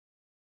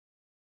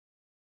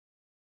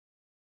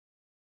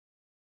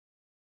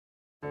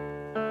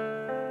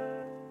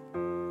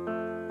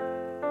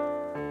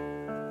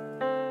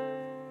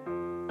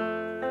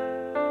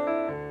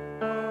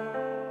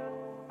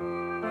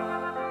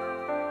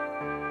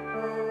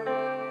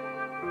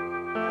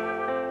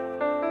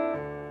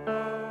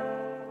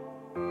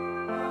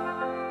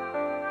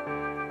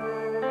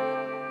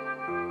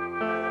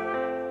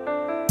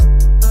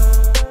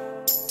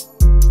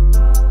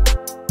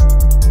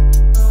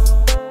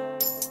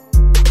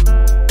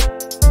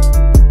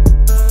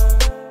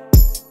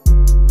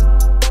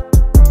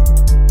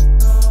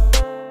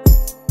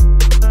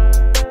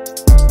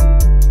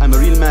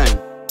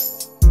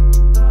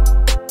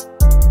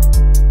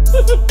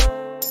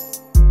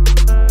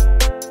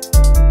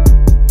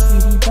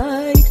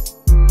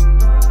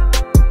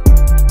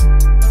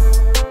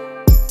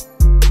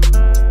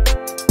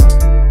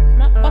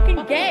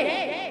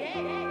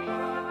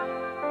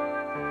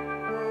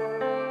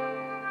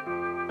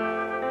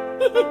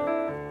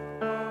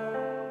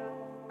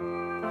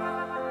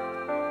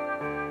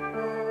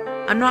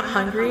I'm not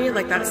hungry,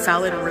 like that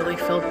salad really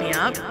filled me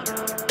up.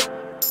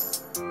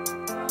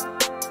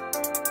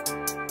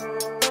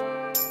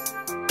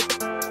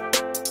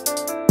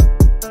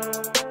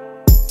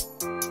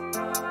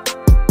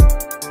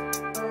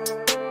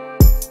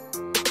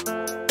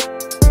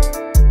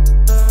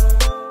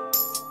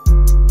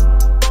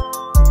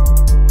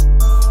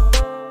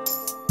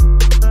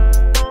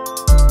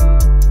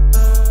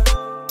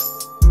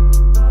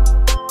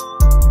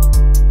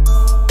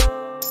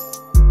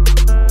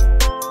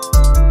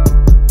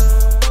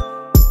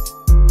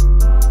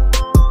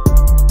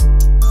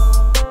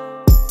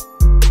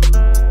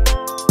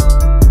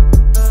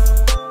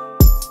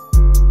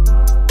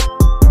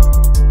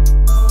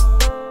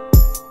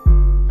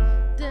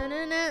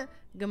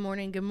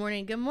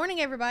 Good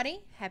morning,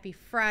 everybody. Happy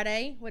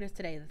Friday. What is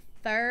today,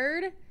 the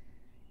 3rd?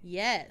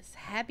 Yes,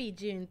 happy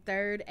June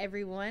 3rd,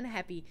 everyone.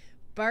 Happy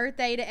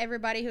birthday to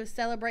everybody who's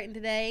celebrating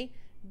today.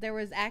 There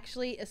was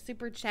actually a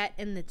super chat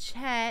in the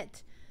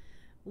chat.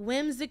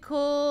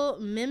 Whimsical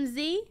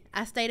Mimsy.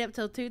 I stayed up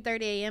till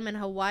 2:30 a.m. in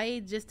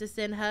Hawaii just to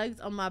send hugs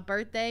on my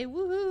birthday.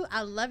 Woohoo!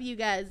 I love you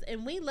guys,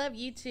 and we love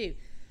you too.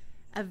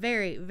 A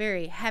very,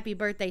 very happy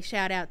birthday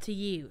shout out to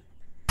you.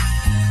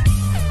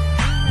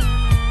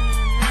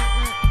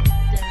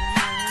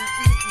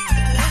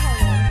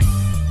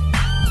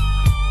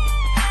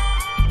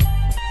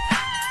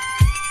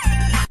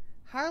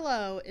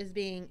 Harlow is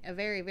being a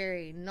very,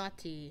 very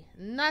naughty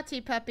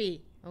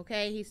puppy.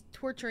 Okay, he's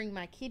torturing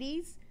my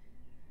kitties.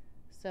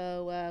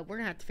 So we're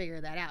gonna have to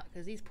figure that out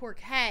because these poor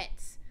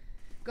cats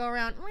go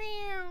around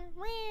meow,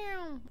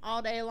 meow,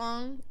 all day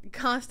long,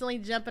 constantly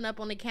jumping up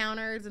on the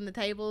counters and the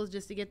tables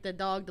just to get the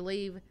dog to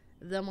leave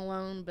them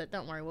alone. But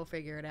don't worry, we'll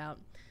figure it out.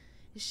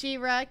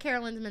 Shira,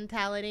 Carolyn's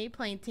Mentality,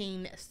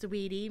 Plainteen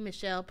Sweetie,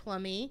 Michelle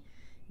Plummy,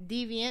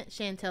 Deviant,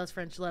 Chantel's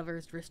French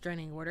Lovers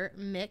Restraining Order,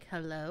 Mick,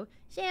 hello,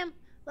 Sham.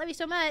 Love you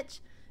so much.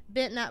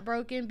 Bent Not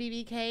Broken,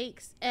 BB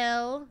Cakes,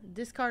 L,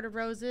 Discarded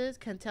Roses,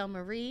 Cantel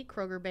Marie,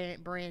 Kroger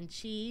brand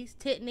cheese,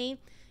 Titney,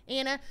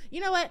 Anna.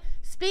 You know what?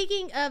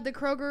 Speaking of the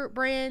Kroger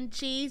brand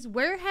cheese,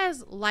 where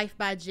has Life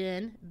by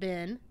Jen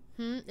been?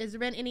 Has there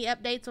been any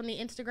updates on the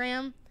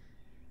Instagram?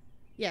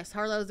 Yes,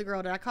 Harlow's the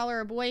girl. Did I call her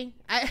a boy?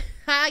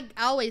 I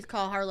always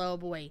call Harlow a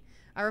boy.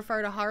 I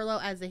refer to Harlow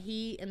as a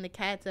he and the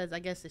cats as, I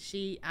guess, a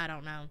she. I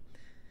don't know.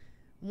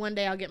 One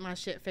day I'll get my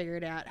shit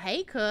figured out.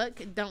 Hey,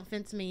 Cook, don't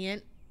fence me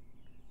in.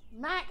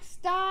 Max,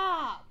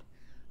 stop!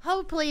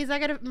 Hold, please.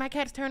 My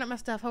cat's tearing up my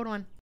stuff. Hold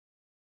on.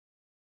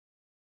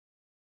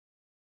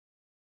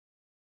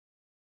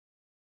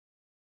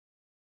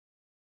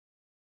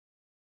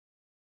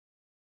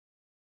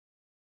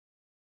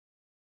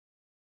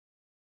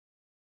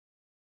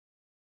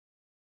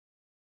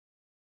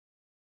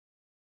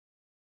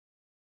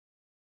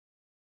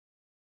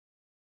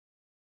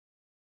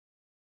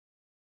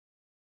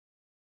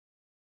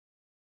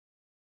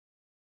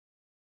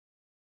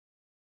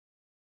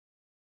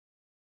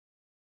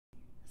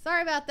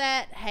 Sorry about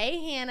that.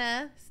 Hey,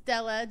 Hannah,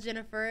 Stella,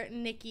 Jennifer,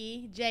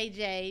 Nikki,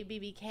 JJ,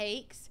 BB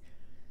Cakes.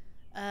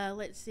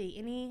 Let's see.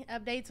 Any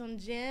updates on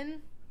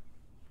Jen?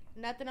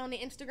 Nothing on the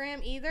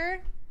Instagram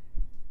either?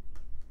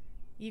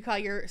 You call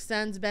your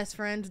son's best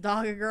friend's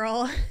dog a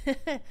girl?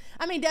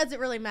 I mean, does it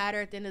really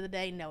matter at the end of the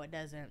day? No, it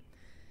doesn't.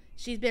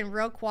 She's been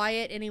real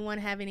quiet. Anyone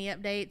have any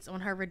updates on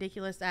her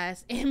ridiculous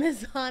ass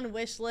Amazon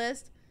wish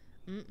list?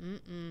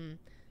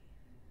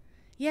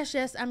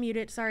 Yes, I'm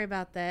muted. Sorry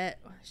about that.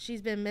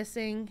 She's been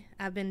missing.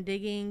 I've been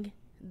digging.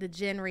 The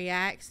Jen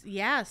reacts.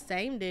 Yeah,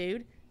 same,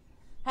 dude.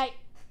 Hey,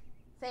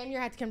 Sam, you're going to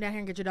have to come down here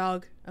and get your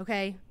dog,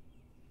 okay?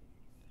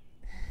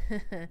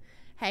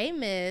 Hey,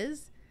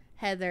 Ms.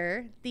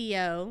 Heather,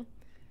 Theo.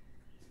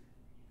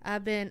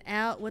 I've been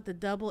out with a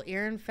double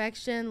ear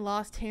infection,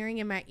 lost hearing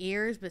in my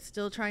ears, but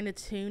still trying to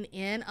tune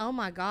in. Oh,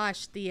 my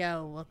gosh,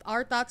 Theo. Well,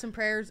 our thoughts and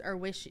prayers are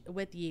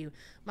with you.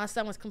 My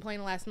son was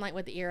complaining last night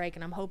with the earache,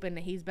 and I'm hoping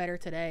that he's better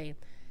today.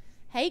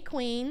 Hey,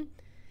 Queen.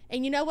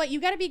 And you know what?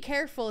 You got to be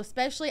careful,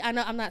 especially, I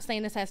know I'm not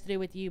saying this has to do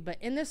with you, but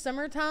in the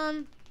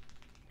summertime,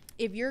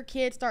 if your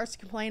kid starts to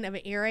complain of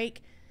an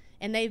earache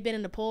and they've been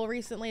in the pool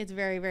recently, it's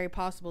very, very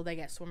possible they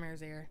get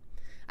swimmer's ear.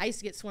 I used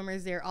to get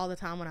swimmer's ear all the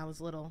time when I was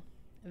little.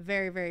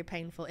 Very, very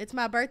painful. It's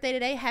my birthday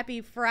today.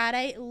 Happy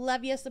Friday.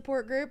 Love you,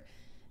 support group.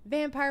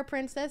 Vampire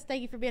Princess,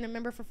 thank you for being a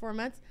member for 4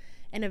 months.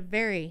 And a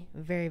very,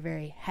 very,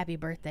 very happy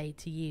birthday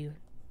to you.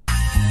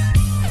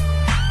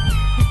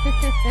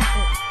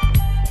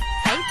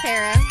 Hey,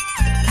 Tara.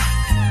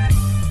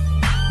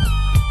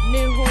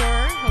 New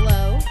Horror.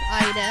 Hello.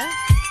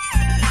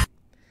 Ida.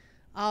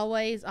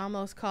 Always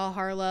almost call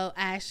Harlow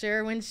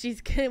Asher when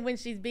she's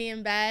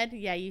being bad.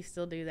 Yeah, you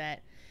still do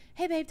that.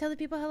 Hey, babe, tell the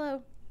people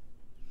hello.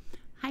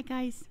 Hi,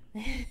 guys.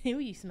 Ooh,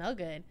 you smell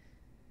good.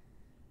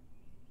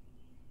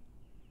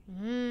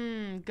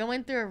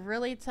 Going through a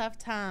really tough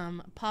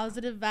time.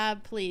 Positive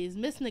vibe, please.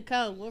 Miss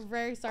Nicole, we're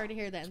very sorry to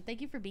hear that. And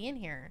thank you for being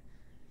here.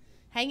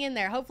 Hang in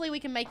there. Hopefully we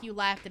can make you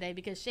laugh today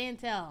because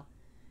Chantel,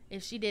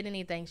 if she did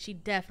anything, she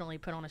definitely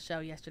put on a show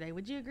yesterday.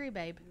 Would you agree,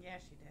 babe? Yeah,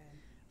 she did.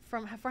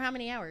 For how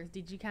many hours?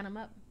 Did you count them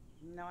up?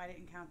 No, I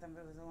didn't count them,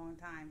 but it was a long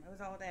time. It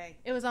was all day.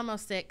 It was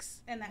almost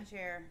 6. In that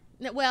chair.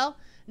 Well,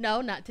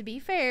 no, not to be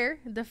fair.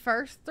 The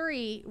first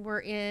 3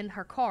 were in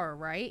her car,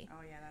 right?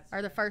 Oh, yeah, that's Or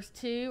true. the first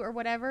 2 or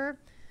whatever.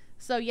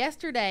 So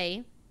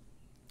yesterday,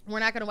 we're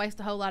not going to waste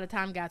a whole lot of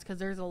time, guys, because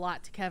there's a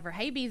lot to cover.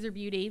 Hey, Beezer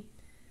Beauty.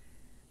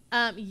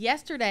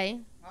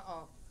 Yesterday.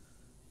 Uh-oh.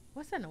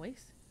 What's that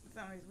noise?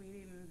 Somebody's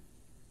weed eating.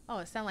 Oh,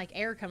 it sounded like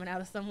air coming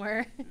out of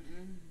somewhere.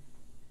 Mm-mm.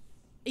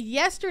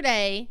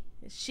 Yesterday,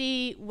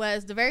 she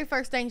was the very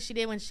first thing she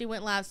did when she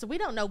went live. So we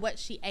don't know what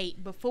she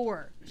ate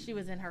before she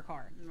was in her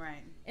car.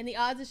 Right. And the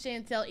odds of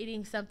Chantel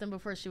eating something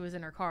before she was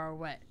in her car are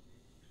what?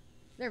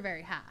 They're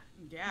very high.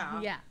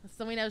 Yeah. Yeah.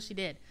 So we know she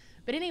did.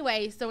 But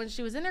anyway, so when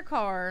she was in her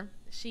car,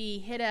 she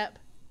hit up,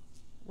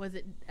 was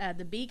it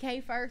the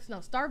BK first? No,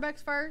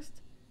 Starbucks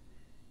first.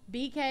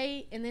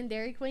 BK and then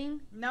Dairy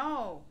Queen.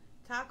 No.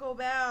 Taco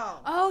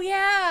Bell. Oh,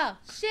 yeah.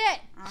 Shit.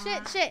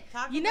 Shit.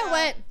 Taco You know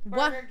Bell,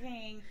 what? Burger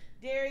King,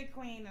 Dairy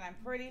Queen, and I'm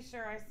pretty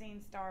sure I've seen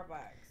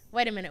Starbucks.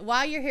 Wait a minute.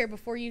 While you're here,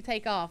 before you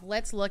take off,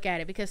 let's look at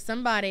it because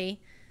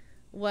somebody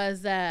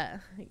was they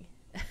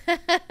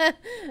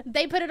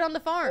put it on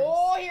the farm.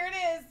 Oh, here it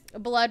is.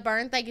 Blood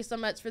burn. Thank you so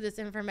much for this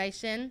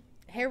information.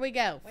 Here we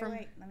go.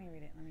 Wait. Let me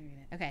read it.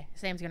 Okay,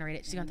 Sam's gonna read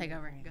it. She's gonna take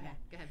over. Go ahead.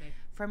 Go ahead, babe.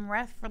 From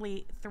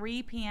roughly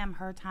 3 p.m.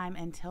 her time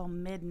until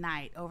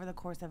midnight, over the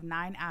course of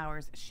 9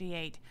 hours, she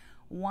ate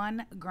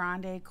 1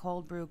 grande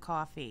cold brew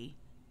coffee.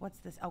 What's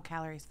this? Oh,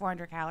 calories.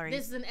 400 calories.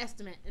 This is an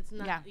estimate. It's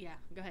not. Yeah.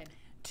 Go ahead.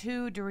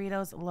 2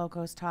 Doritos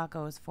Locos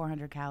Tacos,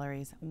 400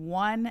 calories.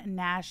 1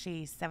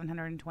 Nashi,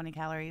 720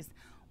 calories.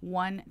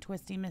 1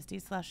 Twisty Misty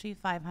Slushy,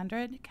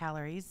 500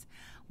 calories.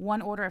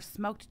 1 order of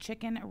smoked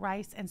chicken,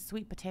 rice, and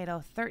sweet potato,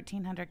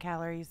 1,300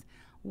 calories.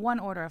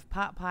 1 order of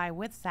pot pie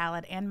with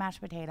salad and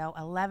mashed potato,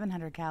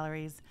 1,100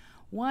 calories.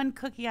 1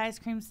 cookie ice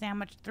cream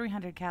sandwich,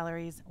 300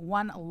 calories.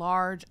 1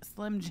 large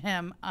Slim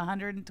Jim,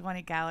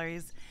 120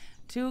 calories.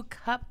 2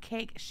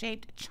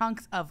 cupcake-shaped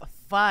chunks of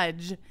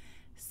fudge,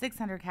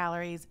 600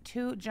 calories.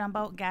 2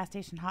 jumbo gas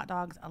station hot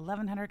dogs,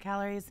 1,100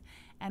 calories.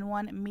 And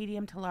 1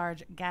 medium to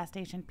large gas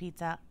station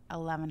pizza,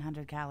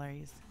 1,100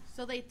 calories.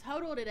 So they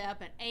totaled it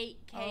up at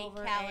 8K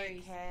Over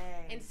calories.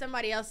 8K. And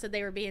somebody else said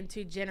they were being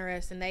too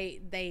generous, and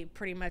they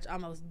pretty much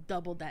almost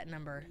doubled that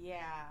number. Yeah.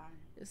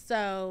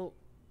 So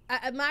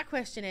my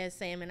question is,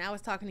 Sam, and I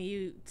was talking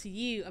to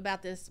you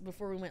about this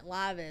before we went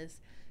live, is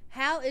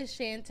how is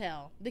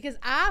Chantel? Because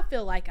I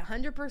feel like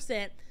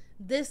 100%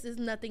 this is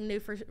nothing new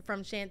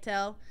from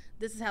Chantel.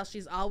 This is how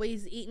she's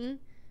always eaten.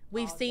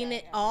 We've seen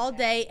it all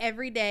day,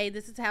 every day.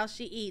 This is how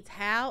she eats.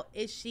 How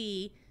is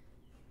she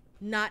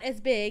not as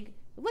big?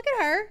 Look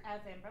at her.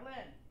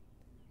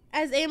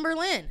 As Amber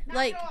Lynn.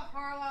 Like,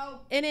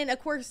 and then, of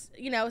course,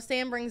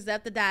 Sam brings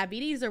up the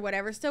diabetes or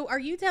whatever. So are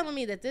you telling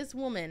me that this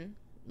woman,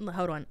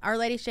 hold on, Our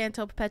Lady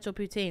Chantel Perpetual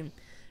Poutine,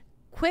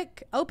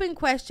 quick, open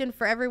question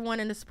for everyone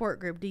in the support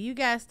group. Do you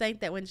guys think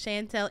that when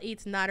Chantel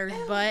eats Notter's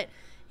butt,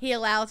 he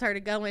allows her to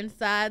go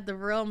inside the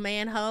real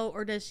manhole,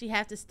 or does she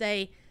have to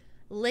stay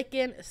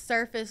licking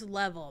surface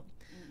level?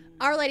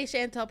 Our Lady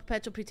Chantel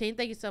Perpetual Poutine,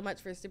 thank you so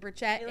much for super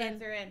chat.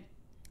 And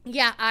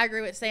yeah, I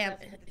agree with Sam.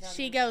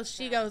 She goes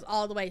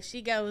all the way.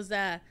 She goes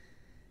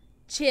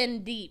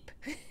chin deep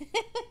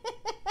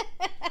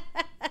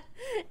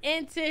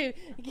into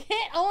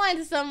get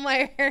on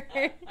somewhere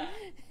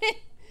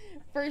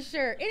for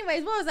sure.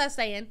 Anyways, what was I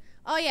saying?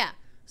 Oh yeah.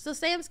 So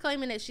Sam's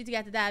claiming that she's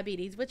got the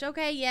diabetes, which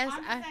okay, yes.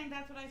 I'm just saying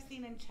that's what I've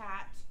seen in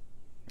chat.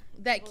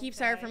 That keeps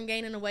her from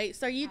gaining the weight.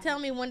 So you tell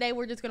me one day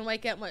we're just gonna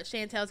wake up and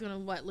Chantel's gonna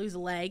lose a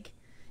leg?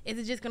 Is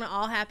it just gonna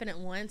all happen at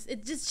once?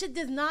 It just shit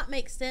does not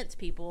make sense,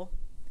 people.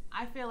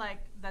 I feel like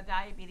the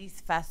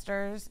diabetes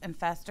festers and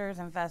festers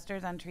and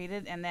festers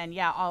untreated, and then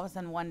all of a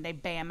sudden one day,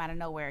 bam, out of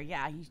nowhere,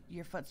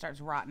 your foot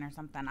starts rotting or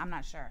something. I'm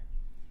not sure.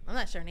 I'm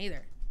not sure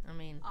neither. I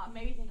mean,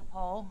 maybe take a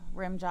pole,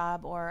 rim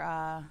job,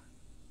 or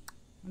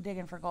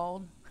digging for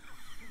gold.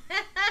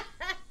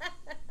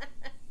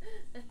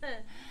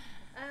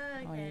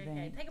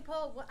 Okay. Take a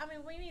poll. What do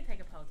you mean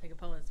take a poll? Take a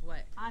poll is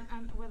what?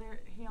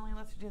 Whether he only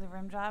lets her do the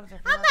rim jobs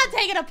or. I'm not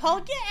taking a poll.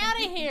 Get out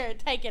of here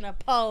taking a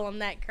poll on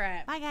that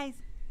crap. Bye, guys.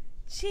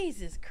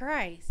 Jesus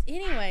Christ.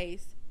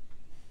 Anyways,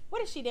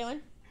 what is she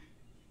doing?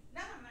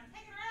 No, I'm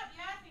taking her up.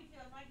 You asked me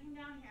to if I came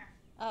down here.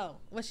 Oh,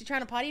 was she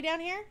trying to potty down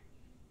here?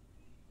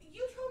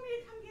 You told me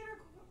to come get her,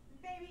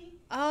 baby.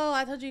 Oh,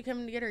 I told you to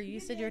come to get her. You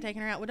said you were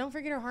taking her out. Well, don't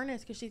forget her harness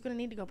because she's going to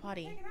need to go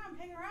potty. I'm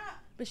taking her up.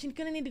 But she's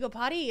going to need to go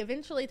potty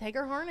eventually. Take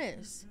her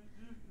harness.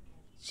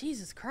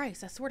 Jesus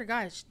Christ. I swear to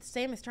God,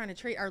 Sam is trying to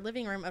treat our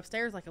living room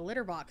upstairs like a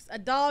litter box. A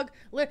dog.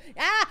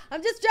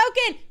 I'm just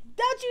joking.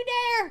 Don't you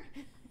dare.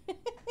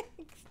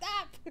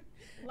 Stop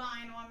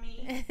lying on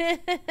me.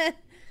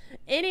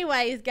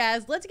 Anyways,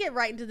 guys, let's get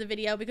right into the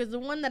video because the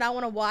one that I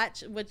want to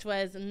watch, which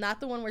was not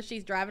the one where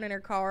she's driving in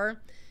her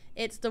car,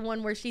 it's the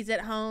one where she's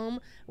at home,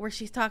 where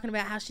she's talking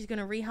about how she's going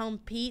to rehome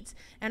Pete's.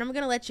 And I'm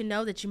going to let you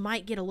know that you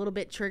might get a little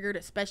bit triggered,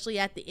 especially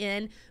at the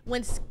end,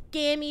 when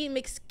Scammy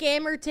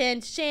McScammerton,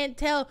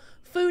 Chantel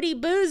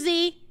Foodie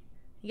Boozy,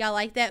 Y'all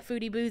like that,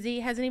 Foodie Boozy?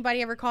 Has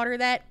anybody ever called her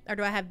that? Or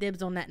do I have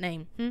dibs on that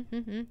name?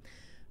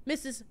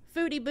 Mrs.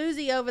 Foodie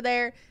Boozy over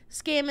there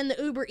scamming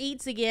the Uber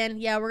Eats again.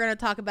 Yeah, we're going to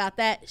talk about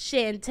that.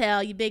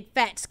 Chantel, you big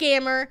fat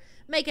scammer.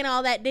 Making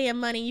all that damn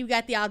money. You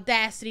got the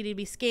audacity to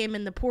be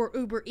scamming the poor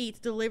Uber Eats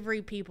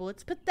delivery people.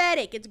 It's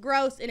pathetic. It's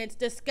gross. And it's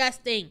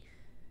disgusting.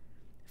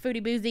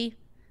 Foodie Boozy.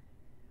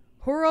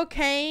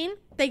 Hurricane,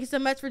 thank you so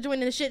much for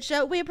joining the shit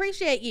show. We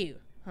appreciate you.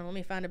 Oh, let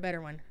me find a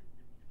better one.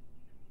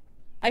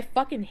 I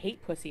fucking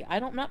hate pussy.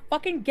 I'm not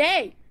fucking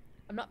gay.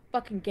 I'm not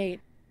fucking gay.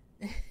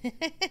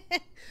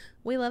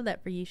 We love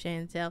that for you,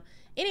 Chantel.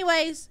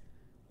 Anyways,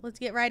 let's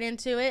get right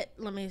into it.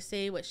 Let me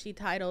see what she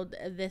titled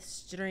this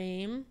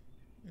stream.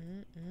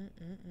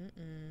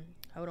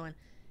 Hold on.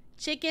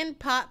 Chicken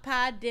pot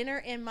pie dinner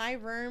in my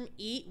room.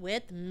 Eat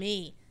with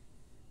me.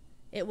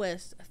 It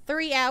was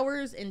 3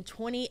 hours and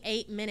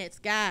 28 minutes.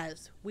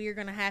 Guys, we are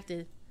going to have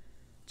to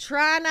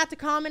try not to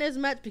comment as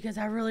much because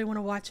I really want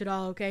to watch it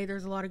all, okay?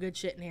 There's a lot of good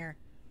shit in here.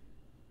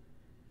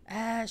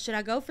 Should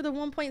I go for the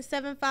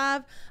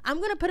 1.75? I'm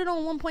going to put it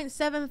on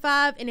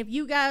 1.75, and if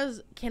you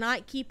guys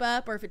cannot keep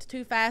up or if it's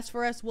too fast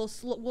for us,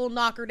 we'll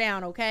knock her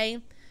down,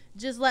 okay?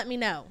 Just let me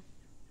know.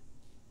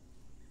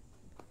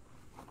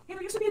 Yeah,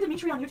 there used to be a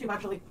Dimitri on YouTube,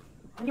 actually,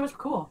 and he was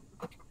cool.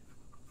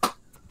 But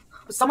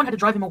someone had to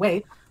drive him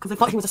away because they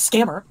thought he was a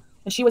scammer,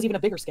 and she was even a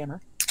bigger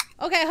scammer.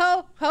 Okay,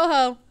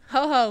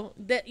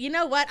 you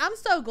know what? I'm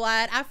so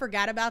glad I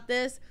forgot about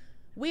this.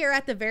 We are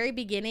at the very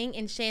beginning,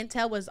 and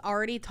Chantel was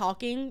already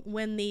talking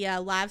when the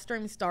live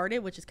stream started,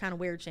 which is kind of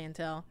weird,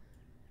 Chantel.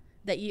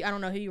 I don't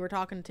know who you were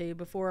talking to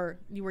before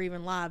you were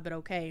even live, but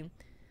okay.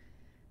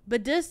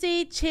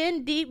 Badusi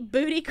Chin Deep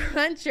Booty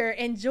Cruncher.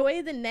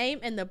 Enjoy the name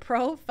and the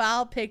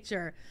profile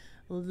picture.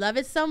 Love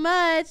it so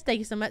much. Thank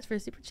you so much for the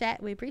super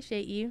chat. We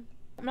appreciate you.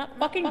 I'm not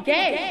fucking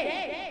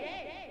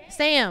gay.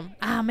 Sam.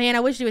 Oh, man,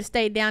 I wish you had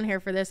stayed down here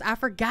for this. I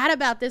forgot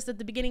about this at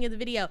the beginning of the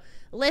video.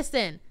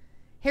 Listen.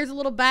 Here's a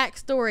little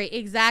backstory.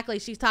 Exactly.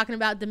 She's talking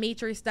about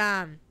Dimitri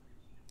Stein.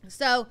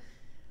 So,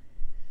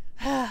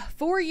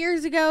 3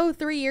 years ago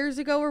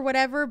or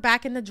whatever,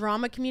 back in the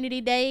drama community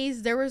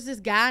days, there was this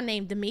guy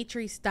named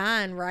Dimitri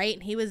Stein,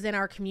 right? He was in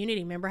our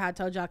community. Remember how I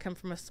told you I come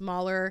from a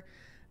smaller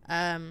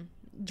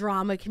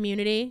drama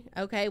community?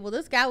 Okay, well,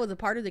 this guy was a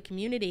part of the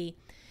community.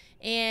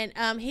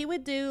 And he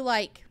would do,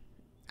 like,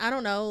 I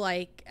don't know,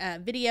 like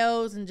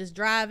videos and just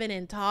driving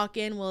and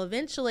talking. Well,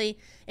 eventually,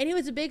 and he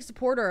was a big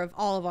supporter of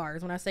all of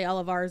ours. When I say all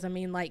of ours, I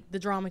mean like the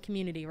drama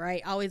community,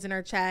 right? Always in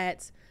our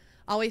chats,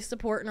 always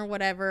supporting or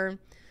whatever.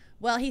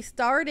 Well, he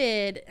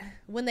started,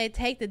 when they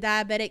take the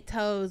diabetic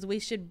toes, we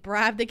should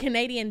bribe the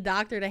Canadian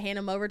doctor to hand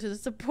them over to the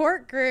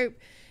support group.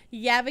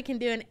 Yaba can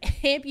do an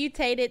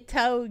amputated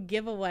toe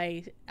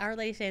giveaway. Our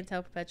Lady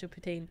Chantel Perpetual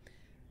Poutine.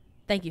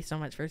 Thank you so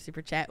much for a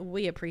super chat.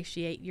 We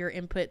appreciate your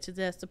input to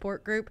the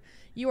support group.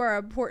 You are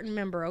an important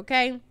member,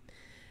 okay?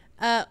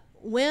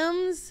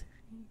 Wims.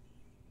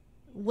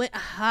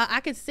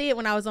 I could see it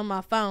when I was on my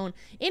phone.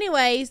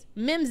 Anyways,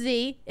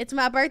 Mimsy, it's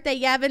my birthday,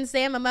 Yavin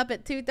Sam. I'm up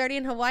at 2:30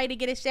 in Hawaii to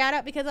get a shout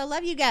out because I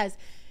love you guys.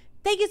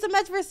 Thank you so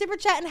much for a super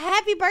chat and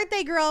happy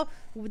birthday, girl.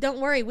 Don't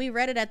worry, we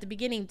read it at the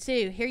beginning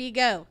too. Here you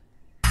go.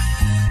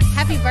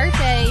 Happy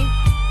birthday.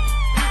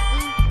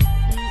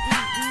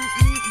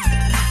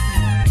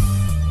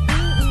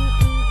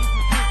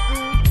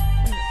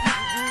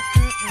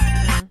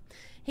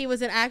 He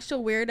was an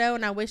actual weirdo,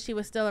 and I wish he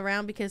was still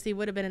around because he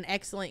would have been an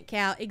excellent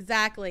cow.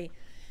 Exactly.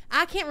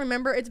 I can't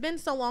remember. It's been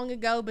so long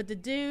ago, but the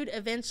dude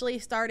eventually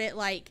started,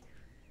 like,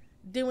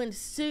 doing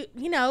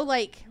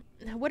like,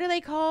 what are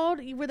they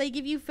called? Where they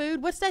give you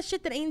food? What's that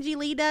shit that Angie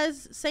Lee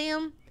does,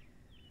 Sam?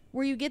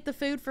 Where you get the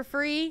food for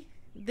free?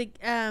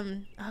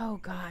 Oh,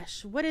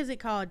 gosh. What is it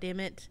called, damn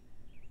it?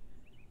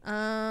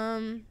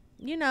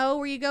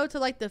 Where you go to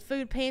like the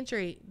food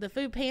pantry.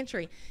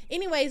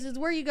 Anyways, is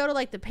where you go to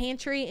like the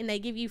pantry and they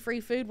give you free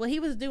food. Well, he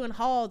was doing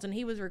hauls and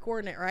he was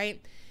recording it,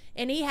 right?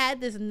 And he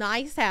had this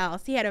nice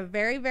house. He had a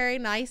very, very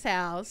nice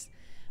house.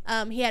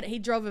 He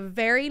drove a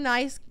very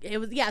nice,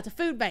 it's a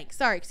food bank.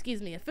 Sorry,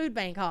 excuse me, a food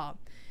bank haul.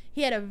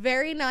 He had a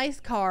very nice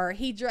car.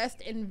 He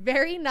dressed in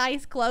very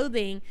nice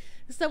clothing.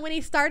 So when he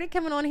started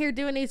coming on here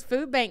doing these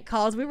food bank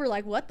calls, we were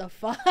like, what the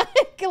fuck?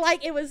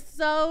 Like, it was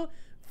so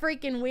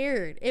freaking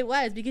weird. It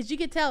was, because you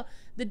could tell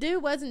the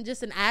dude wasn't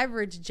just an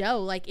average Joe.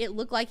 Like, it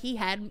looked like he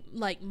had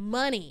like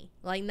money,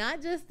 like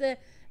not just the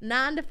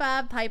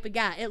 9-to-5 type of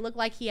guy. It looked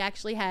like he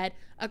actually had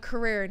a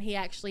career and he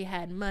actually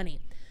had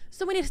money.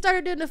 So when he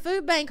started doing the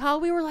food bank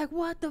haul, we were like,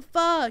 what the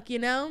fuck,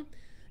 And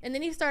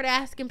then he started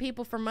asking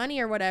people for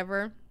money or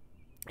whatever.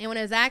 And when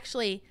it was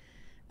actually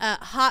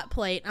Hot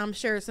Plate, I'm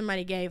sure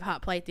somebody gave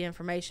Hot Plate the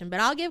information,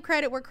 but I'll give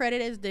credit where credit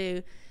is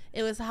due.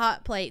 It was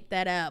Hot Plate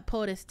that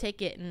pulled his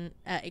ticket and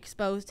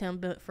exposed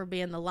him for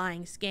being the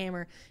lying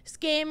scammington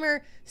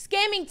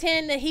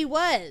that he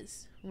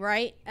was,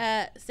 right?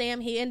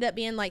 Sam, he ended up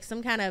being like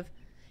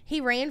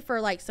he ran for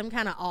like some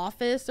kind of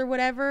office or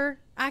whatever.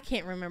 I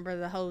can't remember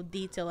the whole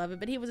detail of it,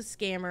 but he was a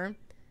scammer.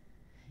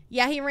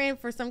 Yeah, he ran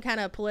for some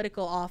kind of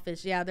political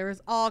office. Yeah, there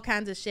was all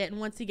kinds of shit.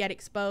 And once he got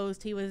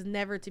exposed, he was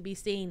never to be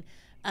seen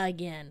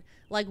again.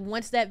 Like,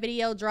 once that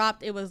video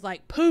dropped, it was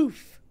like,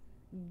 poof,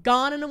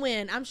 gone in the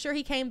wind. I'm sure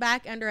he came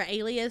back under an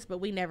alias, but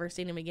we never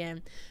seen him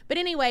again. But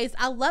anyways,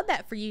 I love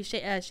that for you,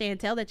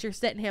 Chantel, that you're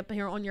sitting up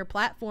here on your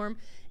platform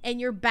and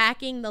you're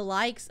backing the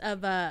likes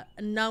of a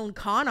known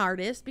con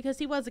artist, because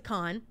he was a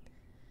con.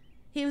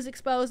 He was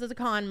exposed as a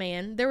con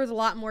man. There was a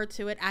lot more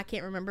to it. I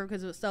can't remember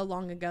because it was so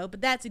long ago,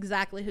 but that's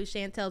exactly who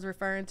Chantel's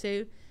referring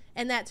to.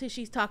 And that's who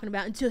she's talking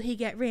about until he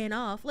got ran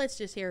off. Let's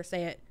just hear her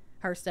say it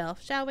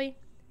herself, shall we?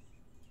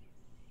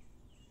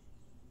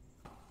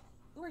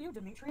 Who are you,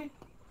 Dimitri?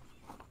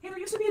 Hey, there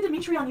used to be a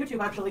Dimitri on YouTube,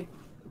 actually.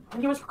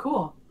 And he was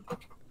cool.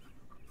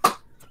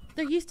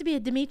 There used to be a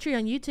Dimitri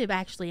on YouTube,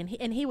 actually,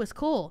 and he was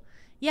cool.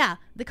 Yeah,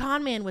 the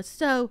con man was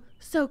so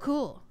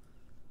cool.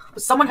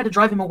 But someone had to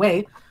drive him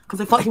away because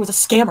they thought he was a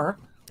scammer.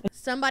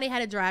 Somebody had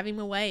to drive him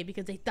away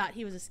because they thought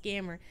he was a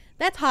scammer.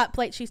 That's Hot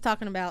Plate she's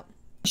talking about.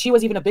 She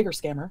was even a bigger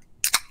scammer.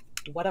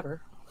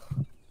 Whatever.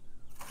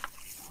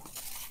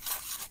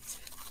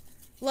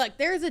 Look,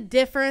 there's a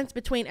difference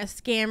between a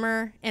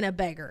scammer and a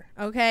beggar,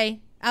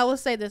 okay? I will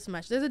say this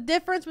much. There's a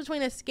difference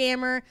between a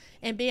scammer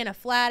and being a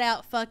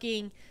flat-out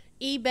fucking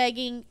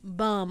e-begging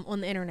bum on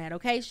the internet,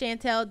 okay,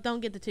 Chantel?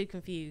 Don't get the two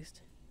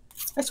confused.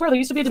 I swear, there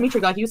used to be a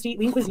Dimitri guy. He used to eat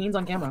lean cuisines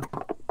on camera.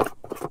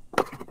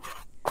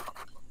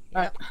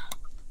 Alright.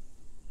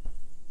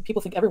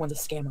 People think everyone's a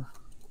scammer.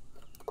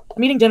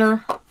 I'm eating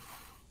dinner.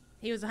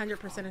 He was 100% a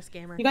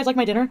scammer. You guys like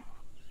my dinner?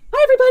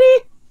 Hi,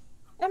 everybody!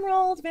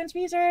 Emerald, Van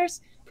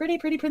Tweezers, pretty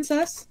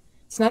princess,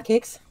 snack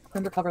cakes,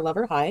 undercover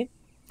lover, hi.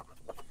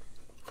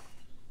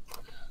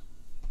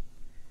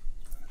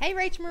 Hey,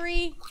 Rach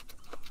Marie.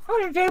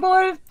 Hi,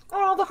 J-Boy.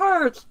 Oh, the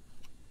hearts.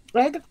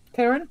 Greg,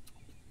 Karen,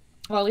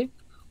 Holly.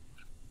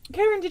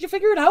 Karen, did you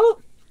figure it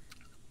out?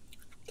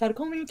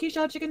 Catacomb,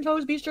 Keisha, chicken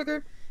toast, beef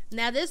sugar.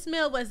 Now, this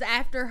meal was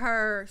after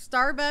her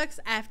Starbucks,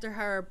 after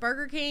her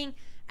Burger King,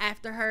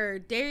 after her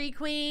Dairy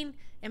Queen.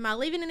 Am I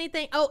leaving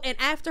anything? Oh, and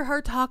after her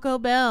Taco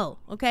Bell.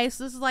 Okay,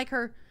 so this is like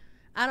her,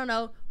 I don't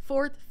know,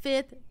 4th,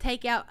 5th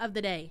takeout of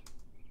the day.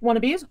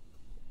 Wannabes?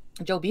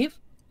 Joe Beef?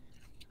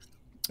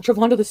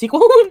 Trevonda the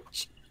sequel?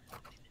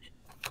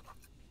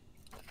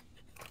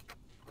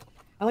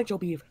 I like Joe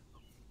Beef.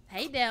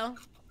 Hey, Dell.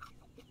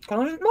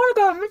 Monica,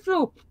 I miss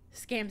you.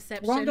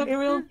 Scamception. Rhonda,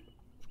 Ariel.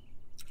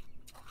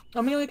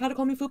 Amelia,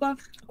 Catacomb, Fupa,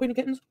 Queen of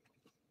Kittens.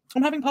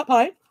 I'm having pot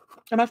pie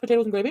and mashed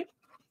potatoes and gravy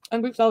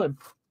and Greek salad.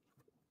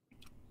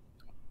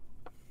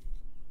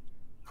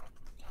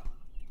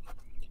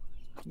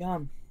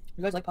 Yum.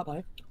 You guys like pot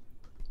pie?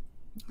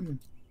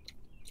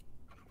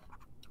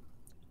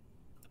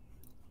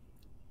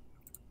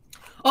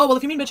 Oh, well,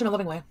 if you mean bitch in a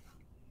loving way.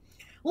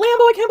 Lambo,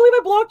 I can't believe I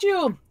blocked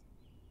you!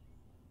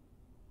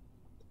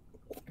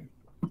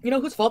 You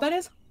know whose fault that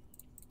is?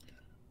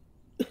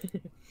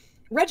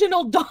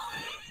 Reginald Don.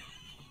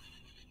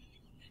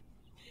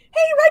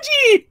 Hey,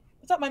 Reggie!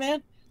 What's up, my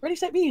man? Ready,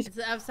 set, bees. It's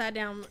the upside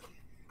down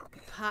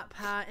pot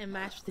pie and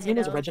mashed potatoes. His name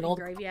is Reginald.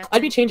 And gravy,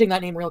 I'd be changing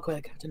that name real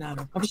quick to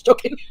Nano. I'm just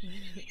joking.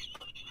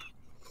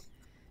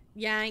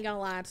 Yeah, I ain't gonna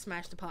lie. I'd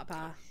smash the pot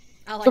pie.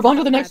 I like Trevonda,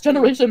 pot the pie next too.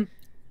 generation.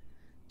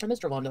 I miss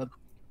Trevonda.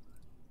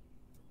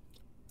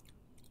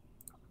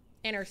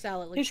 And her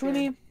salad Hey, looks good.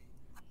 Shwini.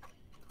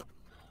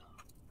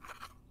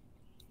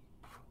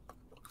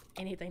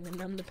 Anything to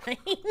numb the pain.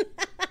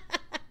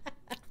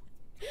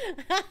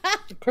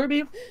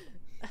 Kirby.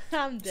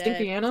 I'm dead.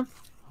 Stinky Anna.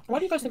 Why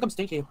do you guys think I'm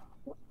stinky?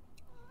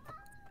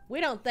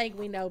 We don't think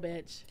we know,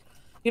 bitch.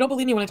 You don't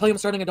believe me when I tell you I'm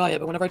starting a diet,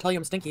 but whenever I tell you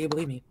I'm stinky, you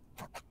believe me.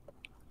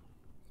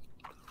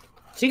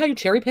 See how you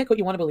cherry pick what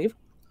you want to believe?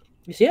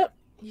 You see it?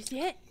 You see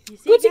it? You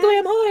see Glitzy it,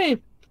 Glam, guys? hi!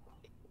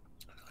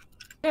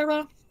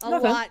 Sarah. A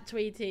nothing. lot,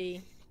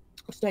 Tweety.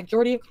 Stank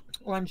Jordy.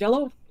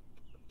 Orangelo.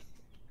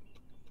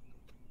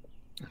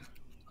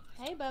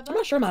 Hey, I'm Bubba.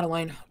 not sure,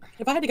 Madeline.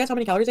 If I had to guess how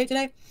many calories I ate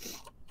today,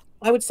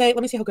 I would say,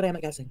 let me see how good I am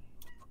at guessing.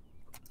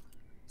 Hey,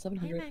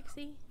 700.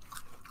 Maxie.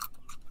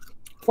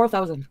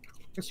 4,000.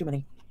 It's too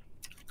many.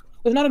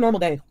 It's not a normal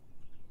day.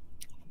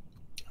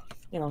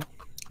 You know.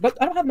 But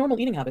I don't have normal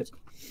eating habits.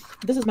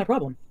 This is my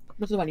problem.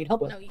 This is what I need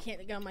help with. No, you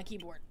can't go on my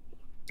keyboard.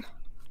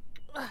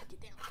 Ugh, get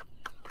down.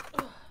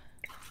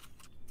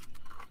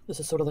 This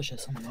is so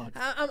delicious. Oh my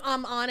god.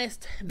 I'm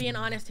honest, being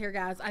honest here,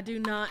 guys. I do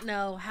not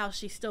know how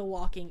she's still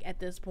walking at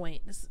this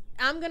point.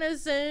 I'm going to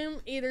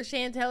assume either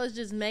Chantel is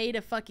just made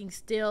of fucking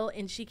steel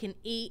and she can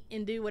eat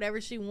and do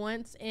whatever she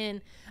wants.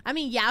 And, I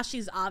mean, yeah,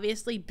 she's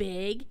obviously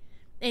big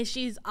and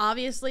she's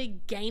obviously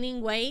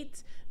gaining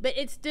weight, but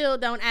it still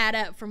don't add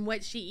up from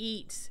what she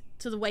eats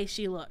to the way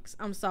she looks.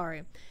 I'm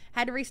sorry.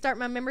 Had to restart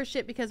my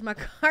membership because my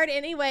card,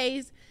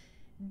 anyways.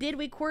 Did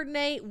we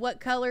coordinate what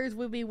colors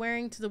we'll be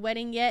wearing to the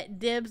wedding yet?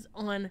 Dibs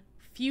on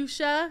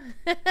fuchsia.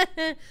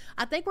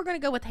 I think we're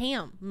going to go with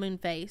ham,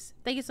 Moonface.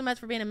 Thank you so much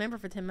for being a member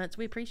for 10 months.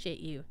 We appreciate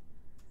you.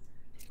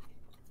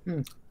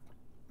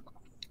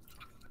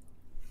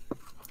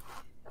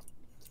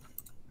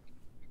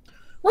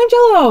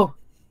 Langelo!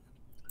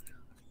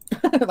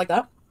 Like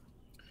that?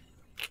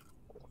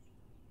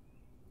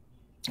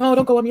 Oh,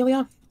 don't go,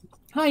 Amelia.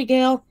 Hi,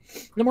 Gail.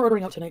 No more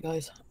ordering out tonight,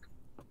 guys.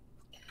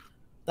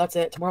 That's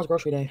it. Tomorrow's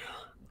grocery day.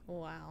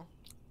 Wow.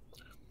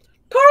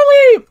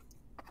 Carly!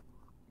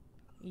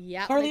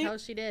 Yeah, Carly, look how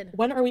she did.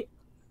 When are we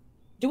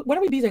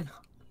beezing?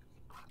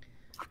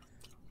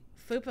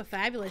 Fupa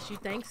fabulous, you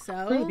think so?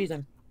 When are we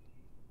beezing?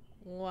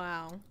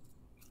 Wow.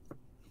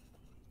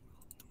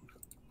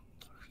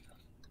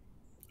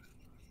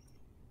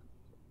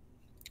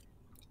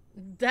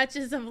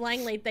 Duchess of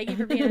Langley, thank you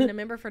for being a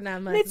member for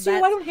 9 months. Mitsu,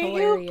 That's I don't hate you.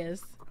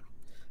 hilarious.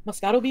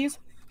 Moscato bees?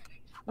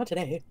 Not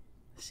today.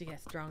 She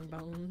has strong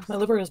bones. My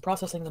liver is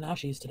processing the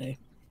nashies today.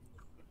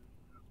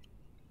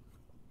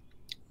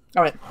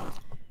 All right.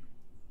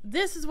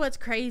 This is what's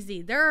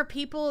crazy. There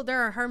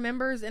are her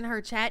members in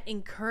her chat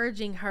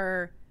encouraging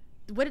her.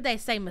 What did they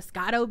say?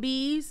 Moscato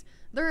bees?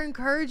 They're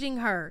encouraging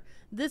her.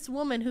 This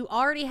woman who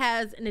already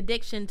has an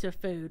addiction to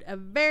food, a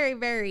very,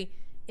 very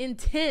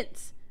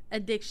intense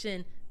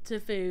addiction to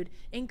food,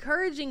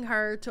 encouraging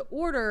her to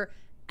order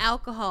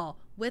alcohol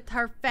with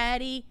her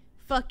fatty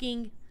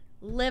fucking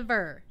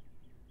liver.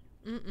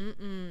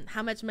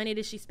 How much money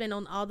did she spend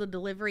on all the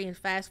delivery and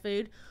fast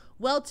food?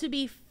 Well, to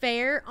be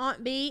fair,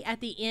 Aunt B, at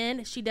the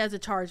end, she does a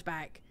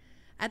chargeback.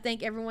 I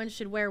think everyone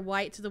should wear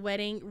white to the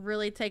wedding,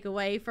 really take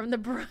away from the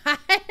bride.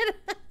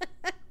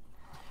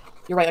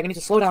 You're right. I need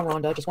to slow down,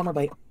 Rhonda. Just one more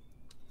bite.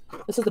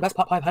 This is the best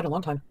pot pie I've had in a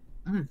long time.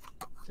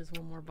 Just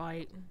one more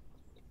bite.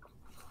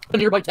 And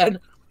you're by 10.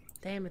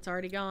 Damn, it's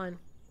already gone.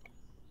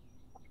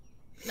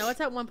 No, it's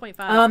at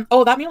 1.5.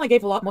 Oh, that meal I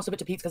gave most of it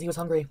to Pete because he was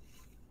hungry.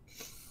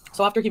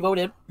 So after he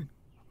voted,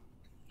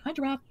 hi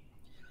Giraffe,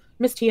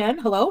 Miss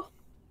TN, hello,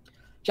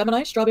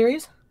 Gemini,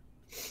 strawberries.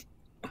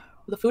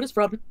 The food is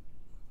from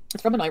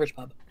an Irish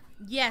pub.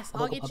 Yes,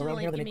 I'll get you the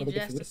link. Give me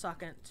just food. a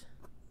second.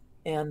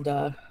 And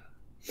the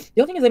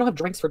other thing is they don't have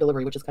drinks for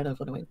delivery, which is kind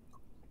of annoying.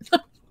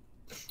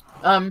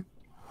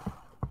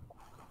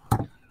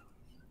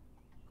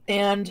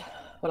 And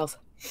what else?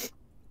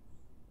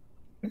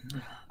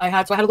 I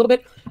had a little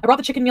bit. I brought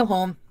the chicken meal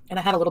home, and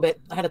I had a little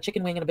bit. I had a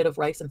chicken wing and a bit of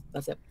rice, and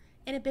that's it.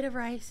 And a bit of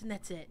rice, and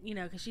that's it. You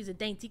know, because she's a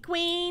dainty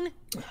queen.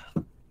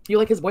 You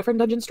like his boyfriend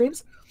dungeon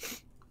streams?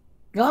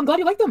 No, I'm glad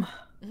you like them.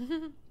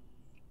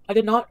 I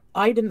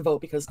didn't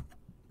vote because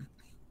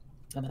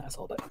I'm an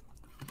asshole, but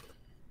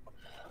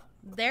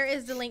there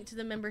is the link to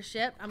the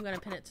membership. I'm going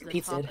to pin it to the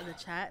Pete top did. of the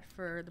chat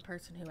for the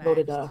person who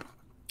voted asked.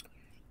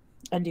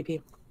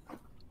 NDP.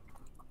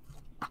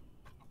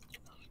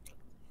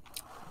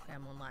 Okay,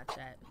 I'm on live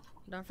chat.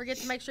 Don't forget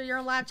to make sure you're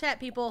on live chat,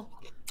 people.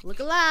 Look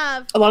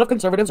alive. A lot of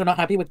conservatives are not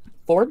happy with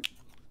Ford.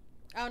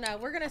 Oh no,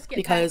 we're gonna skip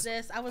Because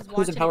past this. I was watching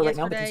who's in power it right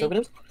now? The yesterday.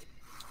 conservatives.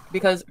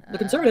 Because the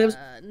conservatives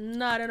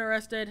Not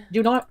interested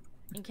do not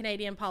in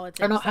Canadian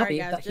politics. are not Sorry, happy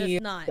guys, that just he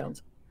not.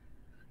 downs.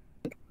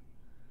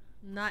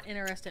 Not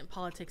interested in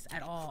politics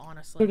at all, They're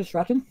honestly.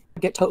 distracted.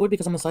 Get totewood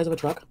because I'm the size of a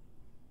truck.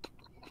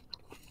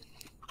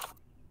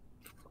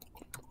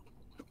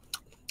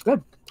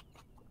 Good.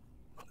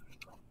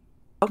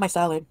 Oh, my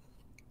salad.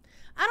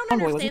 I don't Oh,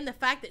 boy, was understand the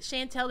fact that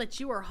Chantel, that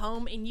you are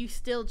home and you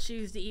still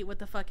choose to eat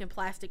with a fucking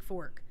plastic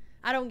fork.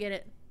 I don't get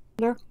it.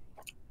 There.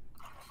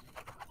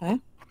 Okay.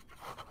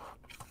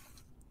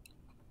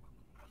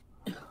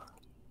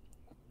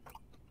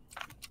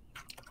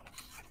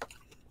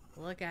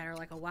 Look at her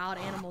like a wild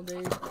animal,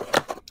 dude.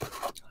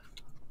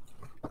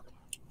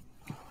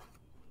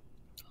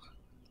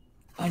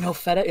 I know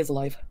feta is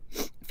life.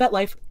 Fet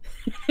life.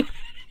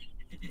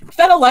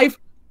 Feta life.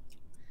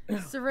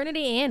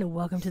 Serenity Ann,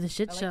 welcome to the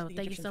shit I like show. the Thank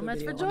you Egyptian so food much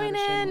for video on Irish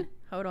joining. channel.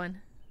 Hold on.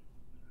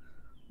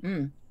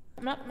 I'm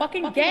not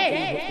fucking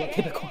gay.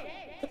 Typical.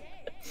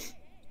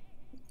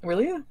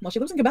 Really? Well, she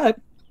lives in Quebec.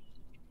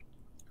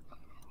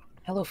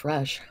 Hello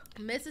Fresh.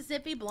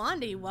 Mississippi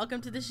Blondie,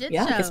 welcome to the shit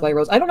Yeah, show. Kiss by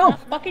Rose. I don't know.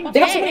 Fucking They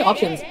have so gay. many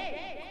options.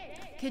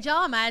 Could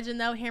y'all imagine,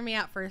 though, hear me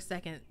out for a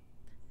second,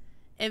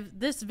 if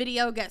this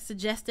video got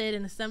suggested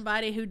and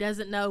somebody who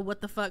doesn't know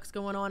what the fuck's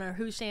going on or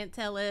who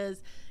Chantel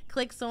is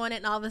clicks on it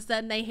and all of a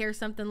sudden they hear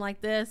something like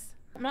this?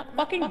 I'm not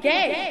fucking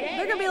gay.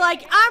 They're gonna be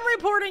like, I'm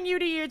reporting you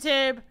to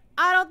YouTube.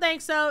 I don't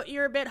think so.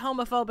 You're a bit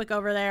homophobic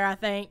over there, I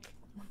think.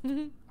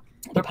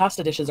 Their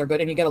pasta dishes are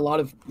good, and you get a lot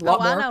Oh, more.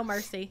 I know,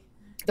 Mercy.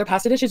 Their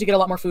pasta dishes, you get a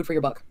lot more food for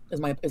your buck. Is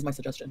my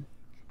suggestion.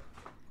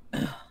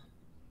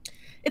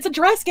 It's a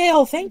dress,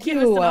 Gail. Thank Give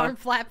us you. an arm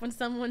flap when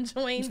someone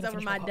joins gonna over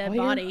finish my my dead pie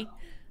body.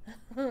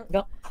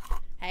 Go.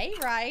 Hey,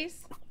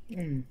 Rice.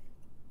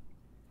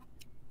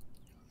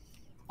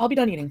 I'll be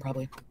done eating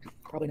probably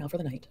now for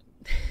the night.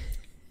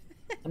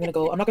 I'm not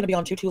gonna be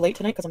on too late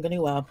tonight because I'm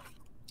gonna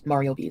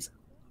Mario bees.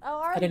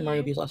 Oh, are I did you?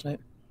 Mario bees last night.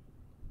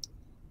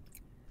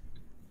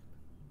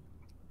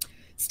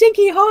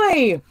 Stinky,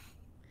 hi.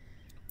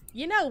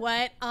 You know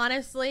what?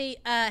 Honestly,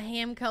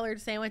 ham-colored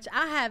sandwich,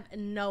 I have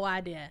no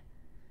idea.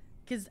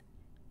 Because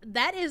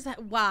that is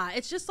why.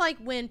 It's just like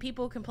when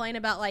people complain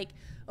about, like,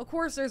 of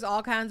course, there's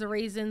all kinds of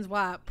reasons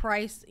why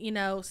price,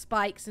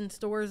 spikes in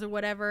stores or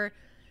whatever.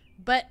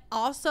 But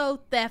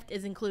also theft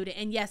is included.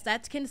 And yes,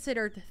 that's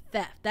considered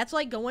theft. That's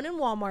like going in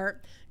Walmart,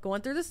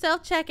 going through the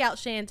self-checkout,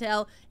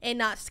 Chantel, and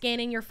not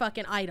scanning your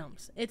fucking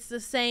items. It's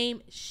the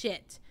same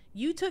shit.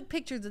 You took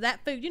pictures of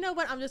that food. You know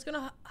what? I'm just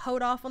gonna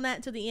hold off on that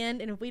until the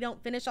end. And if we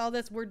don't finish all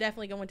this, we're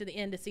definitely going to the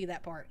end to see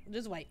that part.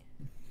 Just wait.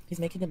 He's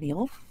making a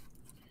meal?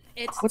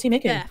 It's What's he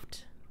making?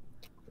 theft.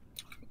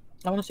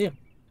 I want to see it.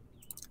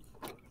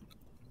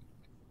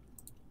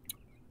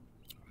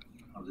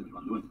 How's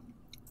everyone doing?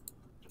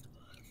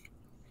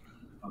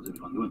 How's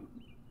everyone doing?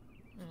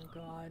 Oh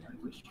God.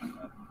 I wish you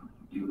had a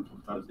beautiful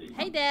Thursday.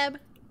 Hey Deb.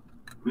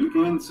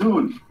 Weekend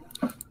soon.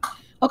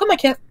 How come I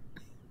can't?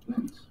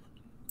 Thanks.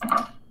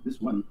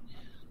 This one.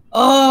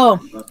 Oh,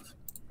 But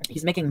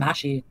he's making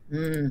mashy.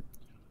 Mm.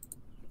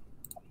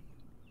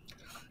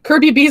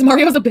 Kirby B's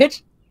Mario's a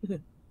bitch.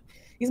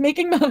 He's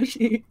making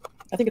mashy.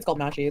 I think it's called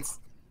mashy. It's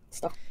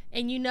stuff.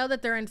 And you know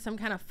that they're in some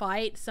kind of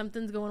fight.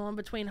 Something's going on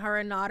between her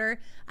and Nodder.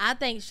 I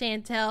think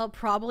Chantel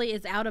probably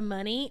is out of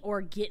money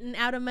or getting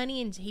out of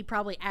money, and he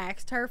probably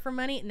asked her for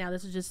money. Now,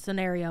 this is just a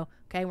scenario,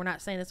 okay? We're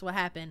not saying this will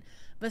happen.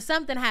 But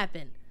something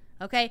happened,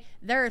 okay?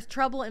 There is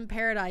trouble in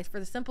paradise for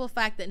the simple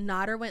fact that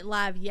Nodder went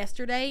live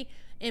yesterday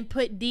and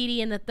put Dee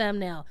Dee in the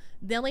thumbnail.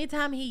 The only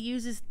time he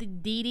uses the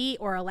Dee Dee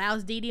or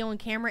allows Dee Dee on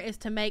camera is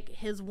to make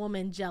his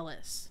woman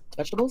jealous.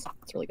 Vegetables?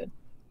 It's really good.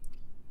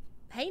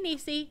 Hey,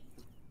 Niecy.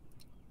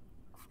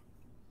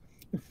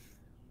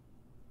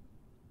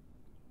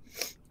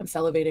 I'm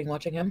salivating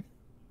watching him.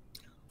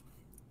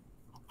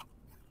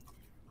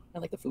 I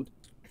like the food.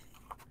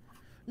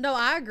 No,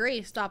 I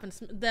agree. Stopping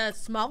the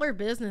smaller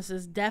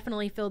businesses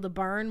definitely feel the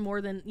burn more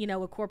than, you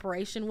know, a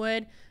corporation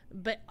would.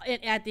 But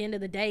at the end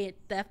of the day,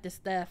 theft is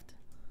theft.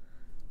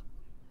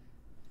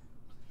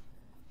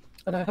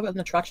 And I have an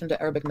attraction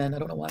to Arabic men. I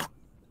don't know why.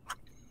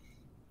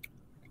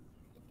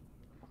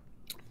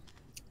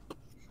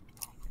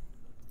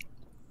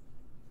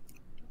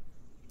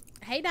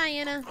 Hey,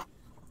 Diana.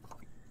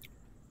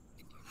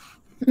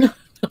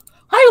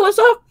 Hi,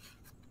 Alyssa.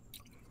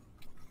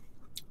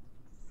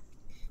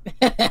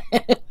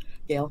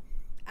 Gail.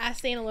 I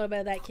seen a little bit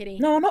of that, kitty.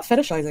 No, I'm not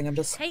fetishizing. I'm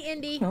just. Hey,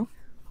 Indy. No.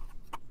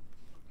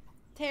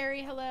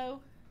 Terry,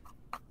 hello.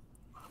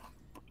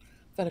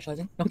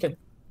 Fetishizing. Okay.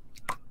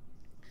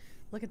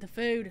 Look at the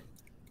food.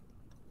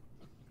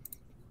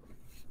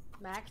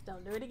 Max,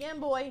 don't do it again,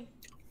 boy.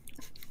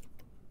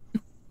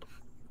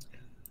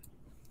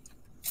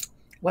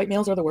 White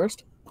males are the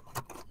worst.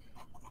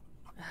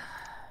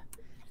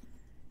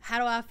 How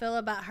do I feel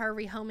about her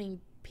rehoming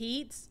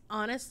Pete's?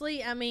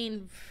 Honestly, I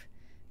mean,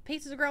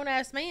 Pete's is a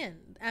grown-ass man.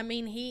 I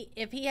mean,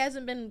 if he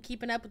hasn't been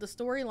keeping up with the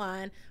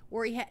storyline,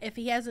 or if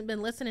he hasn't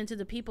been listening to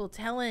the people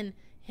telling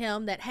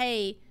him that,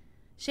 hey,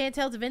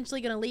 Chantel's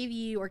eventually going to leave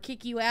you or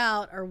kick you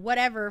out or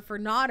whatever for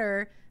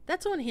Nodder,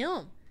 that's on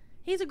him.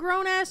 He's a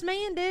grown-ass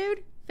man,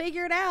 dude.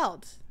 Figure it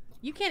out.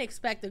 You can't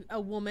expect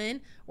a woman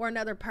or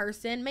another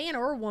person, man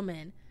or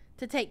woman,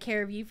 to take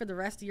care of you for the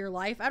rest of your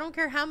life. I don't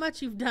care how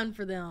much you've done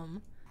for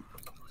them.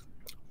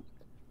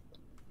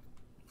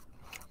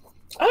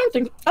 I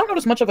don't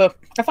notice much of a.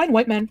 I find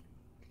white men.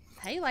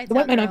 Hey, like The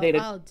white men I've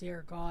dated. Oh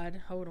dear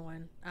God, hold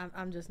on.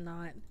 I'm just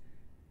not.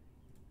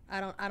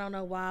 I don't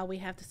know why we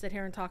have to sit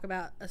here and talk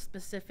about a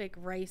specific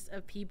race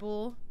of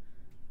people.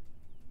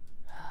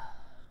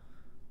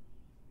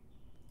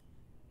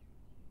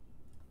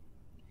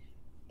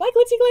 Bye,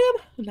 Glitzy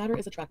Glam. Natter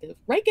is attractive,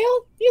 right,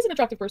 Gail? He is an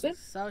attractive person.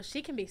 So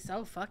she can be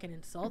so fucking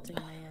insulting,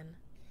 man.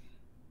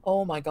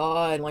 Oh my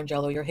God, Lime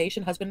Jello, your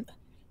Haitian husband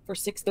for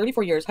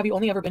 34 years. Have you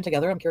only ever been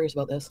together? I'm curious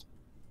about this.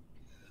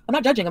 I'm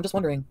not judging. I'm just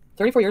wondering.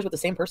 34 years with the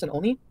same person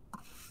only.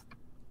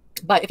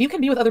 But if you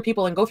can be with other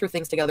people and go through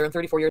things together in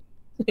 34 years.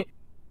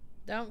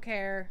 Don't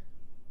care.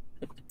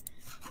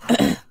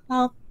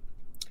 Well,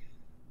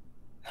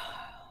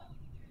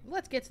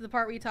 Let's get to the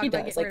part where you talk he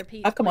about does. getting rid Like, of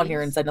Pete. I've come on please.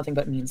 here and said nothing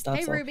but mean stuff.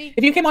 Hey, So Ruby.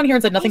 if you came on here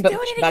and said nothing He's but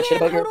doing it bad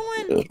shit again. about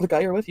Hold the guy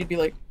you're with, you'd be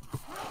like,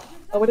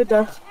 oh, what did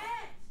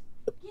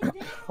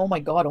oh my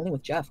God, only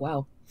with Jeff.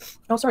 Wow.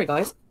 Oh, sorry,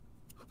 guys.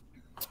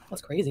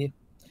 That's crazy.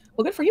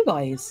 Well, good for you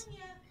guys.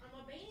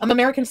 I'm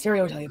American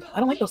stereotype. I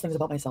don't like those things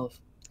about myself.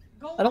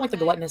 I don't like the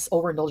gluttonous,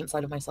 overindulgent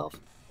side of myself.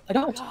 I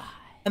don't.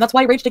 And that's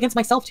why I raged against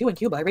myself too in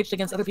Cuba. I raged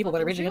against other people,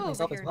 but I raged against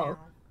myself as well.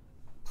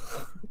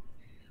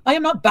 I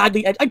am not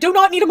badly I do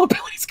not need a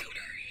mobility scooter.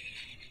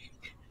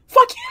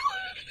 Fuck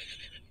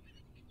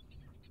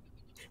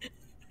you.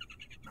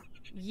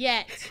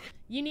 Yet.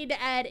 You need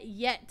to add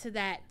yet to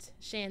that,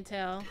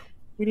 Chantel.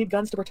 We need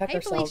guns to protect Hey,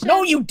 ourselves. Felicia.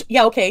 No, you.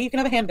 Yeah, okay. You can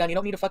have a handgun. You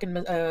don't need a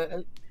fucking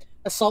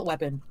assault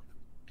weapon.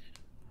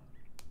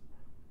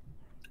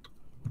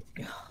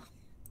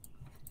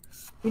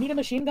 You need a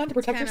machine gun to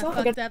protect Kind of yourself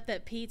fucked against up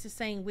that Pete's is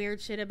saying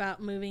weird shit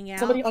about moving out.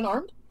 somebody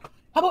unarmed.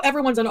 How about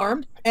everyone's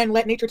unarmed and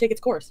let nature take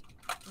its course?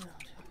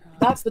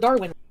 That's the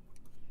Darwin.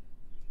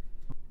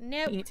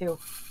 Nope. Eat too.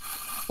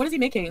 What is he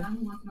making? Bad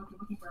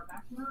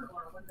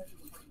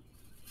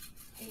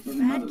key.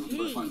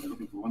 They're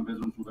looking for one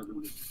bedroom, two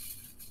bedroom. It's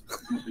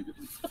no big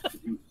difference.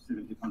 Between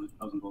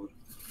 $700,000.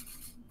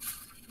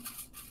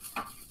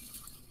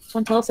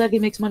 Chantel said he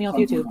makes money off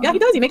YouTube. Yeah, he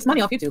does. He makes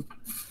money off YouTube.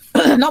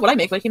 Not what I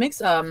make, but he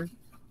makes.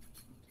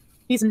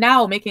 He's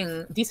now making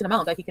a decent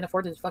amount that he can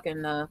afford to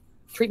fucking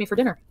treat me for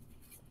dinner.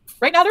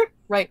 Right, Nather?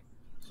 Right.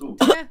 So,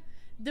 Yeah.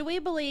 Do we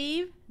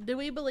believe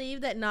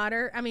that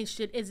Nodder, I mean, is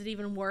it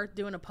even worth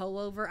doing a poll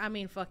over? I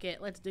mean, fuck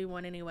it. Let's do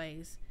one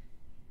anyways.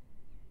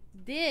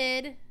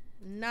 Did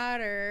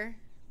Nodder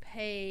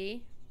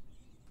pay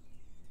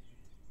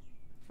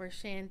for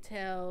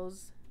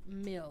Chantel's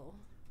meal?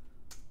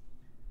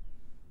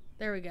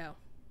 There we go.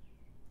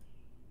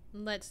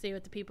 Let's see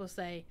what the people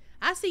say.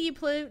 I see you,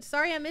 Plute.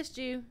 Sorry I missed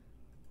you.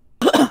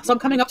 So I'm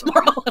coming up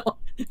tomorrow.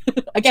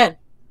 Again.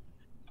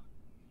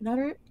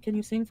 Nutter, can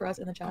you sing for us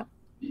in the chat?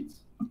 Beats.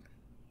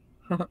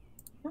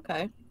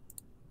 Okay.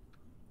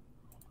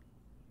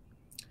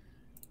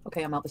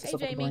 Okay, I'm out. This is Hey, so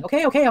fucking Jamie.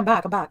 boring. Okay, I'm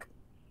back.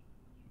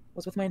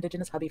 Was with my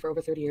indigenous hubby for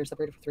over 30 years,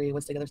 separated for 3,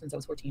 was together since I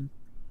was 14.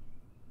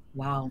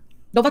 Wow.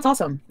 No, that's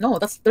awesome. No,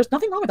 there's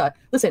nothing wrong with that.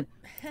 Listen,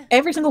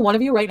 every single one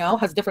of you right now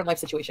has a different life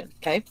situation,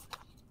 okay?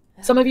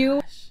 Some of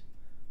you... Gosh.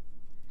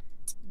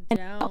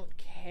 Don't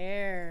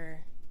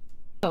care.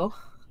 Oh.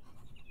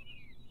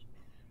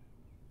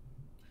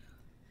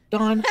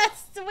 Dawn,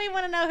 We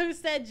want to know who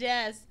said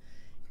yes.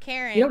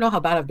 Karen. you don't know how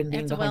bad I've been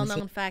being It's a behind the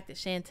well-known fact that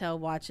Chantel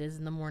watches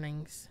in the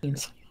mornings.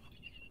 scenes.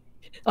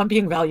 I'm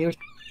being valued.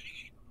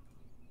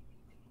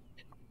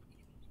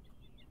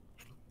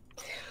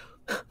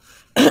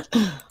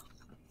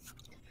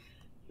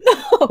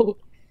 No!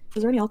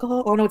 Is there any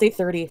alcohol? Oh no, it's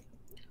 8:30.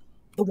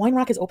 The wine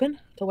rack is open?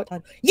 Till what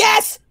time?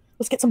 Yes!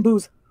 Let's get some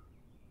booze.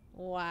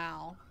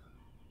 Wow.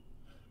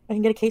 I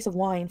can get a case of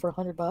wine for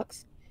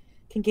 $100.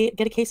 Can get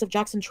a case of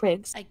Jackson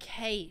Triggs. A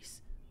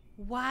case.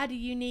 Why do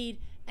you need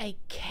a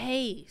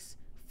case?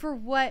 For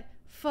what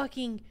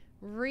fucking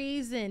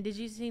reason? Did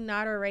you see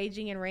Nodder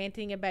raging and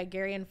ranting about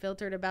Gary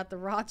Unfiltered about the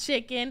raw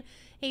chicken?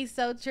 He's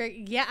so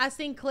tricky. Yeah, I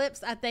seen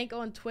clips, I think,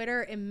 on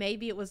Twitter, and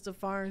maybe it was the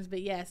farms,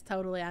 but yes,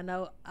 totally. I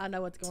know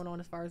what's going on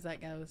as far as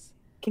that goes.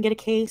 Can get a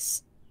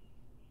case.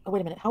 Oh,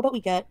 wait a minute. How about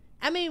we get...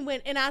 I mean,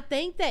 and I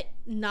think that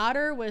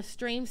Nodder was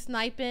stream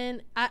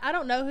sniping. I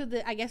don't know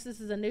I guess this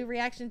is a new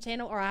reaction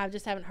channel, or I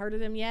just haven't heard of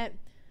them yet.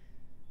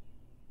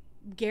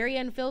 Gary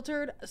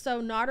Unfiltered. So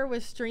Nodder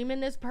was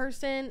streaming this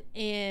person,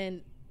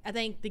 and I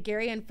think the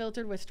Gary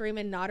Unfiltered was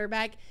streaming Nodder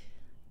back.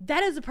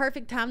 That is a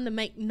perfect time to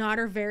make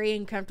Nodder very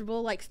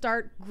uncomfortable. Like,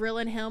 start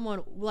grilling him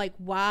on, like,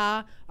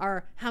 why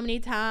or how many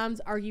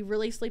times are you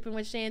really sleeping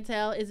with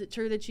Chantel? Is it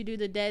true that you do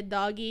the dead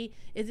doggy?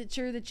 Is it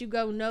true that you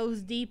go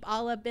nose deep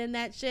all up in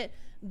that shit?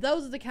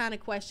 Those are the kind of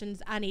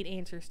questions I need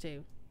answers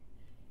to.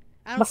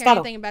 I don't care Moscato.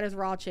 anything about his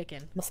raw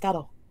chicken.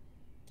 Moscato.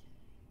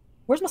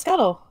 Where's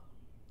Moscato?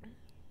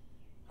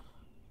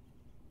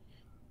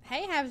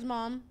 Hey, Habs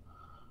mom.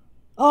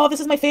 Oh, this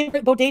is my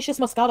favorite bodacious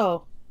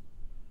Moscato.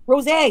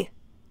 Rosé.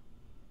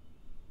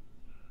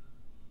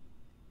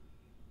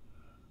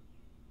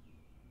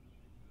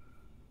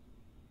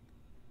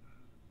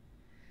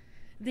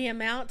 The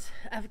amount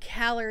of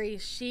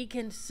calories she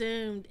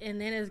consumed and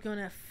then is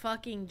gonna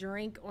fucking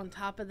drink on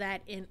top of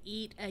that and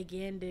eat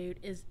again, dude,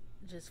 is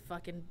just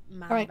fucking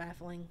mind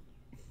baffling.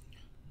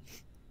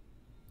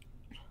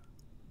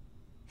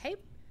 Hey,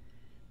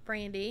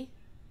 Brandy,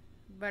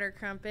 Butter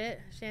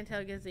Crumpet.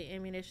 Chantel gives the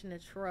ammunition to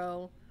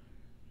Tro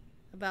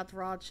about the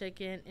raw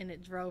chicken, and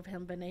it drove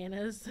him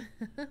bananas.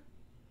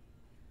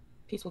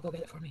 Peace will go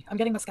get it for me. I'm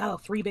getting Moscato.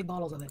 3 big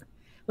bottles of it.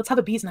 Let's have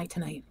a bees night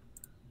tonight.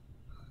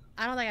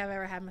 I don't think I've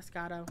ever had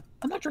Moscato.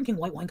 I'm not drinking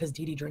white wine because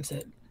Dee Dee drinks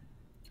it.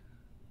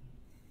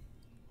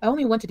 I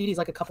only went to Dee Dee's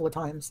like a couple of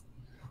times.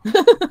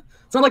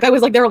 It's not like I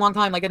was like there a long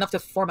time, like enough to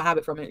form a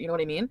habit from it. You know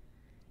what I mean?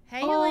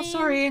 Hey, Oh, Elaine.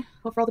 sorry.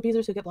 Well, for all the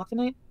beezers who get blocked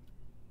tonight.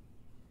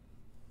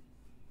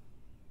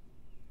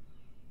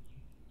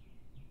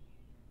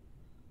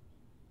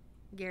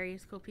 Gary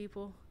is cool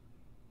people.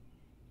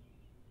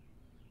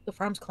 The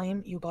farms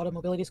claim you bought a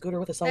mobility scooter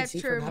with a side That's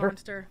seat true, for Natter.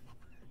 Monster.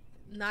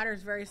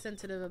 Nodder's very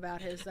sensitive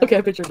about his. Okay,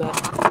 I pictured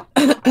that.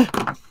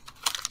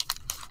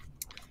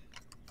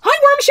 Hi,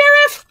 Worm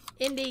Sheriff!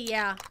 Indy,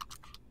 yeah.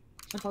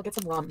 I'll get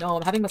some rum. No,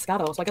 I'm having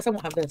Moscato, so I guess I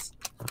won't have this.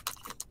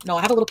 No,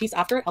 I have a little piece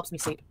after. It helps me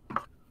sleep.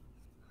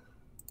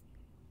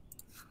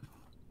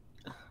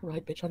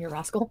 Right, bitch, on your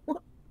rascal.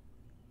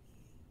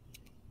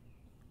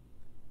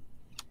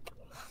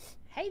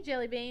 Hey,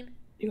 Jelly Bean.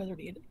 You guys are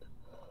neat.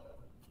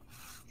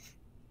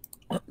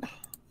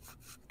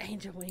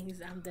 Angel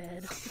wings, I'm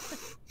dead.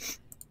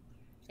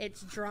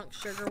 It's drunk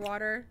sugar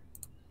water.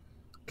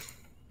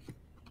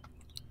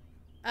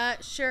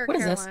 Sure, What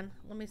is this? Caroline.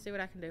 Let me see what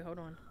I can do. Hold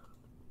on.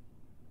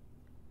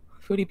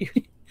 Foodie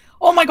Beauty.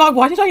 Oh my god,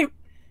 why did I...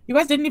 You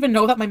guys didn't even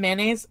know that my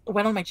mayonnaise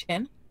went on my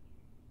chin?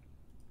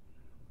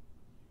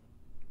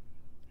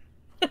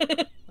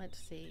 Let's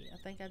see. I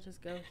think I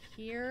just go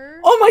here.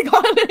 Oh my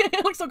god,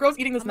 it looks so gross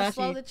eating this I'm gonna mashy.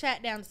 slow the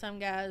chat down some,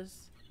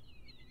 guys.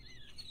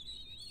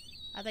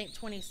 I think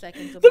 20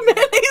 seconds will The be good.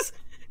 mayonnaise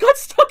got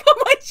stuck on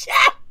my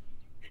chat!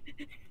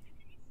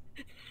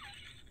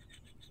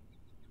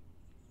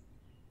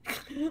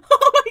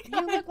 Oh my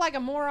god! You look like a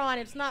moron.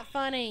 It's not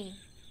funny.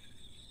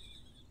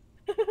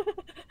 No!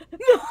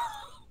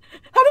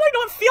 How did I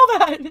not feel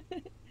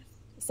that?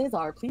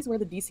 Cesar, please wear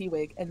the DC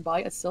wig and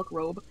buy a silk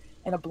robe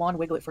and a blonde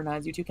wiglet for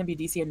Knives. You two can be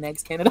DC and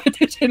Negs Canada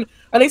edition.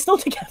 Are they still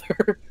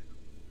together?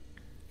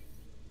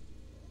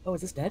 Oh,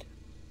 is this dead?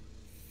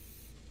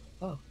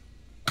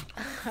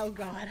 Oh,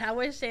 God. I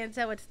wish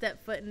Chantel would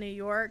step foot in New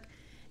York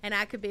and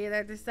I could be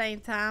there at the same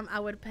time. I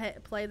would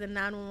play the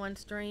 911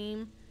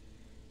 stream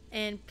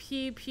and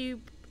pew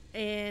pew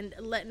and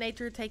let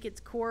nature take its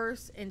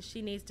course, and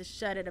she needs to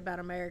shut it about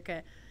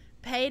America.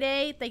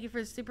 Payday, thank you for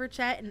the super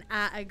chat, and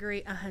I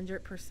agree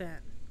 100%.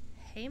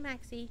 Hey,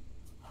 Maxie.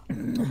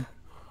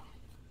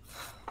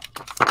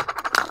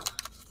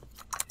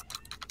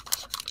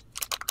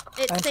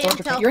 It's Sam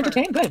Telfer. You're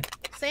entertained? Good.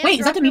 Sam, wait,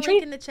 is that Dimitri?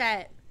 link in the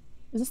chat.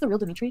 Is this the real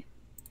Dimitri?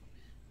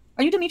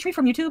 Are you Dimitri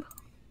from YouTube?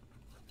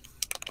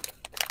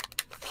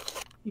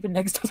 Even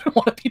Negs doesn't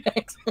want to be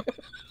Negs.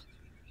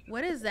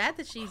 What is that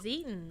she's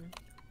eating?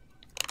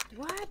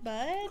 What,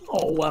 bud?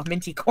 Oh,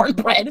 minty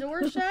cornbread.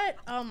 Door shut?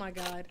 Oh, my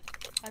God.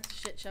 That's a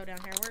shit show down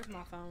here. Where's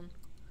my phone?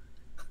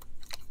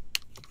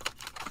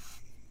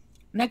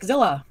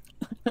 Nexzilla.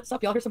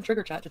 Stop, y'all. Here's some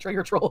trigger chat to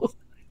trigger trolls.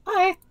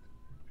 Hi.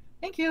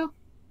 Thank you.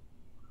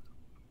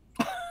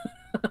 I'm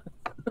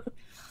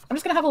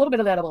just going to have a little bit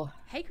of the edible.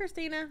 Hey,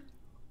 Christina.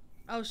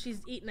 Oh,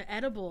 she's eating an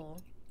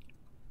edible.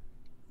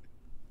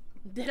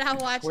 Did I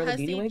watch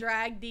Hussy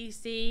Drag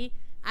DC?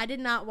 I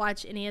did not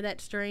watch any of that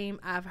stream.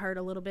 I've heard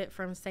a little bit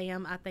from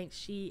Sam. I think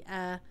she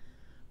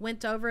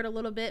went over it a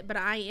little bit, but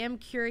I am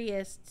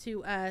curious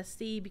to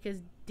see, because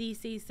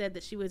DC said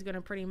that she was going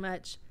to pretty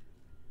much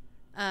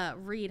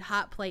read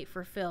Hot Plate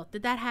for Filth.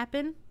 Did that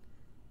happen?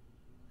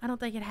 I don't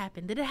think it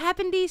happened. Did it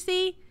happen,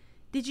 DC?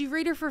 Did you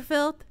read her for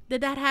filth?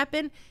 Did that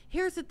happen?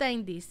 Here's the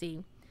thing,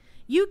 DC.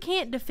 You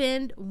can't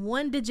defend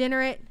one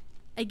degenerate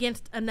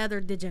against another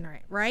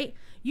degenerate, right?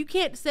 You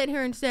can't sit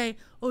here and say,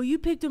 oh, you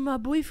picked on my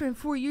boyfriend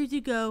 4 years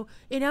ago,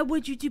 and I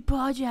want you to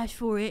apologize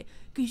for it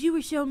because you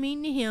were so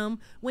mean to him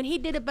when he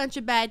did a bunch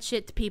of bad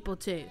shit to people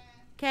too.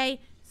 Okay?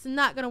 It's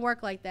not going to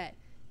work like that.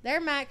 There,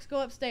 Max,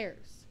 go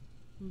upstairs.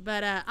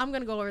 But I'm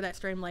going to go over that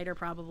stream later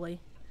probably.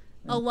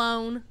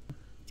 Alone.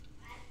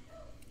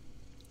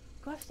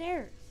 Go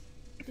upstairs.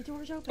 The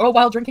door's open. Oh,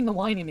 while drinking the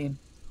wine, you mean?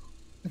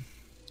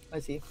 I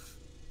see.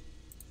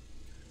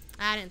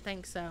 I didn't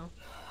think so.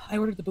 I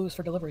ordered the booze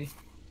for delivery.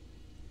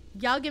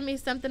 Y'all give me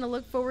something to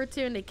look forward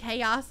to in the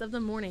chaos of the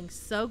morning.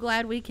 So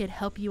glad we could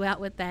help you out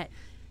with that.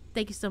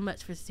 Thank you so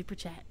much for the super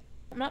chat.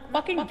 I'm not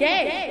fucking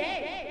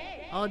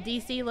gay. Oh,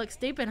 DC looks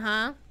stupid,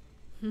 huh?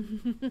 I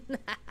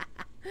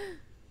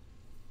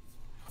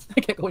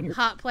can't go in your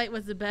Hot Plate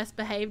was the best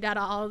behaved out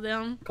of all of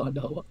them.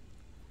 condo.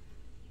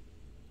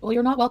 Well,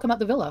 you're not welcome at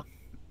the villa.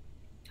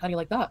 How do you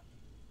like that?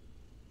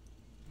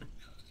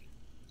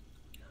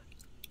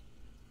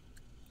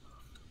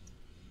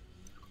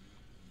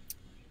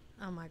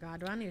 Oh my God,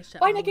 do I need to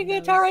shut Bye, my Nikki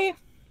windows? Terry.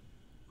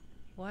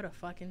 What a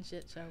fucking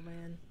shit show,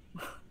 man.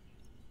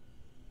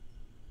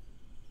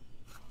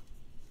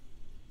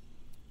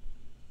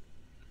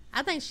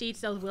 I think she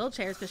eats those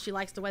wheelchairs because she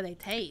likes the way they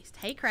taste.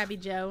 Hey, Krabby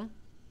Joe.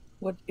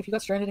 What if you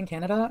got stranded in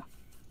Canada?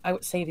 I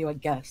would save you, I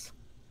guess.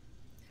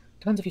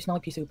 Depends if you smell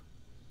like pea soup.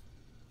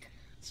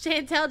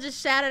 Chantel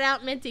just shouted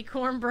out minty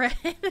cornbread.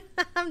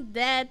 I'm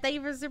dead. Thank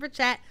you for the super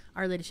chat.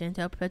 Our Lady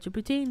Chantel, Perpetual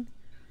Poutine.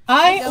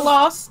 I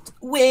lost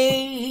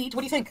weight.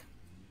 What do you think?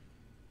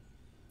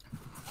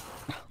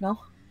 No?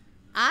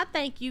 I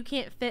think you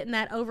can't fit in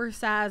that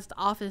oversized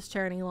office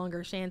chair any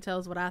longer,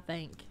 Chantel's what I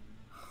think.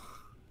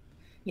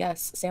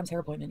 Yes, Sam's hair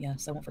appointment.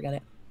 Yes, I won't forget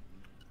it.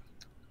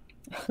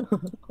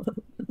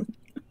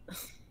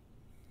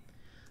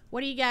 What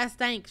do you guys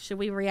think? Should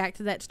we react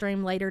to that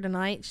stream later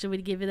tonight? Should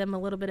we give them a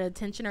little bit of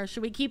attention, or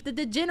should we keep the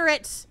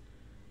degenerates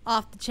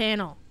off the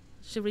channel?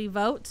 Should we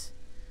vote?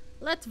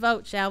 Let's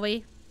vote, shall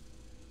we?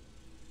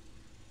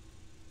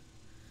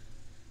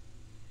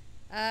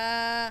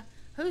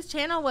 Whose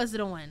channel was it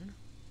on?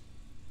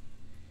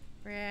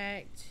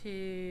 React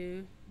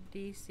to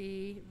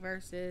DC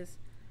versus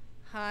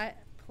Hot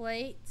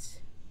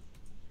Plate.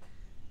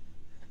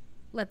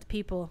 Let the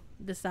people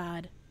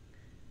decide.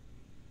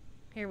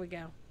 Here we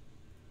go.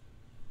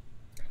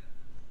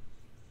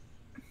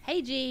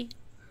 Hey, G.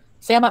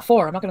 Sam at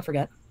 4. I'm not going to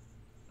forget.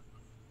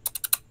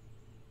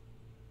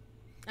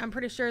 I'm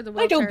pretty sure the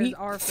I don't wheelchairs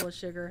are full of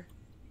sugar.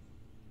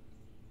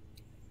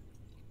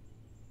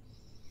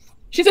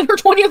 She's in her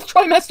 20th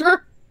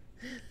trimester.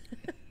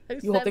 Who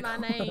You said will my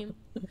name?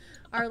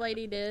 Our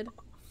Lady did.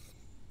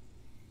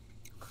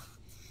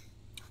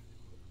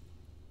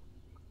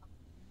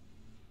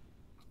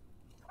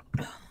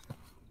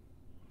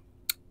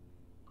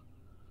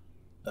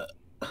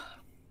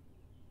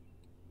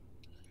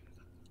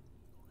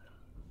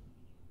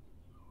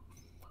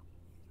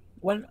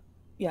 When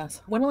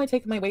will I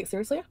take my weight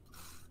seriously?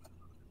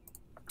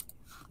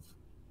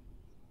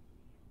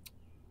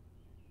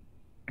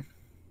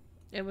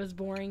 It was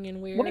boring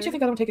and weird. What makes you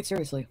think I don't take it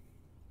seriously?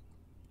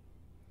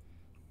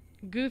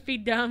 Goofy,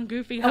 dumb,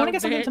 goofy. I want to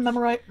get something to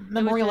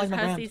memorialize my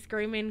Hussy brand.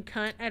 screaming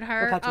cunt at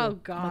her. tattoo. Oh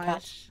My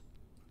gosh.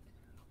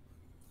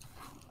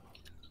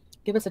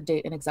 Give us a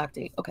date, an exact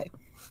date. Okay.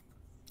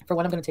 For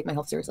when I'm going to take my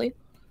health seriously.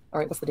 All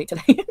right, what's the date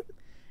today?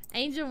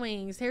 Angel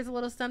Wings, here's a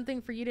little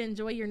something for you to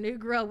enjoy your new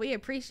grill. We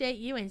appreciate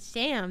you and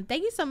Sam.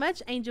 Thank you so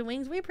much, Angel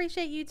Wings. We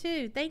appreciate you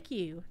too. Thank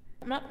you.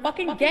 I'm not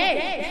fucking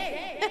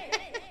gay.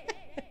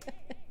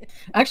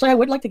 Actually, I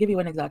would like to give you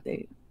an exact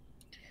date.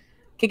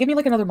 Okay, give me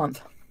like another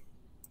month.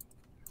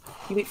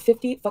 You eat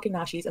 50 fucking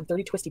nashies and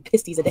 30 twisty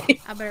pisties a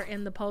day. I better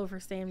end the poll for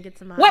Sam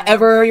gets in my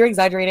Whatever, you're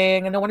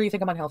exaggerating, and no wonder you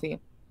think I'm unhealthy.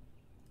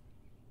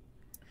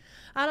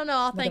 I don't know.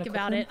 I'll Am I think gonna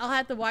about cook it. I'll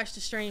have to watch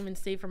the stream and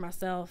see for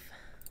myself.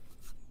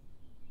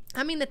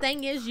 I mean, the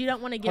thing is, you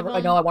don't want to give them... I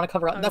know, I want to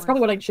cover up. Hold That's on.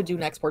 probably what I should do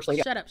next, portion.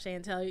 Shut up,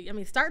 Chantel. I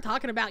mean, start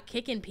talking about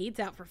kicking Pete's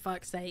out for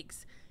fuck's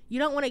sakes. You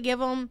don't want to give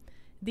them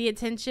the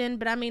attention,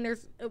 but I mean,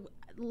 there's...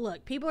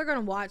 Look, people are going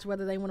to watch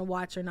whether they want to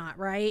watch or not,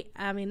 right?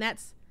 I mean,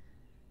 that's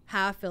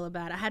how I feel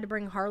about it. I had to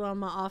bring Harlow in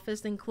my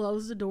office and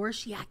close the door. Is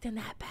she acting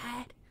that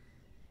bad?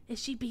 Is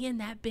she being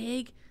that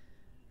big?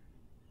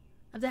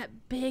 Of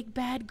that big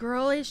bad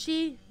girl, is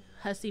she?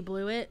 Hussy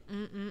blew it.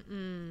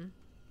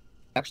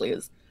 Actually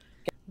is.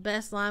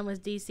 Best line was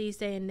DC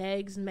saying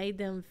Negs made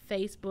them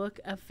Facebook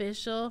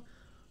official.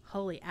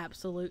 Holy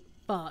absolute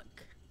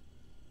fuck.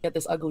 Get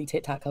this ugly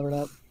tit tat covered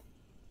up.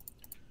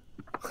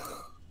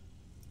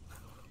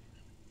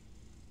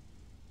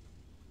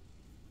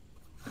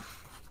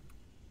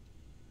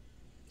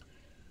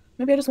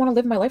 Maybe I just want to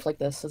live my life like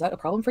this. Is that a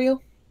problem for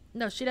you?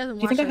 No, she doesn't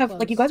Do you wash think I her have, clothes.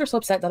 like, you guys are so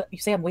upset that you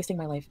say I'm wasting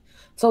my life.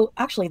 So,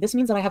 actually, this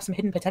means that I have some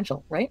hidden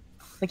potential, right?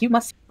 Like, you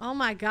must... Oh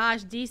my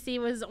gosh, DC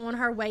was on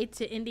her way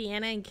to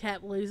Indiana and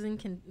kept losing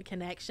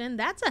connection.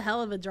 That's a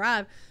hell of a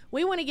drive.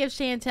 We want to give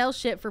Chantel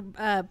shit for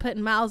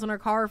putting miles on her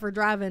car for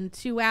driving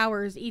 2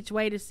 hours each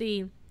way to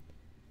see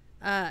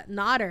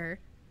Nodder.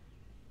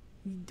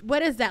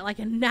 What is that, like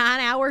a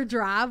 9-hour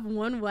drive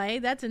one way?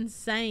 That's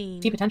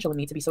insane. see potential in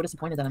me to be so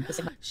disappointed that I'm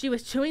pissing She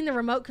was chewing the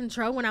remote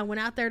control when I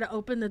went out there to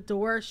open the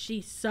door.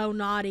 She's so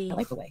naughty. my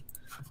life away.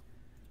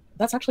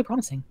 That's actually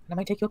promising. I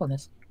might take you up on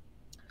this.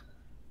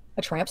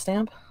 A tramp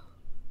stamp?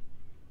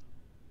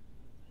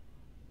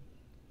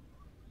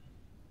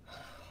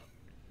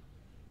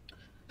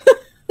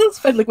 This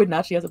fed liquid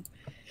Nachi has a...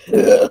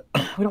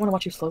 We don't want to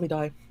watch you slowly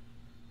die.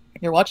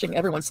 You're watching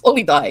everyone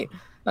slowly die.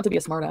 Not to be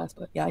a smartass,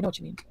 but yeah, I know what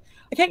you mean.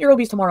 I can't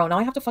Eurobeast tomorrow. Now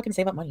I have to fucking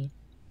save up money.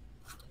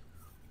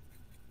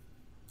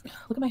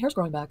 Look at my hair's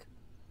growing back.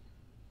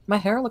 My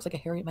hair looks like a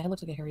hairy... My head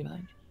looks like a hairy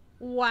vine.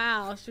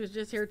 Wow, she was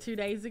just here 2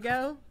 days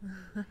ago.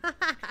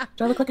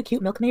 Do I look like a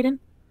cute milk maiden?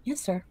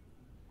 Yes, sir.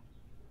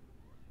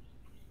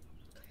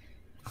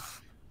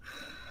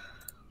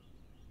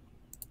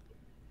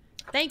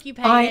 Thank you,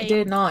 Payday. I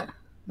did not.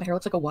 My hair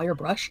looks like a wire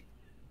brush.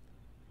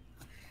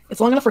 It's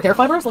long enough for hair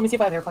fibers? Let me see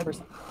if I have hair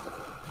fibers.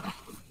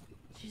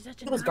 She's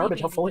such a Look at this naughty garbage,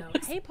 baby, how full it though.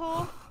 is. Hey,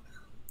 Paul.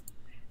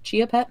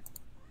 Chia pet?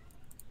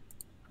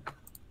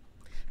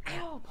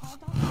 Ow, Paul,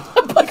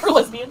 don't. Biker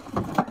lesbian.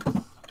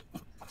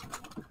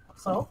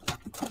 So?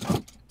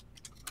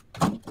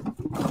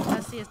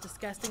 Hussy is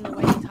disgusting the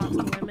way he talks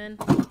to women.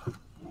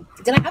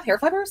 Did I have hair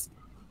fibers?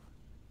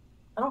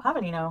 I don't have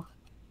any now.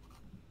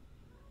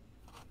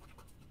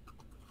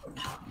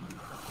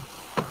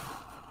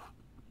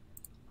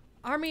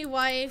 Army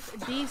wife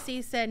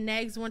DC said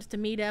Negs wants to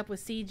meet up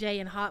with CJ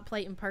and Hot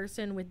Plate in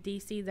person with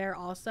DC there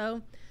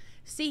also.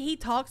 See, he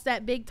talks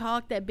that big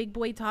talk, that big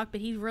boy talk, but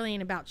he really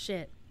ain't about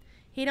shit.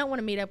 He don't want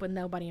to meet up with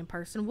nobody in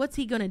person. What's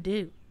he gonna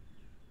do?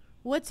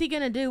 What's he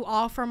gonna do?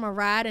 Offer him a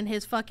ride in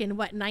his fucking,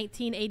 what,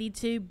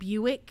 1982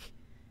 Buick?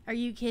 Are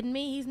you kidding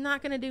me? He's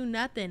not gonna do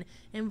nothing.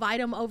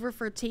 Invite him over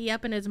for tea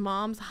up in his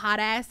mom's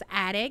hot-ass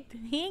attic.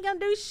 He ain't gonna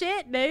do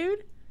shit,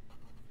 dude.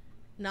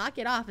 Knock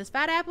it off. Is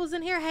Fat Apples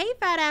in here? Hey,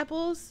 Fat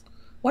Apples.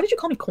 Why did you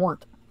call me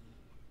Cornt?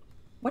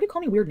 Why do you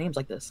call me weird names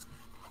like this?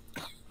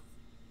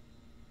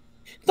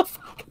 The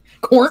fuck?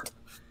 Cornt?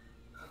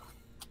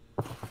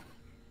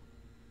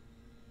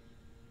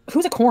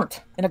 Who's a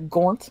Cornt and a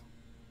Gaunt?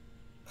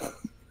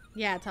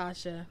 Yeah,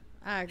 Tasha.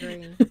 I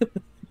agree.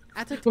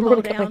 I took the We're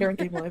poll gonna cut my hair down. and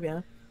game live,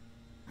 yeah.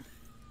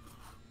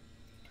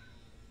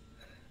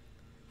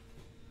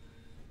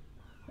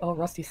 Oh,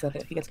 Rusty said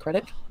it. He gets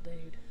credit. Oh,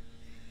 dude.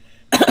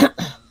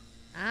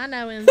 I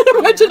know him.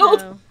 Reginald.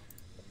 Yeah, I know.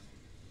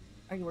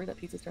 Are you worried that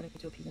pizza's turning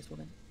into a penis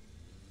woman?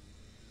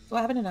 So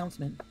I have an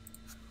announcement.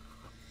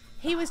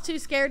 He was too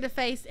scared to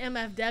face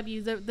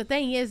MFW. The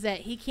thing is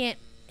that he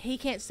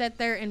can't sit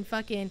there and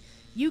fucking,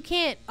 you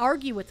can't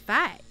argue with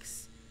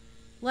facts.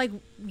 Like,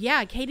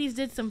 yeah, Katie's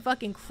did some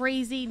fucking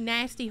crazy,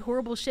 nasty,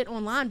 horrible shit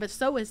online, but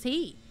so is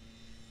he.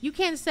 You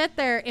can't sit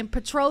there and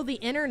patrol the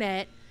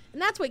internet,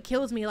 and that's what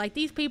kills me. Like,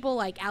 these people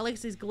like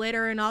Alex's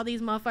Glitter and all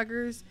these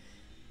motherfuckers,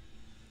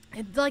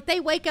 it's like they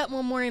wake up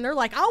one morning, they're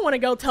like, I want to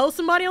go tell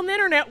somebody on the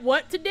internet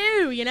what to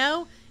do, you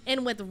know?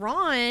 And with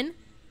Ron,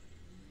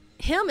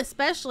 him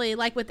especially,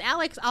 like with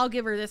Alex, I'll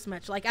give her this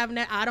much. Like,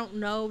 I don't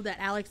know that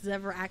Alex has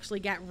ever actually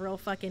got real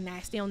fucking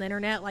nasty on the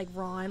internet like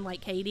Ron,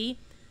 like Katie.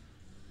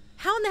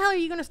 How in the hell are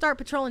you going to start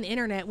patrolling the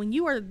internet when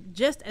you are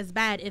just as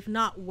bad, if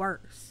not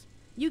worse?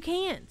 You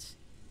can't.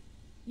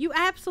 You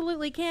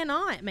absolutely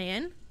cannot,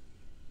 man.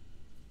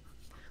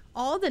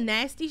 All the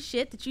nasty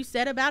shit that you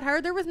said about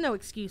her, there was no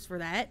excuse for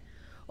that.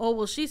 Oh,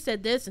 well, she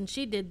said this and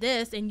she did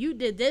this and you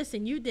did this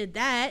and you did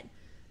that.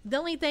 The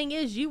only thing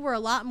is you were a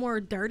lot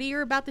more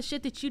dirtier about the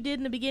shit that you did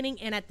in the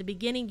beginning, and at the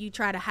beginning you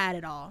try to hide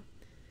it all.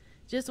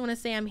 Just want to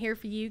say I'm here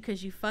for you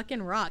because you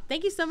fucking rock.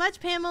 Thank you so much,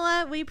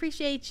 Pamela. We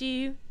appreciate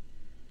you.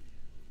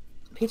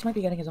 Pete's might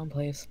be getting his own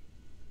place.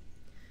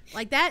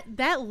 Like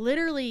that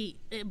literally,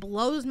 it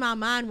blows my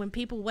mind when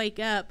people wake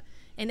up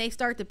and they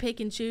start to pick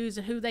and choose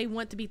who they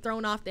want to be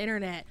thrown off the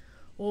internet.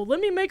 Well, let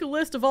me make a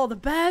list of all the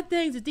bad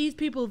things that these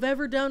people have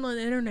ever done on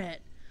the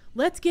internet.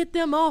 Let's get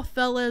them off,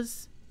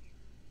 fellas.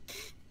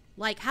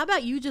 Like, how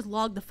about you just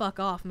log the fuck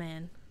off,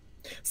 man?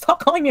 Stop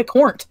calling me a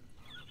cornt.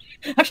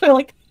 Actually,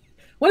 like,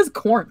 what is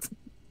cornt?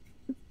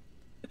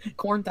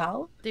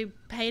 Cornthal? Dude,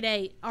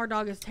 Payday, our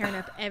dog is tearing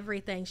up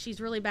everything. She's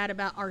really bad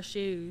about our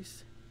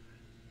shoes.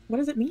 What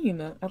does it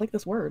mean? I like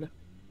this word.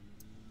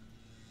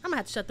 I'm gonna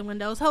have to shut the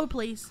windows. Hold,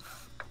 please.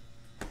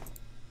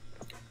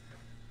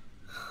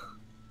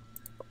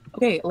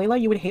 Okay,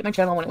 Layla, you would hate my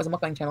channel when it was a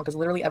mukbang channel because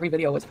literally every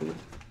video was food.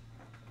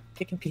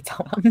 Kicking pizza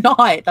out. I'm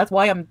not. That's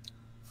why I'm...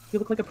 You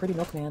look like a pretty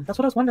milkman. That's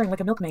what I was wondering,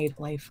 like a milkmaid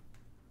life.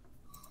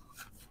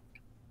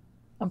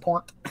 I'm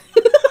porked.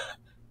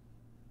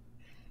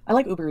 I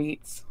like Uber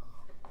Eats.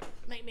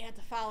 Make me have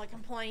to file a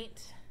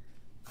complaint.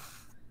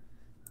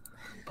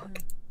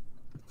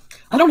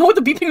 I don't know what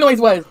the beeping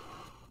noise was.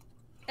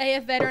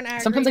 AF veteran, I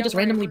Sometimes agree, I just don't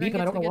worry, randomly we're beep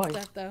gonna and I don't get know to the why.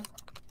 good stuff,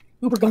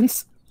 Uber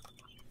guns.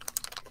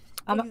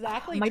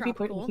 Exactly, I might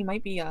tropical. I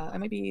might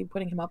be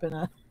putting him up in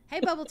a...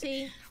 Hey, Bubble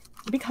Tea.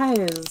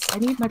 Because I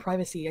need my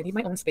privacy. I need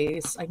my own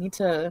space. I need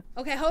to...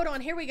 Okay, hold on.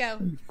 Here we go.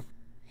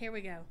 Here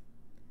we go.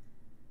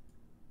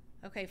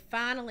 Okay,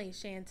 finally,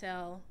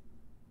 Chantel.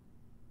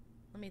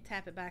 Let me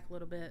tap it back a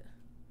little bit.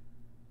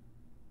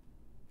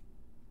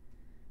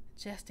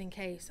 Just in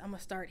case. I'm going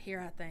to start here,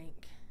 I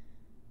think.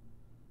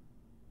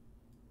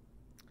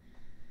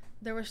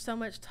 There was so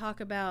much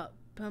talk about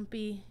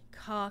bumpy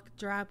cock,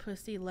 dry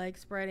pussy, leg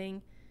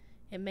spreading.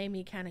 It made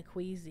me kind of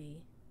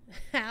queasy.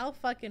 How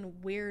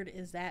fucking weird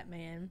is that,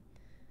 man?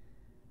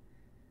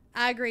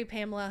 I agree,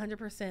 Pamela,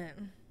 100%.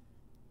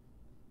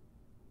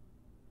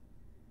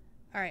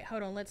 All right,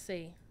 hold on. Let's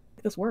see.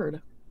 This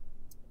word.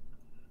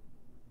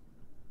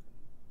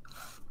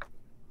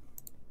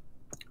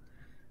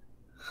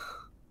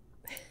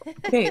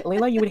 Okay,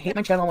 Layla, you would hate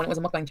my channel when it was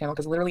a mukbang channel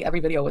because literally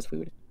every video was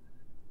food.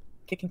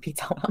 Kicking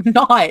pizza out. I'm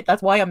not.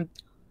 That's why I'm...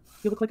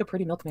 You look like a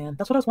pretty milkman.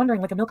 That's what I was wondering,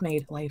 like a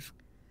milkmaid life.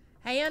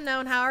 Hey,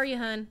 Unknown, how are you,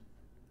 hun?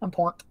 I'm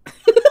porked.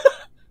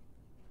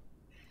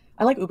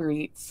 I like Uber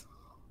Eats.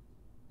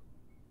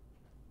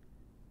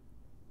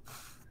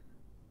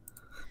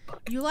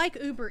 You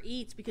like Uber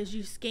Eats because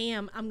you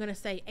scam, I'm going to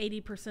say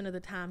 80% of the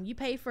time. You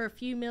pay for a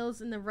few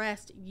meals and the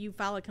rest, you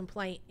file a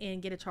complaint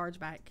and get a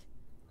chargeback.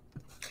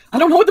 I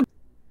don't know what the...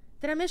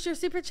 Did I miss your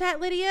super chat,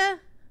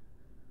 Lydia?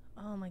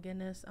 Oh my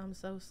goodness, I'm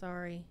so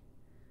sorry.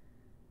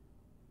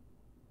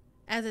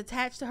 As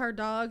attached to her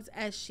dogs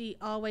as she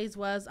always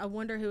was, I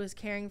wonder who is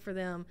caring for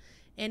them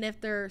and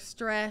if they're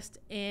stressed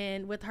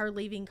and with her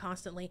leaving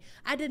constantly.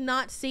 I did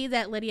not see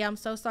that, Lydia. I'm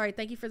so sorry.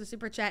 Thank you for the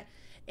super chat.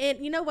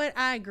 And you know what?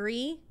 I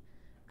agree.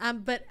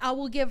 But I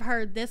will give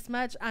her this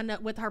much. I know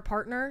with her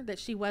partner that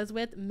she was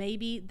with,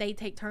 maybe they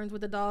take turns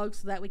with the dogs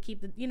so that would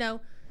keep the, you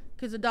know,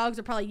 because the dogs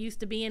are probably used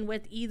to being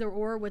with either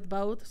or with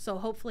both. So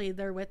hopefully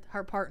they're with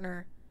her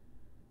partner.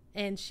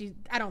 And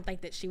I don't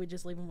think that she would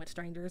just leave them with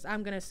strangers.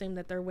 I'm going to assume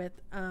that they're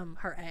with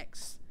her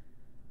ex.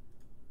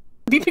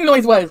 Beeping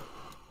noise was.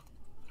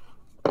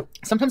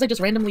 Sometimes I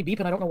just randomly beep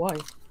and I don't know why.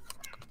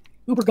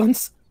 Uber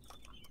guns.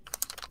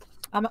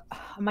 I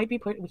might be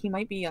putting him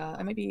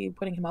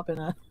up in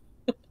a...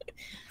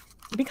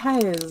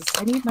 Because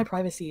I need my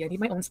privacy. I need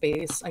my own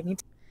space.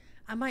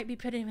 I might be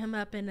putting him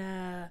up in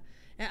a...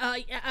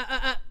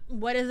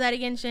 what is that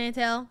again,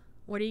 Chantel?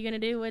 What are you going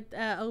to do with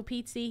old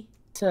Pizzy?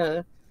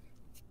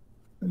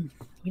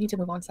 We need to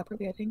move on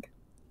separately, I think.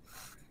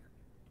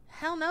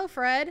 Hell no,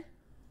 Fred.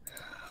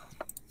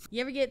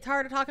 You ever get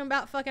tired of talking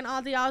about fucking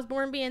Ozzy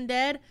Osbourne being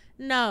dead?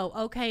 No.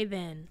 Okay,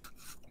 then.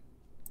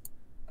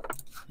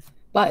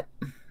 But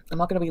I'm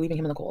not going to be leaving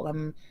him in the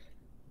cold.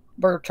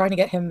 We're trying to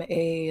get him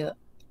a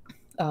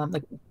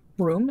like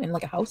room in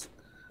like a house,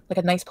 like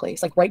a nice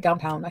place, like right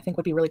downtown. I think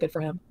would be really good for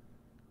him.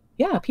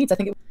 Yeah, Pete's. I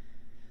think it.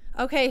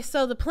 Okay,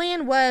 so the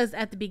plan was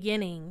at the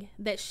beginning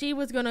that she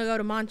was going to go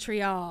to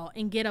Montreal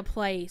and get a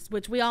place,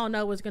 which we all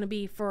know was going to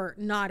be for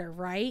Nodder,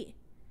 right?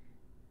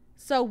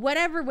 So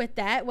whatever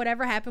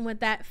happened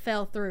with that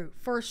fell through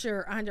for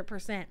sure,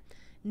 100%.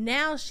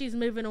 Now she's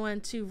moving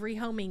on to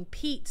rehoming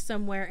Pete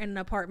somewhere in an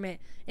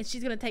apartment, and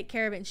she's going to take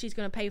care of it and she's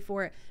going to pay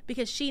for it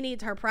because she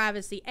needs her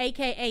privacy,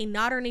 aka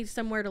Nodder needs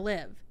somewhere to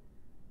live.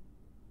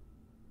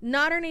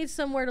 Nodder needs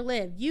somewhere to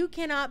live. You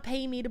cannot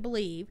pay me to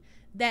believe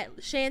that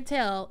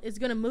Chantel is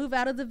going to move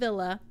out of the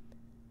villa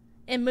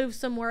and move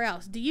somewhere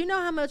else. Do you know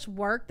how much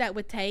work that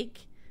would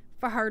take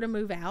for her to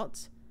move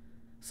out?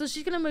 So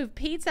she's going to move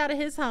Pete's out of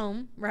his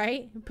home,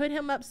 right? And put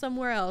him up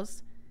somewhere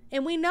else.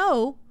 And we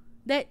know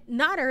that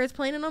Nodder is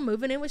planning on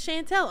moving in with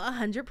Chantel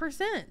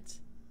 100%.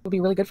 Would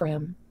be really good for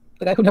him.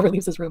 The guy who never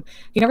leaves his room.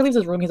 He never leaves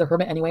his room. He's a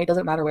hermit anyway. It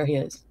doesn't matter where he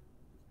is.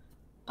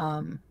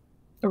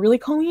 Really,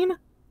 Colleen?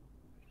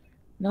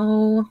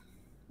 No.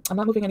 I'm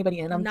not moving anybody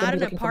in. I'm Not an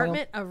looking for my own...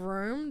 apartment, a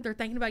room. They're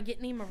thinking about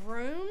getting him a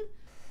room.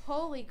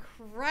 Holy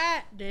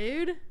crap,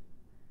 dude.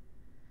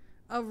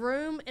 A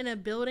room in a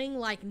building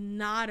like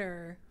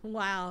Nodder.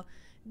 Wow.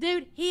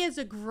 Dude, he is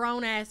a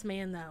grown-ass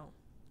man, though.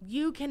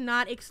 You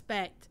cannot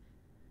expect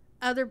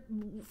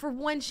for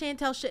one,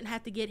 Chantel shouldn't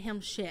have to get him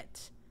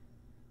shit.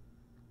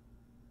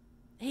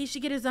 He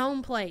should get his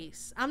own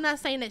place. I'm not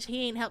saying that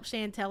he ain't helped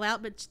Chantel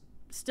out, but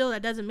still,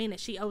 that doesn't mean that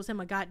she owes him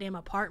a goddamn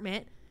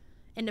apartment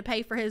and to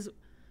pay for his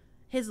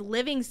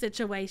living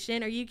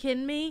situation. Are you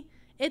kidding me?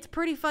 It's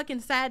pretty fucking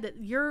sad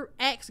that your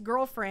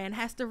ex-girlfriend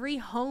has to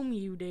rehome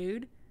you,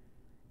 dude.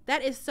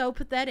 That is so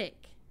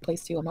pathetic.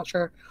 Place too. I'm not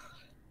sure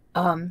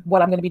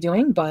what I'm going to be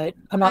doing, but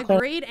I'm not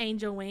Agreed,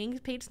 Angel Wings.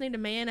 Pete's need to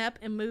man up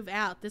and move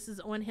out. This is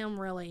on him,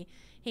 really.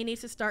 He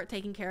needs to start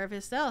taking care of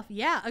himself.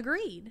 Yeah,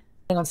 agreed.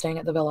 on staying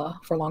at the villa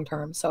for long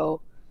term.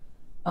 So,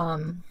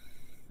 no.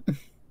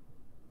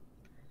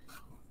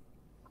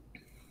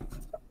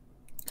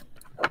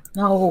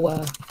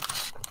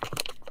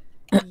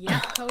 Yeah,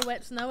 cold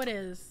wet snow it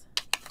is.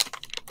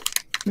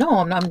 No,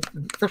 I'm not.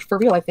 For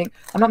real, I think.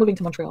 I'm not moving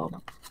to Montreal.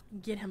 No.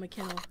 Get him a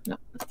kennel. No.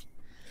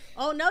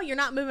 Oh, no, you're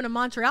not moving to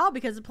Montreal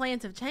because the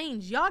plans have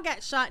changed. Y'all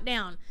got shot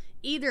down.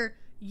 Either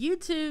you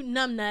two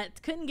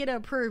numbnuts couldn't get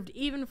approved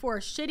even for a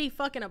shitty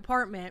fucking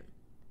apartment.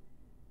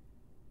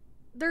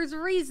 There's a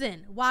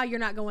reason why you're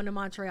not going to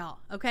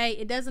Montreal, okay?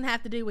 It doesn't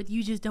have to do with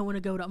you just don't want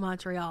to go to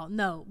Montreal.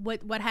 No,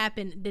 what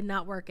happened did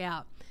not work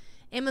out.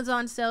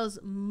 Amazon sells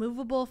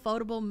movable,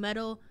 foldable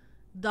metal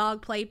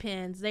dog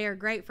playpens. They are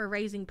great for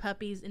raising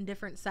puppies in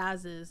different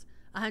sizes.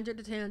 100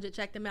 to 200.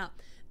 Check them out.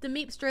 The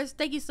Meepstress,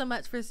 thank you so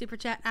much for the super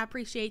chat. I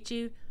appreciate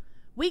you.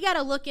 We got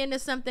to look into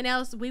something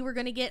else. We were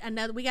going to get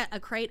we got a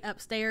crate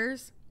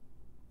upstairs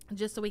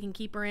just so we can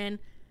keep her in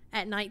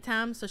at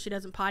nighttime so she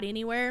doesn't potty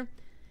anywhere.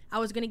 I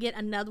was going to get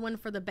another one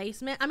for the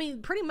basement. I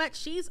mean, pretty much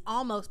she's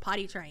almost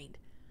potty trained.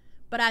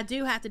 But I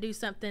do have to do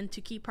something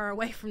to keep her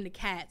away from the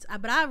cats.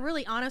 But I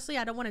really, honestly,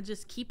 I don't want to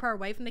just keep her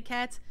away from the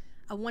cats.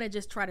 I want to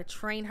just try to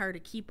train her to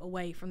keep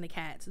away from the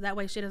cats. That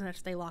way she doesn't have to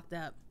stay locked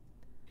up.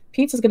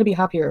 Pete's is going to be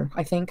happier.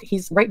 I think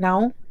he's right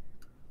now.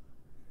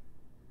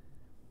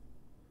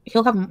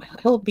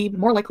 He'll be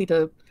more likely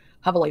to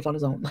have a life on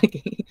his own.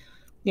 Like,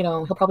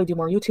 he'll probably do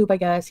more YouTube, I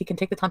guess. He can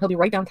take the time. He'll be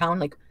right downtown.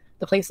 Like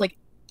the place, like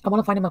I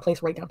want to find him a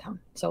place right downtown.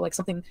 So like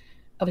something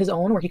of his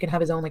own where he can have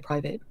his own like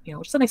private,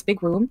 just a nice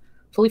big room,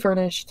 fully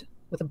furnished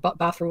with a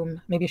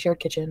bathroom, maybe a shared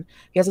kitchen.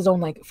 He has his own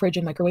like fridge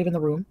and microwave in the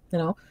room,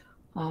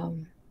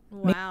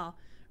 Wow.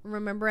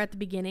 Remember at the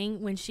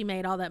beginning when she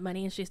made all that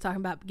money and she's talking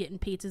about getting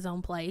Pete's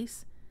own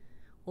place?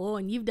 Oh,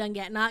 and you've done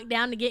got knocked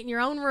down to get in your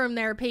own room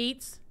there,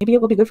 Pete's. Maybe it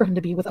will be good for him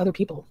to be with other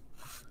people,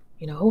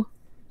 Does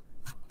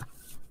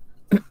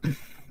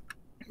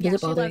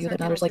it bother you that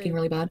Natter's liking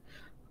really bad?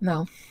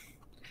 No.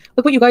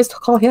 Look what you guys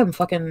call him,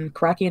 fucking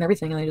cracky and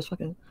everything, and I just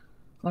fucking,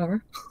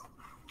 whatever.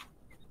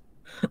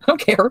 I don't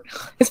care.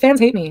 His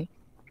fans hate me.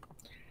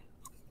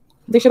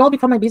 They should all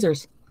become my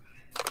Beezers.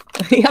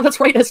 Yeah, that's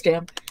right,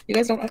 S-Jam. You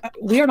guys don't,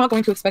 we are not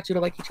going to expect you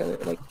to like each other,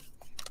 like,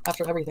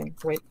 after everything,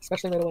 right?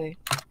 Especially right away.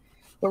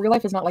 But real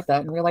life is not like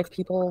that. In real life,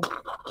 people,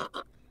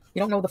 you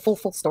don't know the full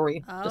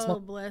story. Oh,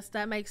 bliss.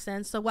 That makes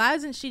sense. So why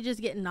isn't she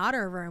just getting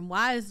Nodder a room?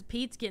 Why is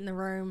Pete's getting the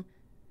room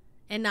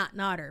and not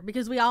Nodder?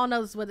 Because we all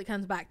know this is what it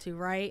comes back to,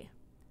 right?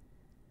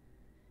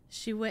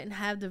 She wouldn't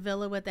have the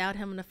villa without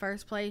him in the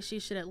first place. She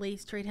should at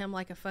least treat him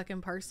like a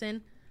fucking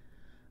person.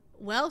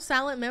 Well,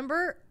 silent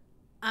member,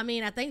 I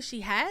mean, I think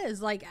she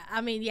has. Like,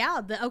 I mean, yeah.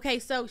 Okay,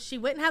 so she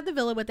wouldn't have the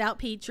villa without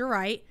Pete. You're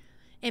right.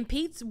 And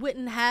Pete's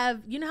wouldn't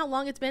have, you know how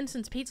long it's been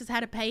since Pete's has had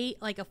to pay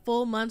like a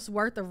full month's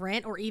worth of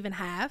rent or even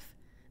half?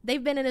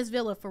 They've been in his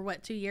villa for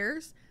what, 2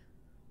 years?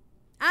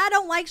 I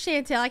don't like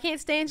Chantel. I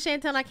can't stand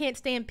Chantel and I can't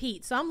stand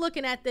Pete. So I'm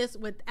looking at this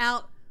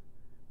without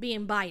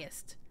being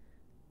biased.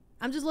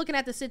 I'm just looking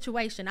at the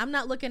situation. I'm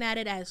not looking at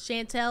it as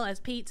Chantel, as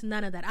Pete's,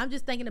 none of that. I'm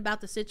just thinking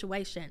about the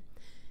situation.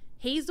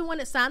 He's the one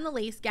that signed the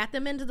lease, got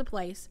them into the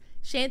place.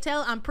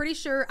 Chantel, I'm pretty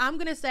sure, I'm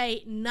going to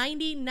say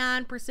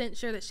 99%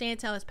 sure that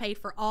Chantel has paid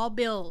for all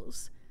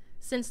bills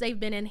since they've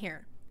been in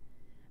here.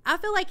 I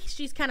feel like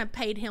she's kind of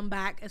paid him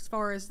back as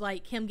far as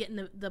like him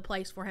getting the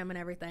place for him and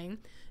everything.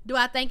 Do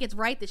I think it's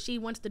right that she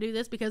wants to do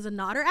this because of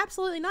Nodder?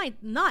 Absolutely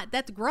not.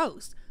 That's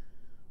gross.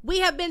 We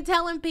have been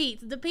telling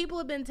Pete. The people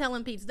have been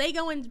telling Pete. They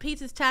go in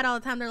Pete's chat all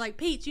the time. They're like,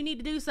 Pete, you need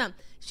to do something.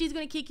 She's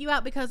going to kick you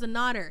out because of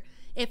Nodder.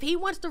 If he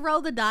wants to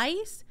roll the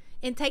dice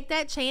and take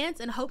that chance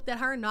and hope that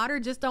her and Nodder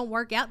just don't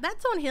work out,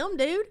 that's on him,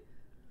 dude.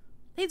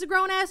 He's a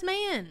grown-ass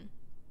man.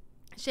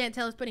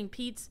 Chantel is putting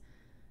Pete's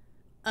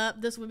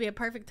up. This would be a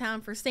perfect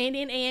time for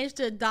Sandy and Ange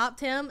to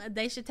adopt him.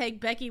 They should take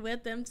Becky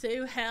with them,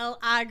 too. Hell,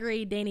 I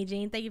agree, Danny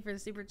Jean. Thank you for the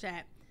super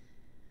chat.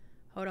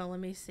 Hold on,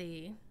 let me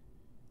see.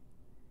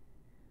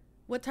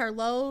 With her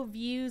low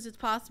views, it's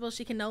possible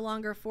she can no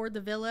longer afford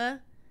the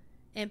villa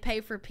and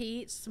pay for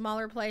Pete's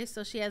smaller place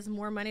so she has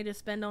more money to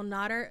spend on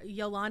Nodder.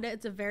 Yolanda,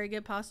 it's a very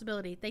good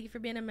possibility. Thank you for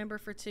being a member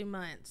for 2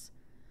 months.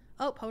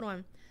 Oh, hold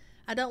on.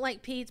 I don't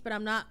like Pete's, but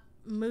I'm not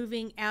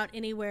moving out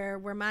anywhere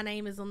where my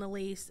name is on the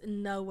lease.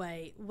 No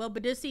way. Well,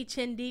 Badussi,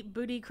 Chin Deep,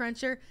 Booty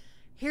Cruncher.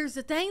 Here's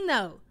the thing,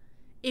 though.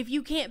 if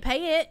you can't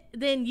pay it,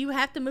 then you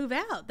have to move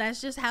out.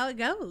 That's just how it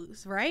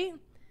goes, right?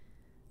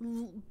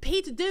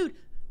 Pizza, dude,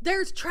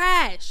 there's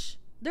trash.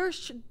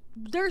 There's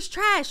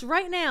trash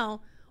right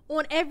now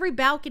on every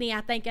balcony,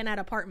 I think, in that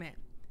apartment.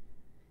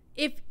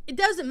 If it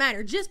doesn't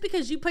matter, just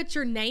because you put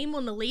your name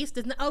on the lease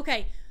doesn't.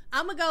 Okay,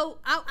 I'm gonna go.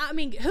 I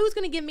mean, who's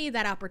gonna give me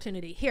that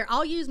opportunity? Here,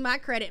 I'll use my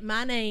credit,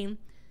 my name,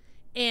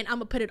 and I'm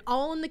gonna put it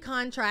all in the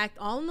contract,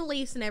 all in the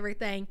lease and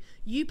everything.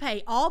 You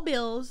pay all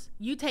bills.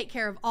 You take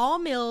care of all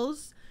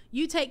meals.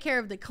 You take care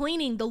of the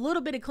cleaning, the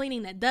little bit of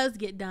cleaning that does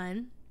get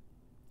done.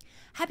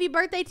 Happy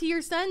birthday to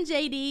your son,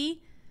 JD.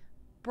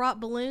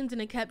 Brought balloons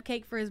and a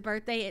cupcake for his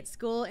birthday at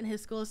school, and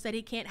his school said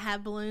he can't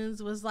have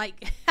balloons. Was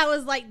like, I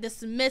was like,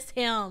 dismiss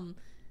him.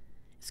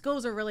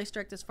 Schools are really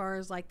strict as far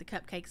as like the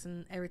cupcakes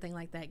and everything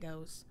like that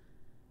goes.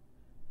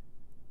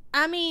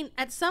 I mean,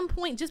 at some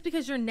point, just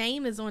because your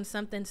name is on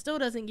something still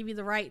doesn't give you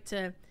the right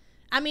to,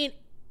 I mean,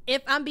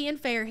 if I'm being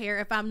fair here,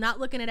 if I'm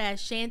not looking at it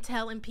as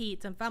Chantel and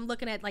Pete, if I'm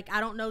looking at like, I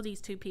don't know these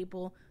two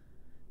people,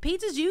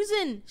 Pete is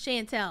using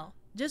Chantel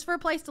just for a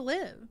place to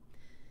live.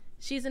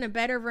 She's in a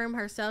better room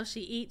herself.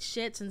 She eats,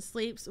 shits, and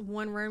sleeps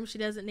one room. She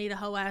doesn't need a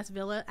whole ass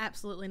villa.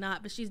 Absolutely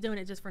not. But she's doing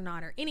it just for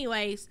Nodder.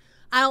 Anyways,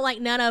 I don't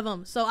like none of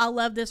them. So I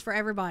love this for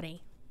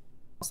everybody.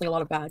 Mostly a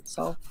lot of bad.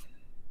 So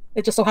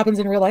it just so happens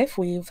in real life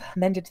we've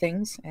mended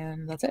things,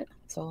 and that's it.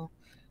 So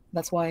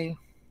that's why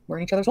we're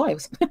in each other's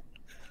lives.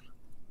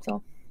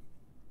 So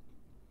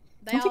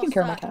They I'm all taking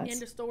care of my suck. cats.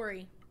 End of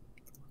story.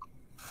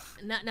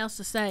 Nothing else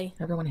to say.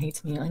 Everyone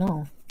hates me. I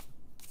know.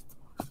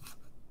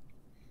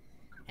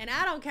 And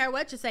I don't care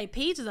what you say.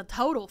 Peach is a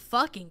total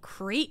fucking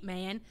creep,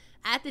 man.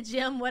 At the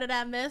gym, what did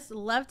I miss?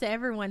 Love to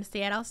everyone.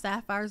 Seattle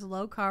Sapphire's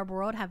low carb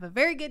world. Have a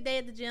very good day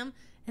at the gym.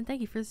 And thank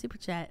you for the super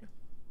chat.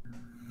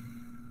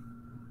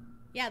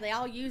 Yeah, they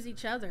all use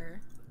each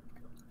other.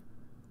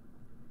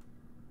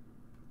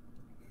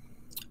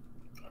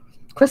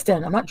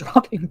 Kristen, I'm not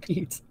dropping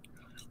Pete.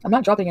 I'm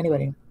not dropping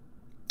anybody.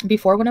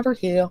 Before, whenever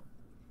he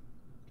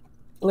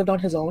lived on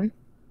his own,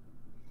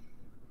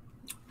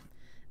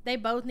 They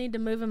both need to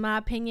move, in my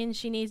opinion.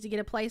 She needs to get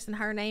a place in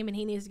her name, and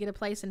he needs to get a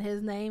place in his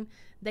name.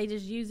 They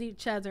just use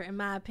each other, in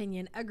my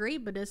opinion.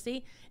 Agreed,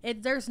 Badussi.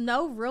 There's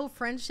no real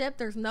friendship.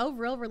 There's no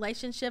real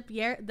relationship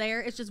there.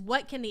 It's just,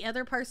 what can the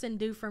other person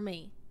do for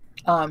me?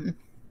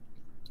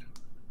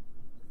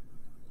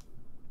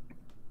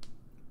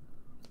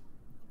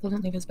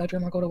 doesn't leave his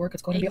bedroom or go to work.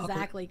 It's going to be awkward.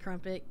 Exactly,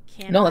 Crumpet.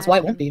 Can't No, that's why it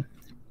imagine. won't be.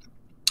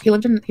 He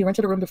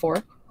rented a room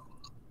before.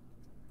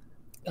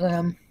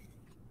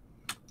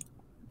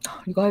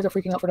 You guys are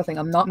freaking out for nothing.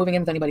 I'm not moving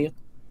in with anybody.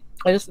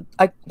 I just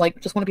want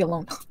to be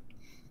alone.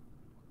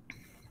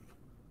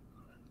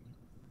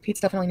 Pete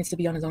definitely needs to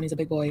be on his own. He's a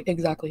big boy.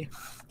 Exactly.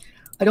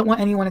 I don't want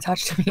anyone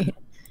attached to me.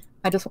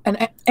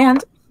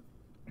 And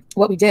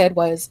what we did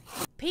was,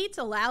 Pete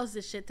allows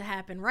this shit to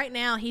happen. Right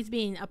now, he's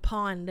being a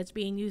pawn that's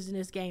being used in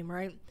this game,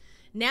 right?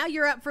 Now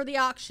you're up for the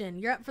auction.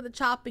 You're up for the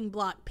chopping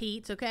block,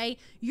 Pete, okay?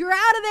 You're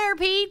out of there,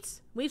 Pete!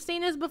 We've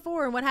seen this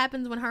before, and what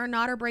happens when her and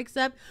Nodder breaks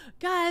up?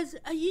 Guys,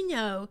 you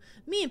know,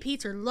 me and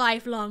Pete are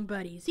lifelong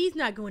buddies. He's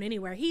not going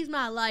anywhere. He's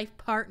my life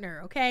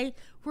partner, okay?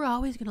 We're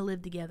always going to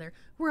live together.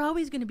 We're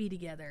always going to be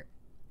together.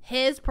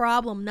 His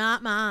problem,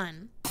 not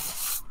mine.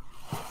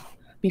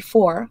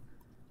 before,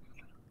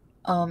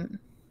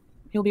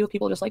 he'll be with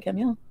people just like him,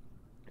 yeah.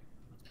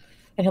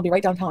 And he'll be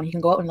right downtown. He can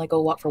go out and like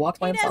go walk for walks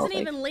by He himself.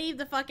 doesn't even leave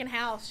the fucking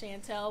house,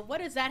 Chantel.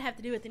 What does that have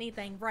to do with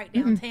anything right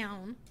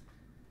downtown?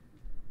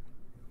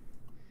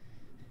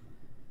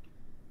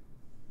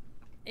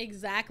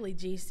 Exactly,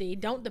 GC.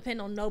 Don't depend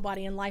on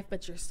nobody in life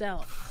but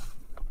yourself.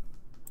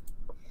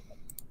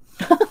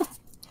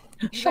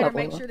 You Shut better up,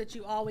 make Lola. sure that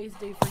you always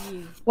do for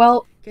you.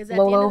 Well, Because at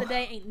the end Lolo, of the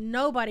day, ain't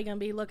nobody gonna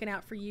be looking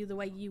out for you the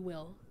way you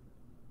will.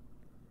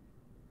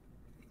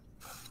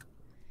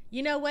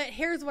 You know what?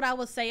 Here's what I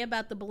will say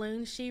about the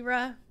balloon,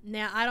 Shira.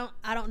 Now,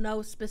 I don't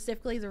know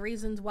specifically the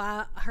reasons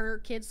why her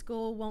kids'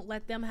 school won't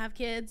let them have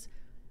kids.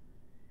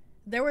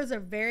 There was a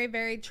very,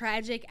 very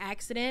tragic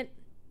accident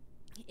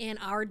in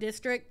our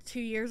district 2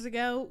 years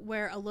ago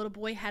where a little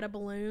boy had a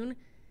balloon.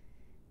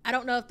 I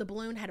don't know if the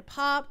balloon had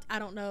popped. I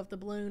don't know if the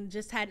balloon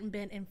just hadn't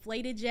been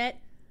inflated yet.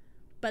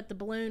 But the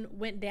balloon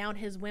went down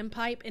his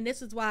windpipe. And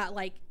this is why,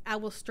 like, I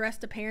will stress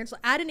to parents.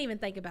 I didn't even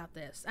think about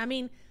this. I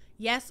mean,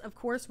 yes, of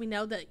course, we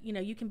know that, you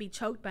know, you can be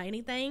choked by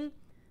anything.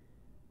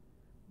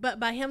 But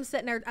by him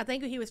sitting there, I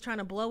think he was trying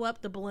to blow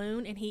up the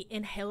balloon and he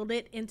inhaled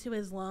it into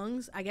his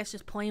lungs. I guess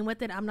just playing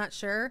with it. I'm not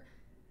sure.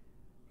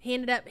 He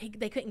ended up,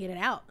 they couldn't get it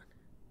out.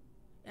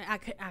 I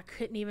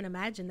couldn't even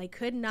imagine. They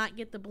could not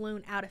get the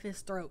balloon out of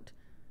his throat.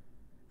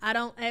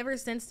 Ever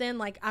since then,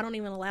 like, I don't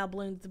even allow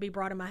balloons to be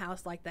brought in my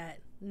house like that.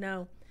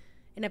 No.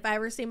 And if I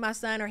ever see my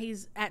son or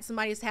he's at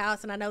somebody's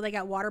house and I know they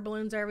got water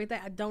balloons or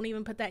everything, I don't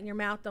even put that in your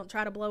mouth. Don't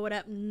try to blow it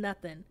up.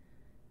 Nothing.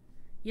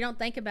 You don't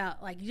think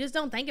about, like, you just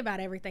don't think about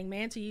everything,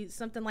 man, till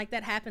something like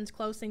that happens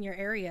close in your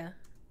area.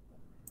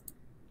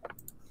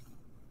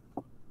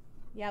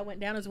 Yeah, it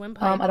went down his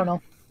windpipe. I don't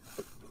know.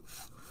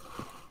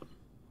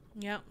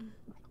 Yep.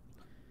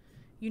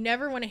 You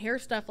never want to hear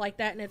stuff like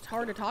that, and it's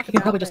hard to talk He about.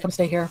 can probably just but come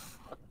stay here.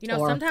 You know,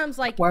 Or sometimes,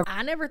 like, where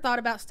I never thought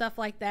about stuff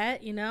like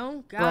that, you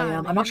know? God, where I am.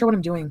 I'm man. not sure what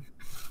I'm doing.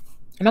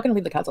 I'm not going to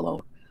leave the cats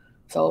alone.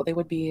 So they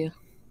would be,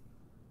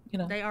 you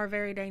know, They are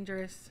very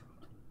dangerous.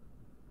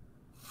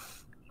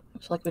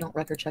 it's like we don't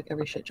record check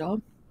every shit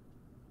job.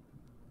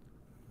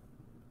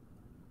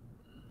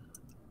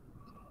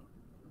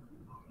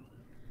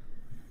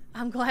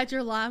 I'm glad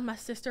you're live. My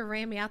sister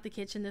ran me out the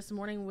kitchen this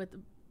morning with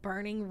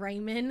burning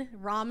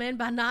ramen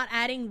by not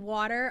adding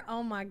water.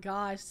 Oh my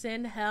gosh,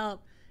 send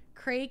help.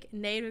 Creek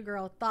Native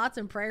Girl, thoughts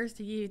and prayers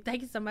to you.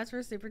 Thank you so much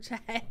for super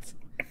chat.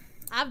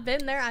 I've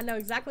been there. I know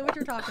exactly what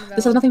you're talking about.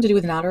 This has nothing to do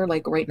with Natter,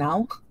 like right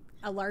now.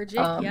 Allergic,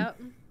 yep.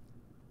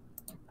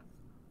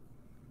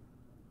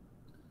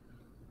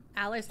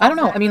 Alice, I don't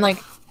know. I exactly. mean, like,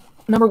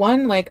 number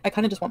one, like, I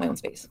kind of just want my own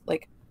space.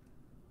 Like,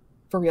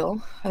 for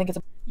real. I think it's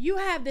a You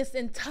have this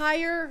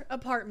entire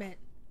apartment.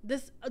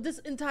 This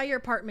entire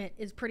apartment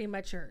is pretty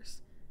much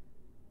yours.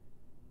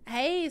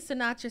 Hey,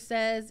 Sinatra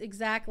says,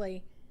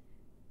 exactly.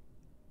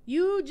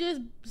 You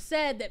just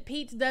said that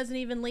Pete doesn't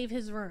even leave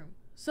his room.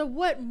 So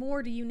what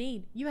more do you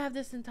need? You have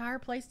this entire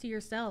place to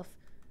yourself.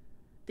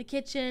 The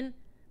kitchen,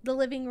 the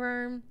living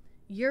room,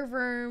 your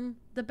room,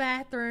 the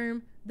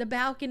bathroom, the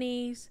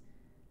balconies.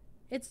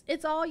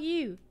 It's all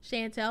you,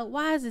 Chantel.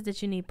 Why is it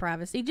that you need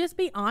privacy? Just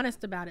be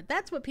honest about it.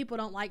 That's what people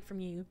don't like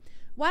from you.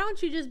 Why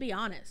don't you just be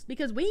honest?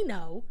 Because we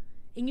know,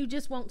 and you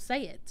just won't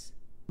say it.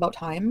 about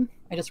time.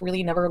 I just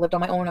really never lived on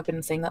my own. I've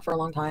been saying that for a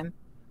long time.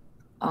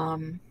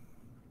 And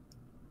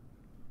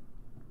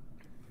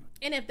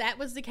if that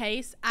was the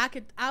case,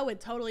 I would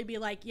totally be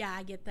like, yeah,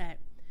 I get that.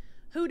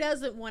 Who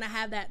doesn't want to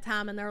have that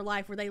time in their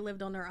life where they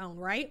lived on their own,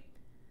 right?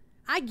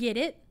 I get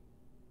it.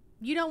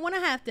 You don't want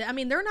to have to. I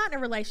mean, they're not in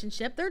a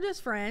relationship. They're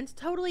just friends.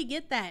 Totally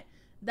get that.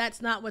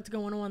 That's not what's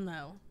going on,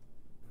 though.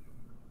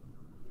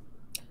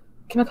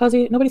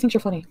 Kimikaze, nobody thinks you're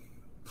funny.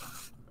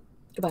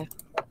 Goodbye.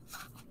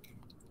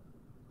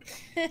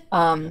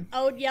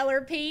 Old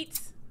Yeller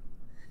Pete's.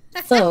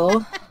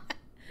 So,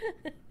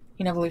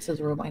 he never leaves his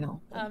room, I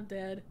know. I'm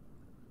dead.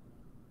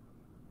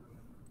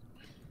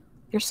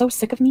 You're so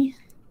sick of me.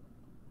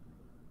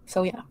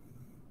 So, yeah.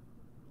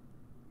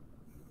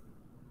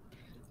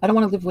 I don't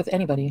want to live with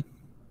anybody.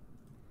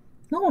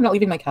 No, I'm not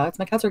leaving my cats.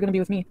 My cats are going to be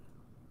with me.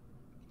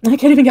 I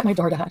can't even get my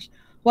DoorDash.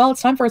 Well,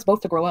 it's time for us both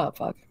to grow up,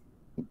 fuck.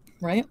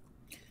 Right?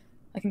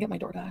 I can get my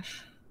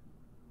DoorDash.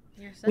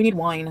 You're such We need a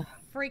wine.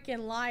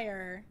 freaking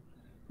liar.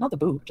 Not the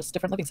boo, just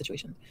different living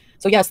situation.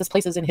 So yes, this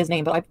place is in his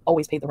name, but I've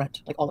always paid the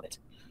rent, like all of it.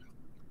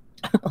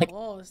 Like,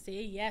 Oh,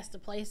 see, yes, the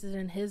place is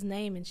in his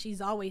name, and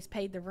she's always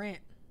paid the rent.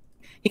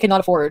 he cannot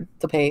afford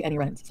to pay any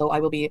rent, so I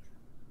will be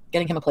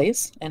getting him a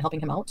place and helping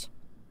him out.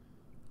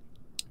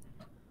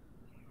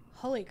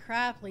 Holy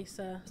crap,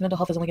 Lisa. His mental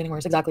health is only getting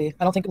worse. Exactly.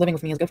 I don't think living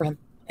with me is good for him.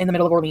 In the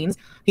middle of Orleans,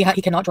 he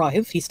cannot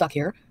drive. He's stuck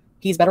here.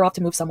 He's better off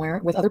to move somewhere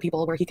with other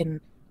people where he can.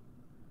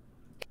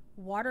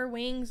 Water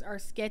wings are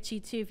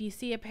sketchy too. If you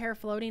see a pair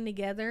floating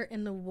together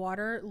in the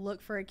water,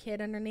 look for a kid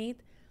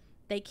underneath.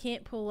 They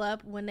can't pull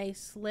up when they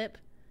slip.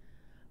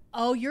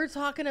 Oh, you're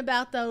talking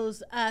about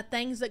those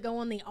things that go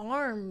on the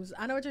arms.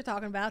 I know what you're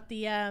talking about.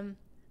 The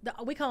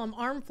we call them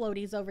arm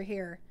floaties over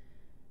here.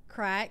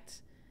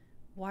 Cracked.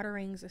 Water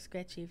rings are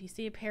sketchy. If you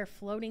see a pair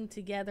floating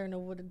together in the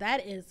water,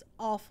 that is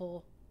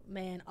awful,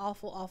 man.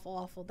 Awful, awful,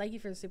 awful. Thank you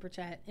for the super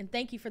chat, and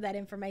thank you for that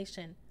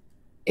information.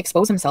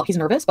 Expose himself. He's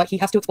nervous, but he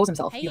has to expose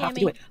himself. Hey, You have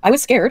to Amy. do it. I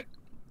was scared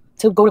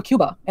to go to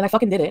Cuba, and I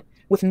fucking did it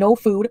with no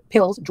food,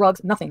 pills,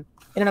 drugs, nothing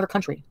in another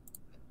country.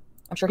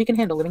 I'm sure he can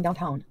handle living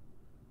downtown.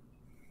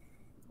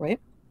 Right?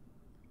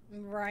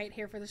 Right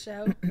here for the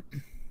show.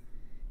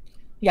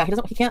 Yeah, he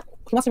wants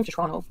to move to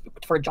Toronto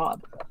for a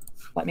job,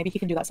 but maybe he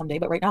can do that someday.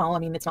 But right now, I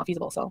mean, it's not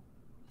feasible. So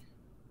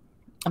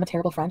I'm a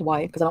terrible friend.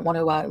 Why? Because I don't want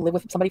to live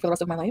with somebody for the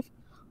rest of my life.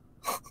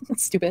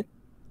 That's stupid.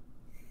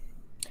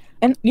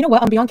 And you know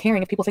what? I'm beyond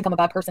caring if people think I'm a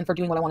bad person for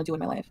doing what I want to do in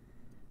my life.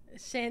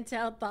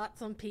 Chantel,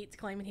 thoughts on Pete's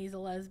claiming he's a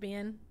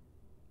lesbian?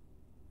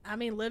 I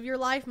mean, live your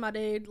life, my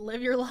dude.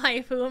 Live your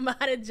life. Who am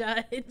I to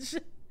judge?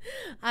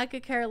 I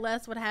could care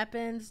less what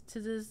happens to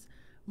this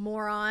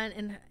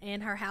moron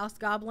and her house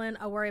goblin.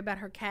 I worry about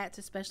her cats,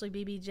 especially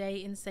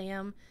BBJ and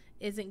Sam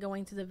isn't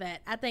going to the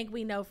vet. I think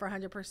we know for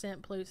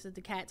 100% Ploots that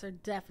the cats are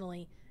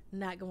definitely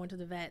not going to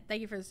the vet.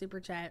 Thank you for the super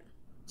chat.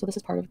 So this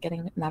is part of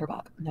getting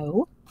Natterbock.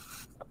 No.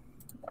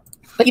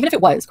 But even if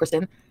it was,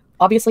 Kristen,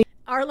 obviously.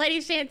 Our Lady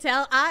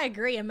Chantel, I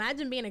agree.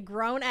 Imagine being a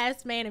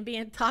grown-ass man and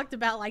being talked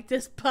about like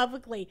this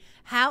publicly.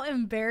 How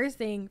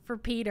embarrassing for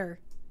Peter.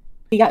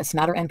 Yes,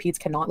 Natter and Pete's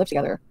cannot live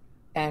together.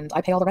 And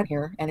I pay all the rent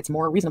here, and it's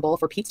more reasonable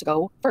for Pete's to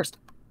go first.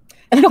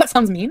 And I know that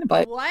sounds mean,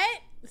 but...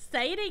 What?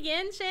 Say it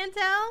again,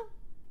 Chantel?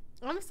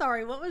 I'm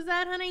sorry, what was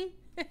that, honey?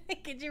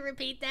 Could you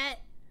repeat that?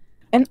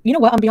 And you know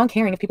what? I'm beyond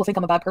caring if people think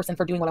I'm a bad person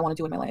for doing what I want to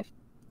do in my life.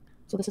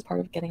 So this is part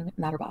of getting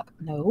Natterbock.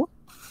 No.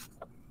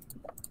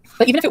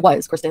 But even if it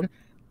was, Kristen,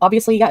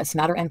 obviously, yes,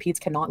 Natter and Pete's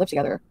cannot live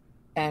together.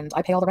 And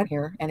I pay all the rent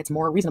here, and it's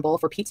more reasonable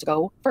for Pete's to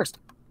go first.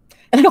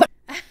 And I know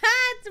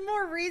It's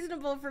more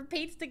reasonable for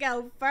Pete's to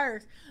go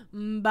first.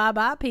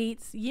 Bye-bye,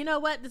 Pete's. You know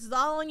what? This is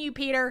all on you,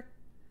 Peter.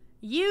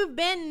 You've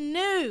been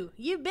new.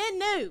 You've been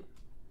new.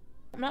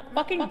 I'm not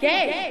fucking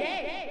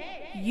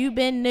gay. You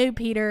been knew,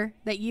 Peter,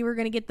 that you were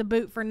going to get the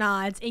boot for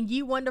nods, and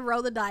you wanted to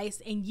roll the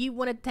dice, and you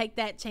wanted to take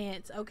that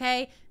chance,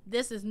 okay?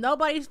 This is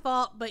nobody's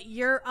fault but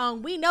your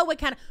own. We know, we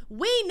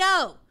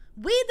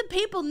the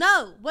people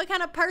know what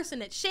kind of person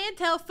that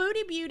Chantel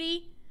Foodie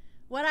Beauty,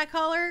 what did I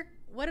call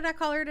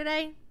her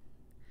today?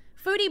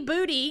 Foodie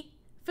Booty,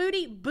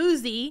 Foodie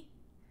Boozy.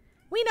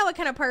 We know what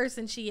kind of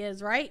person she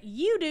is, right?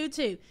 You do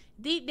too.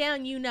 Deep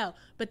down, you know.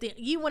 But then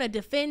you want to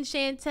defend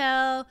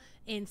Chantel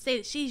and say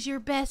that she's your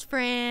best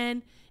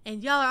friend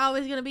and y'all are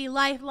always going to be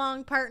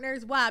lifelong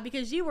partners. Why?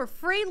 Because you were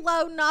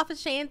freeloading off of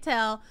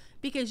Chantel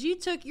because you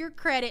took your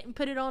credit and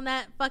put it on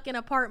that fucking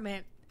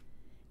apartment.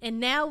 And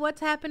now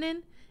what's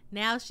happening?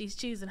 Now she's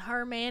choosing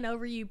her man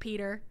over you,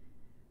 Peter.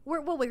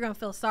 We're going to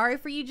feel sorry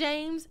for you,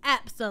 James?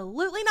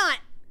 Absolutely not.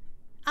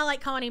 I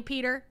like calling him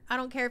Peter. I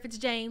don't care if it's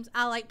James.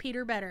 I like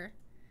Peter better.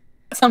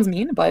 That sounds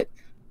mean, but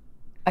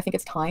I think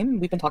it's time.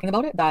 We've been talking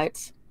about it,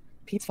 that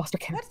Pete's foster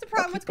care. What's the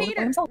problem with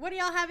Peter? What do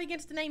y'all have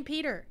against the name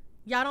Peter?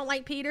 Y'all don't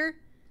like Peter?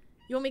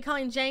 You want me to call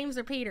him James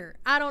or Peter?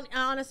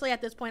 Honestly,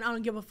 at this point, I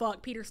don't give a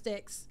fuck. Peter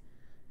sticks.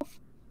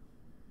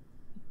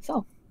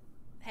 So.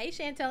 Hey,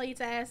 Chantel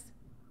eats ass.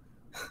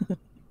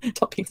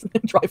 Tell Pete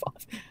and drive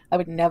off. I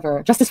would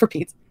never, justice for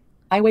Pete.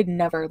 I would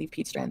never leave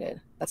Pete stranded.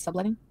 That's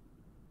subletting?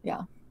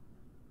 Yeah.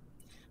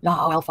 No,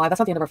 L5, that's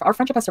not the end of our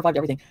friendship has survived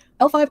everything.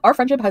 L5, our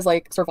friendship has,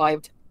 like,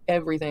 survived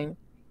everything.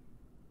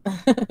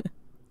 I've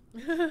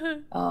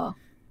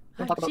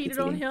cheated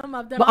on him.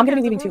 I've done well, I'm going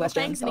to be leaving too, as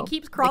James, so and he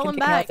keeps they crawling can kick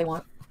me out back. if they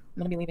want. I'm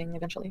going to be leaving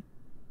eventually.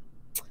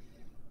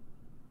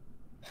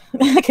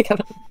 Kick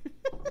out.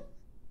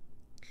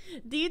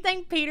 Do you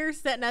think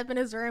Peter's sitting up in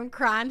his room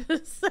crying to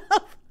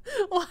himself,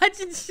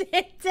 watching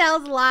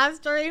Chantel's live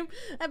stream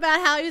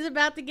about how he's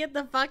about to get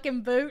the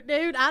fucking boot,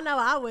 dude? I know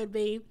I would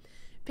be.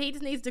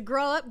 Pete needs to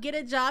grow up, get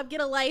a job, get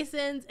a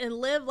license, and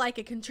live like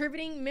a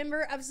contributing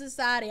member of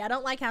society. I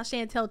don't like how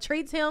Chantel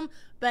treats him,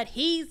 but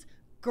he's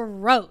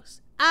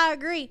gross. I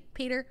agree,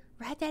 Peter.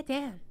 Write that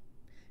down.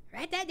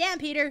 Write that down,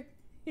 Peter.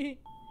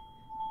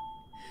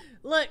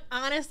 Look,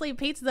 honestly,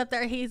 Pete's up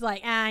there. He's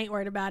like, I ain't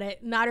worried about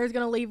it. Nodder's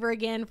going to leave her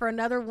again for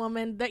another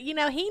woman. That, you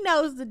know, he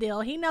knows the deal.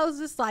 He knows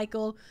the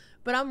cycle.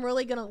 But I'm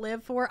really going to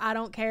live for her. I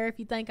don't care if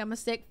you think I'm a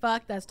sick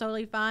fuck. That's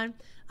totally fine.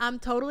 I'm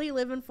totally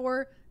living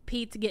for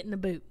Pete to get in the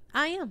boot.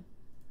 I am.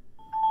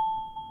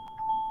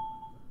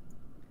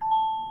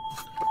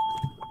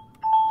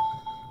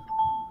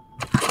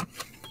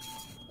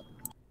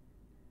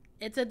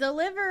 It's a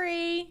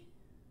delivery.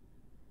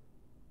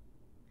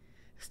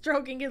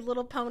 Stroking his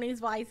little pony's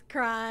while he's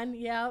crying.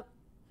 Yep.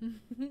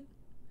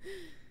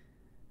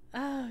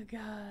 Oh,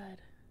 God.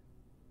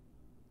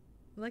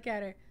 Look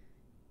at her.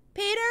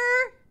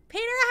 Peter!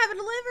 Peter, I have a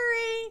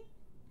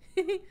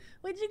delivery.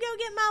 Would you go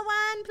get my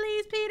wine,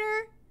 please,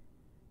 Peter?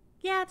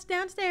 Yeah, it's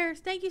downstairs.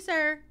 Thank you,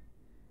 sir.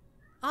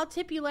 I'll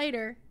tip you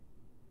later.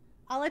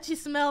 I'll let you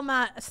smell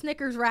my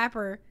Snickers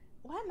wrapper.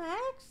 What,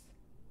 Max?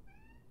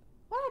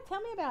 What?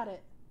 Tell me about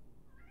it.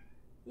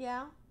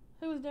 Yeah?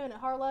 Who was doing it?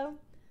 Harlow?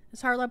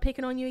 Is Harlow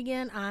picking on you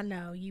again? I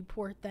know, you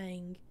poor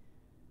thing.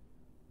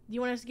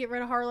 You want us to get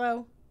rid of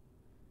Harlow?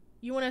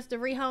 You want us to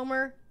rehome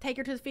her? Take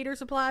her to the feeder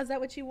supply? Is that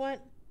what you want,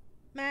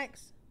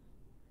 Max?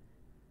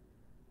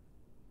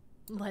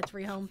 Let's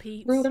rehome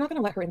Pete. Rue, they're not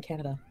going to let her in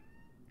Canada.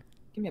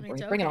 Give me a break.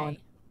 It's Bring it okay. on.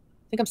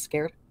 I think I'm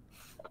scared.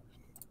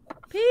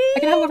 Pete! I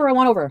can have whoever I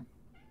want over.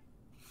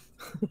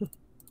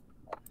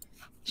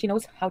 She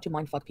knows how to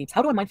mindfuck peeps.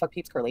 How do I mindfuck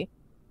peeps, Curly?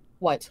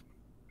 What?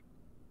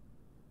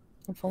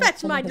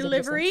 Fetch my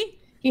delivery.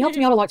 He helped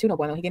me out a lot too, no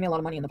bueno. He gave me a lot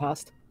of money in the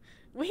past.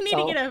 We need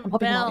to get a I'm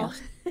helping him bell. out,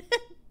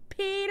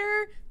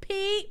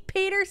 Pete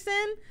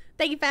Peterson.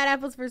 Thank you, Fat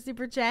Apples, for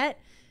super chat.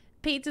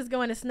 Pete's is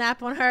going to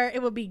snap on her.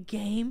 It will be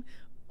game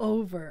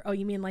over. Oh,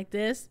 you mean like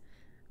this?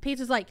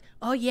 Pete's is like,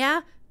 oh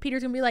yeah?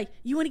 Peter's going to be like,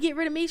 you want to get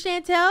rid of me,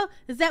 Chantel?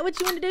 Is that what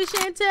you want to do,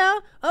 Chantel?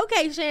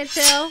 Okay,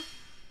 Chantel.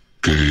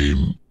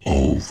 Game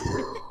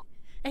over.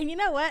 And you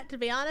know what? To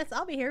be honest,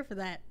 I'll be here for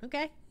that,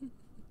 okay?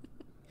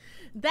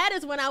 That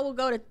is when I will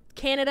go to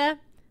Canada.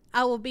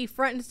 I will be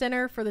front and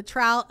center for the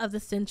trial of the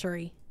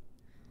century.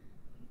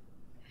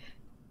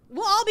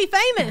 We'll all be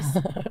famous.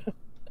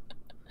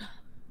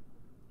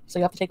 So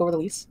you have to take over the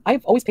lease?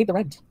 I've always paid the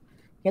rent.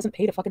 He hasn't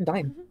paid a fucking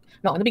dime. Mm-hmm.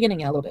 No, in the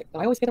beginning, yeah, a little bit. But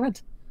I always pay the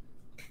rent.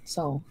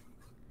 So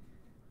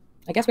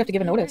I guess we have to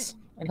give a notice.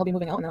 And he'll be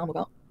moving out and then I'll move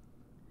out.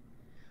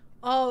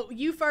 Oh,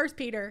 you first,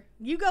 Peter.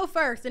 You go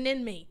first and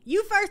then me.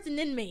 You first and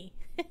then me.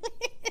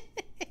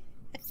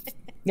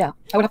 Yeah,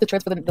 I would have to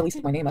transfer the lease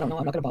to my name. I don't know.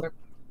 I'm not going to bother.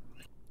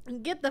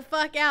 Get the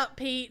fuck out,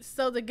 Pete,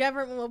 so the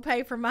government will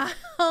pay for my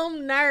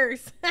home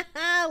nurse.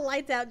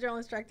 Lights out, drill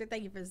instructor.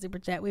 Thank you for the super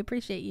chat. We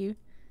appreciate you.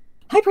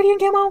 Hi, pretty and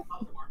camo.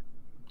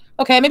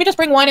 Okay, maybe just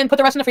bring wine and put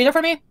the rest in the freezer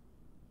for me.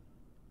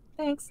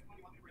 Thanks.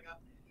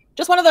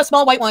 Just one of the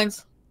small white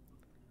wines.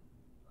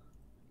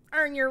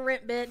 Earn your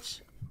rent,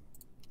 bitch.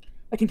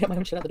 I can get my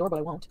own shit at the door, but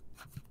I won't.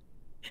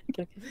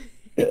 Okay.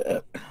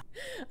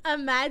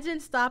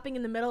 Imagine stopping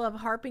in the middle of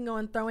harping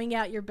on throwing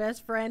out your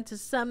best friend to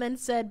summon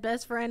said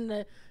best friend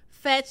to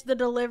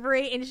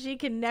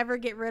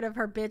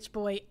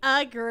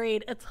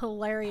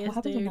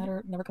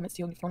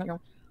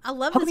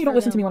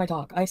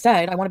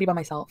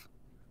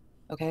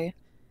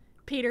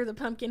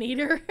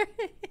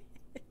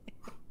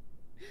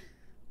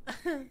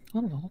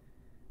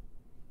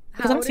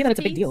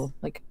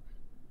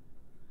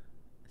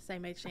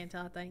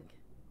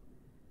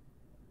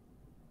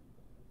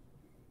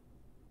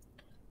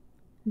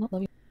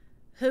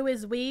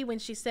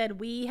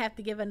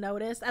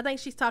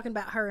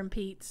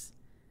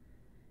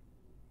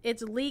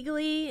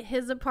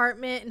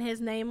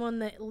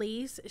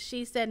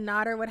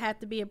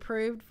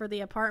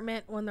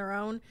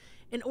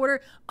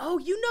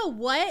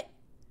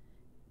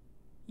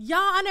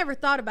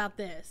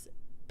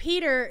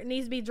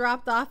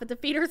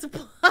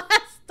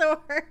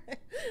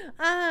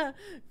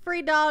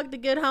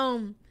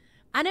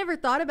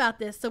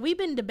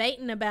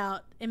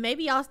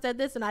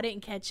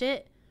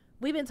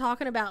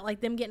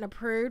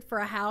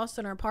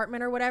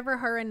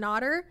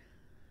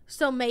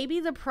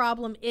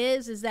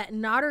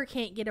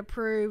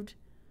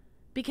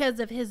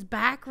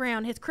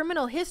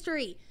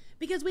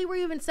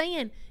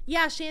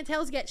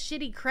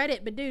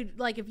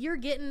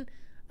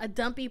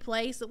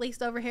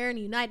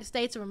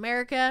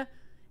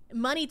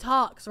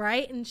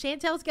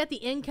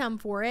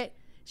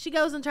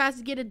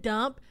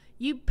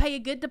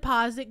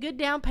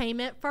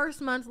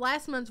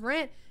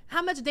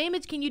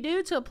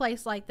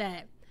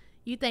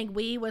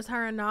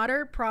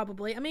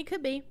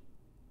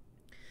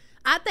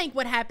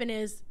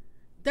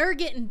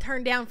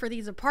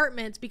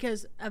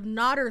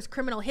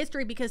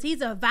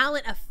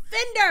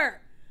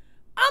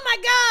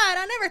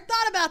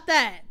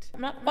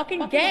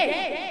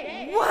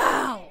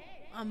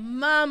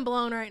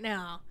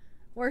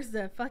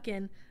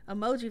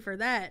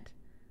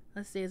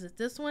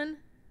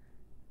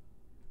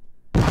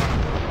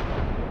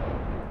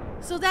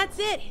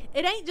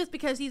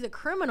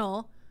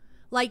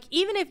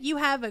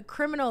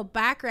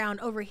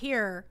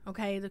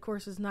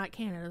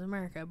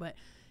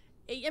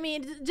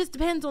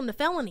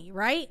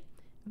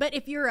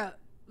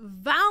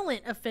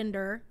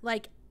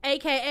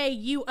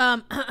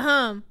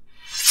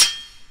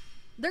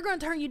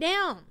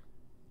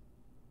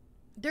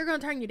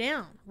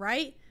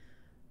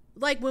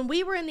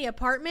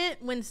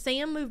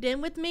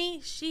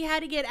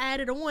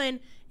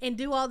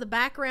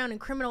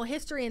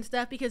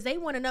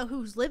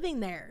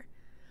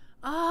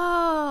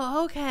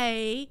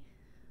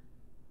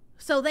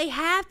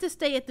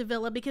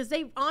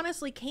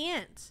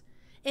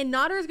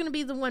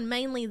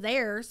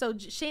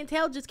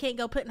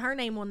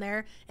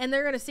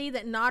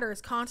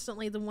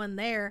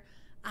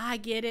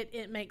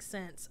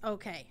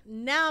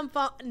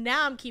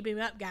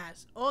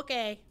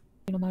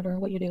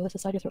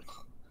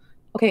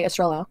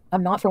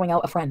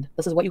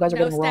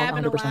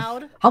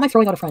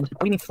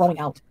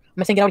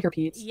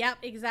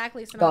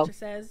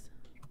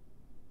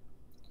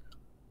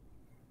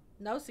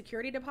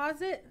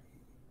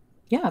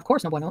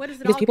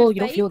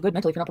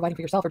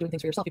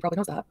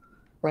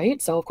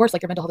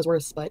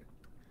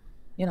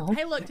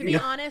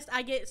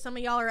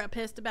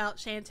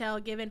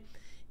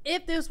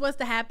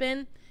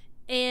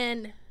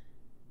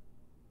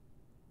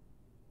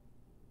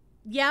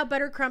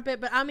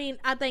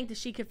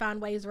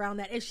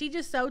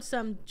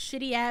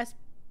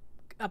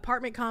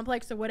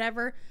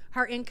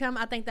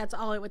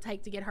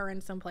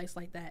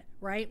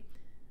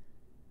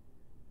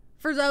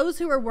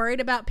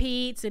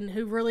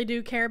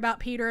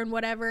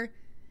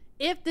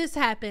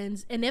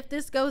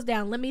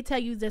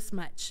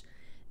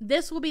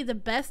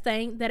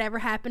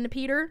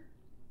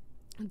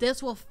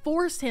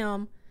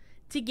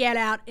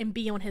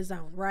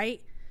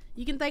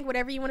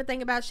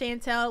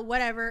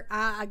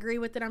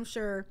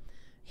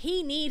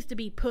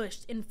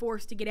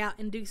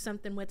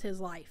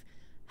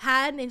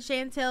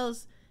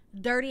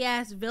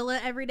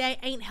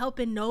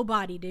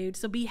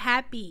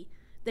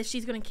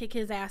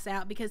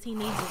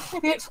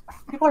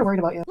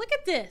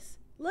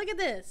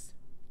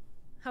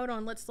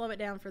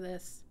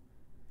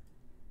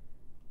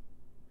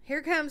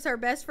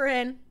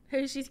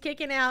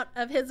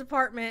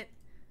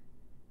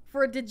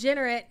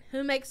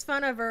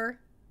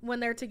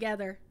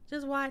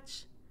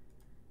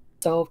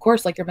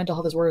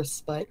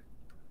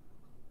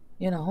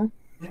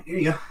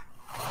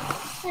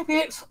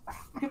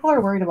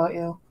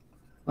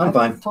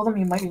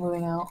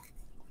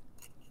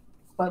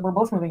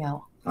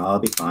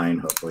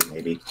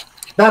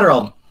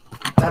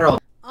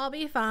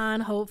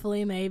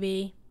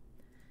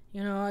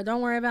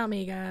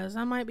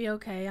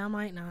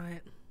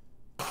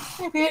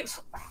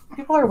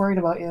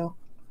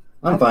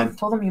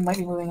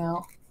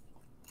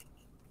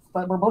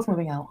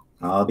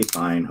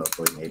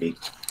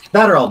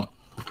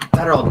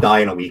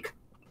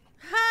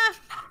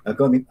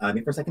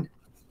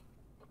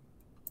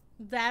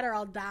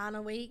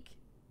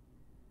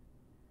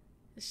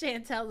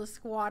Chantel the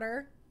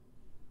squatter.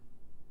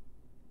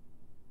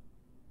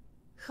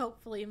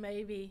 Hopefully,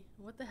 maybe.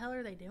 What the hell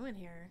are they doing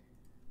here?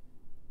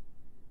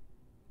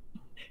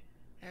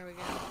 There we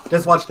go.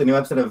 Just watched the new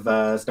episode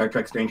of Star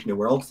Trek Strange New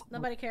Worlds.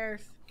 Nobody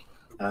cares.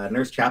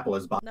 Nurse Chapel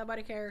is Bob.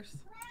 Nobody cares.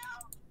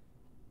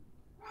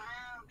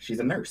 She's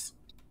a nurse.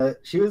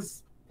 She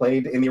was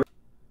played in the...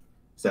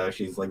 So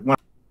she's like one,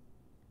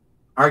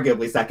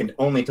 arguably second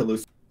only to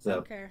Lucy. So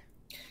Okay.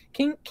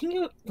 Can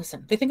you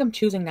listen? They think I'm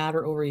choosing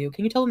Natter over you.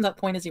 Can you tell them that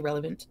point is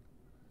irrelevant?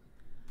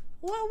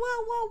 Whoa,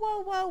 whoa, whoa,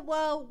 whoa, whoa,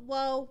 whoa,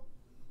 whoa.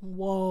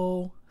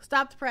 Whoa.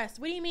 Stop the press.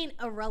 What do you mean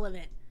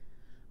irrelevant?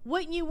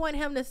 Wouldn't you want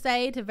him to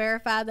say to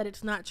verify that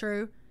it's not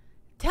true?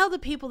 Tell the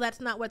people that's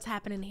not what's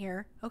happening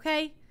here,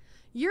 okay?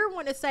 You're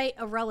wanting to say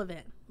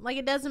irrelevant. Like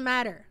it doesn't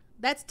matter.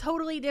 That's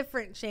totally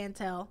different,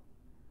 Chantel.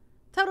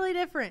 Totally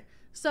different.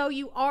 So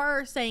you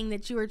are saying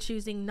that you are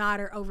choosing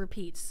Nodder over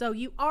Pete. So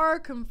you are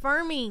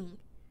confirming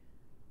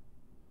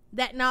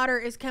that Nodder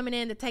is coming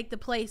in to take the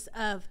place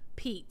of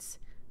Pete's.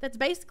 That's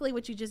basically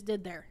what you just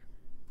did there.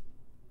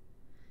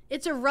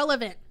 It's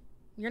irrelevant.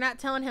 You're not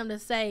telling him to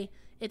say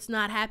it's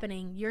not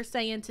happening. You're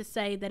saying to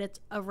say that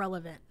it's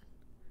irrelevant.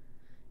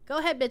 Go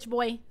ahead, bitch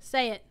boy.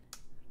 Say it.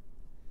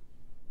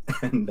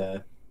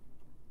 and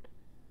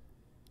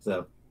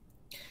so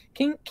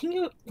Can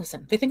you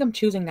listen? They think I'm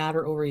choosing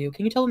Natter over you.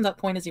 Can you tell them that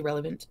point is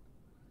irrelevant?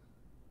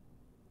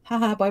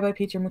 Haha, bye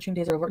Pete, your mooching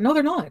days are over. No,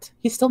 they're not.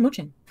 He's still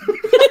mooching.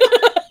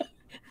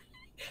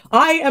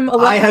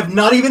 I have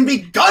not even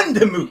begun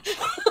to mooch.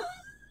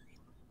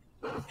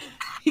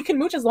 He can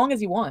mooch as long as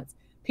he wants.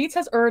 Pete's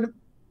has earned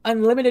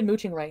unlimited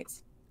mooching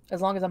rights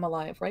as long as I'm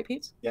alive, right,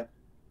 Pete? Yep.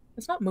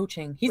 It's not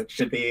mooching. Which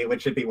should be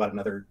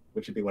another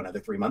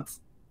 3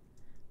 months.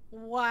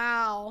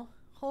 Wow.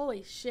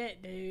 Holy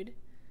shit, dude.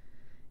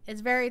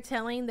 It's very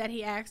telling that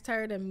he asked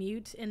her to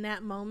mute in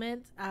that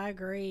moment. I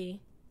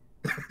agree.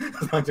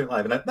 As long as you're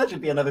alive. And that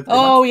should be another 3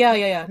 Oh, months.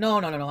 yeah. No.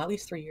 At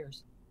least 3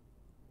 years.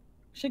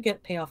 Should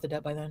pay off the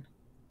debt by then.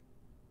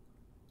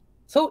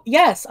 So,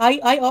 yes,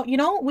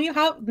 we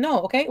have, no,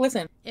 okay,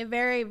 listen. It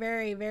very,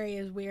 very, very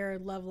is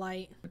weird, love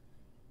light.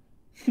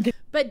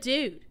 But,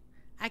 dude,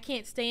 I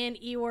can't stand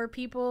Eeyore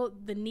people.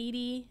 The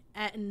needy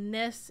at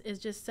Ness is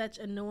just such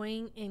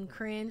annoying and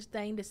cringe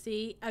thing to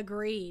see.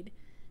 Agreed.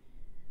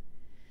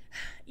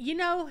 You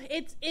know,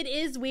 it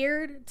is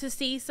weird to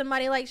see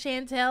somebody like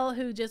Chantel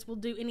who just will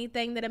do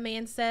anything that a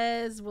man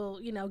says, will,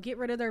 get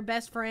rid of their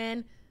best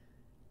friend.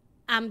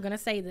 I'm going to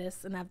say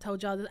this, and I've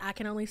told y'all that I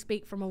can only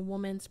speak from a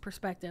woman's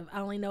perspective.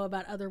 I only know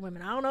about other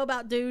women. I don't know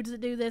about dudes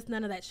that do this,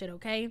 none of that shit,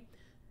 okay?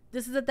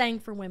 This is a thing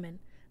for women.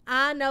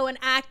 I know an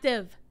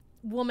active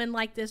woman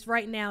like this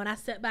right now, and I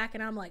sit back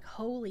and I'm like,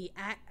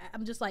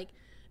 I'm just like,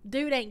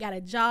 dude ain't got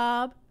a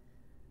job,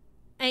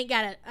 ain't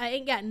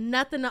got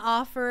nothing to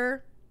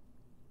offer,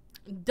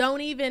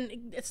 don't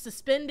even,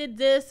 suspended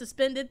this,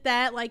 suspended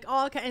that, like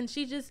all kind, and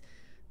she just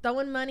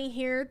throwing money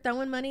here,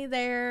 throwing money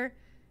there.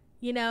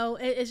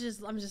 It's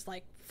just, I'm just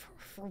like,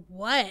 for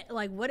what?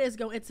 Like, what is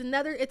going, it's a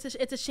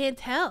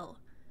Chantel.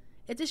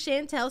 It's a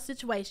Chantel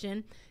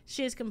situation.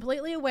 She is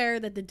completely aware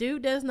that the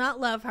dude does not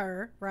love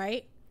her,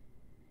 right?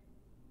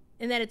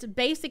 And that it's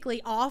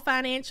basically all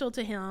financial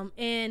to him.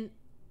 And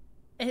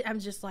I'm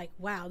just like,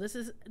 wow, this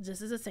is a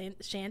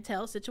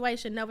Chantel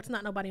situation. No, it's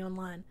not nobody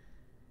online.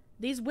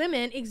 These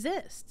women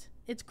exist.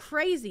 It's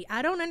crazy.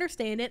 I don't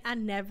understand it. I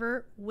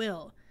never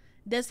will.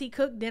 Does he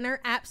cook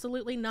dinner?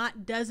 Absolutely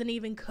not. Doesn't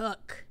even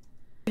cook.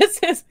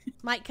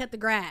 Might cut the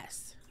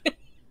grass.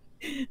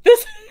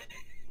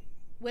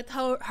 With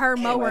her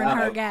mower and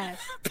her gas.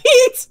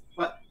 Pete!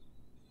 What?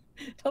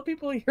 Tell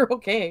people you're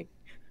okay.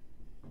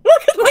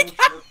 Look at my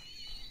cat!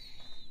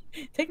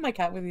 Take my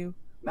cat with you.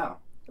 No.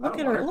 Look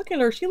at her. Look at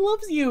her. She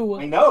loves you.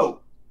 I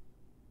know.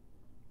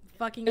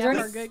 Fucking Is got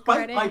there her good Despite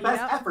credit. my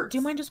best Yep. efforts. Do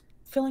you mind just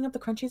filling up the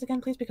crunchies again,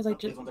 please? Because I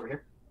These ones over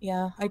here?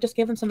 I just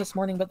gave them some this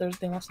morning, but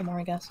they want some more,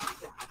 I guess.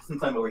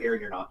 Since I'm over here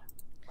and you're not.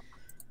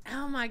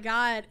 Oh my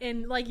God.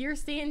 And like you're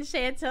seeing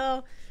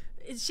Chantel,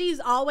 she's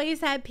always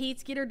had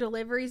Pete's get her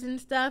deliveries and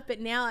stuff, but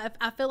now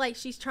I feel like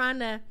she's trying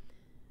to,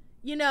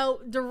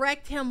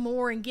 direct him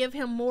more and give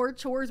him more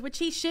chores, which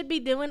he should be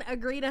doing,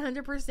 agreed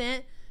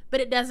 100%, but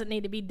it doesn't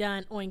need to be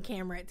done on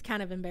camera. It's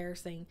kind of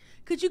embarrassing.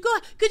 Could you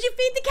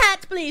feed the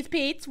cats, please,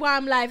 Pete, while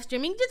I'm live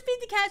streaming? Just feed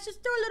the cats,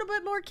 just throw a little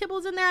bit more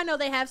kibbles in there. I know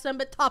they have some,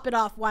 but top it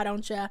off, why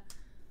don't you?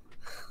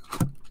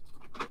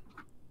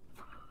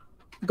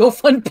 Go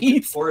fund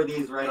Pete. 4 of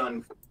these right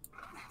on.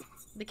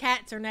 The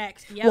cats are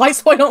next. Yep. Why,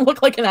 so I don't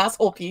look like an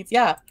asshole, Pete?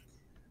 Yeah.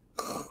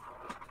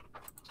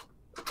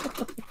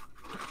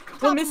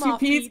 We'll miss you,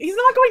 Pete. He's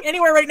not going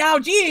anywhere right now.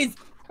 Jeez.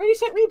 Ready,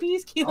 set,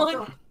 repeat,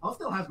 Keelan. I'll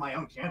still have my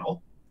own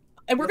channel.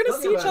 And we're gonna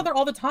see each other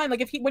all the time.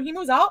 Like when he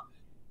moves out,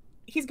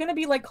 he's gonna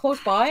be like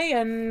close by,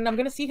 and I'm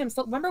gonna see him.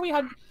 Still, remember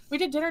we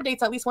did dinner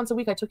dates at least once a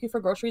week. I took you for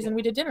groceries, and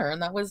we did dinner,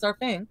 and that was our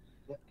thing.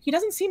 Yeah. He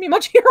doesn't see me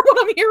much here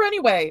when I'm here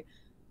anyway.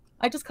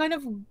 I just kind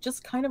of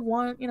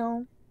want,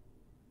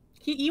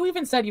 You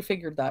even said you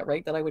figured that,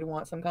 right? That I would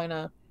want some kind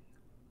of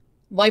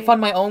life on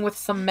my own with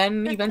some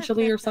men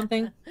eventually or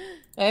something.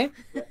 Eh?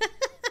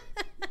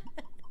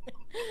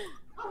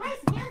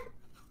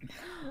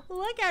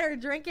 Look at her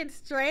drinking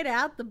straight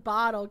out the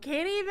bottle.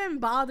 Can't even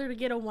bother to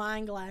get a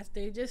wine glass,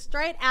 dude. Just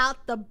straight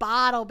out the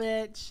bottle,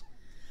 bitch.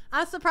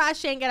 I'm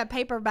surprised she ain't got a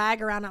paper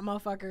bag around that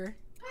motherfucker.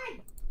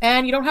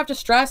 And you don't have to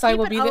stress. I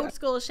will be there. Old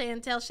school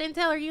Chantel.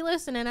 Chantel, are you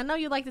listening? I know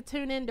you like to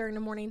tune in during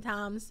the morning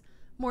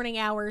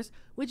hours.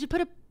 Would you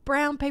put a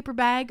brown paper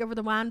bag over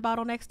the wine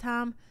bottle next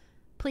time?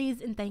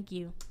 Please and thank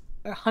you.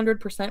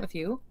 100% with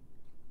you.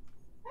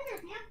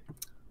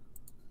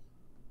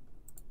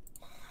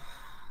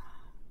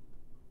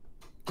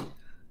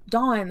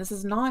 Dawn, this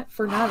is not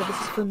for Nava.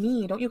 This is for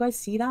me. Don't you guys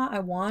see that?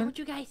 Don't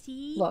you guys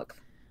see? Look.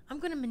 I'm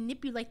gonna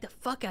manipulate the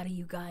fuck out of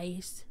you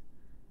guys.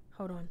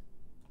 Hold on.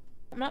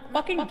 I'm not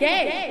fucking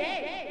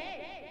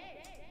gay.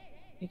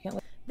 You can't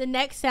let The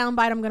next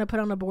soundbite I'm gonna put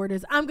on the board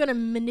is I'm gonna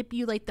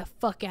manipulate the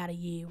fuck out of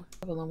you.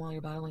 alone while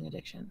you're battling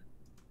addiction.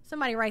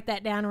 Somebody write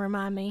that down and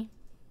remind me.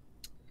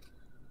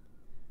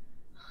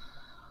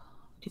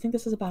 Do you think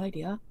this is a bad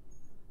idea?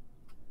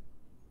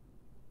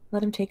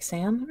 Let him take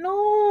Sam?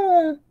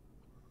 No.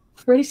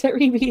 Ready, set,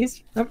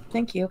 rebees. Oh,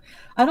 thank you.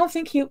 I don't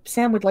think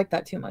Sam would like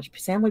that too much.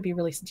 Sam would be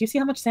really... Do you see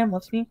how much Sam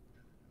loves me?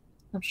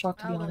 I'm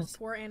shocked, to be honest.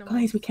 Poor animals.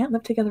 Guys, we can't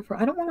live together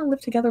I don't want to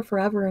live together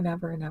forever and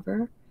ever and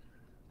ever.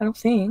 I don't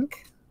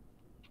think.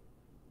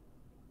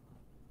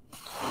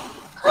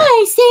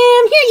 Hi,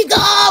 Sam. Here you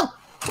go.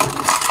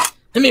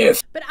 Come here.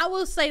 But I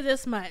will say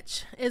this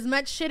much. As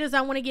much shit as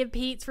I want to give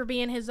Pete for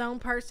being his own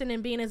person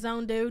and being his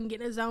own dude and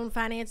getting his own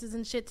finances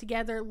and shit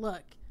together,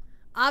 look.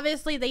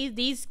 Obviously,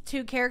 these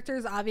two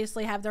characters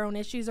obviously have their own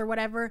issues or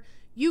whatever.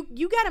 You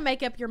got to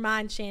make up your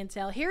mind,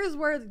 Chantel. Here's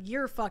where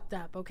you're fucked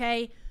up,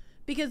 okay?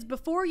 Because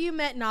before you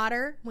met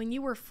Nodder, when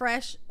you were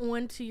fresh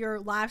onto your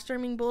live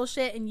streaming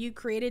bullshit and you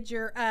created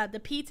your the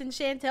Pete and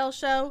Chantel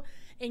show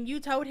and you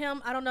told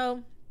him, I don't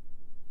know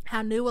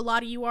how new a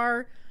lot of you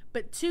are,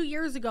 but 2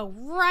 years ago,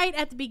 right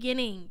at the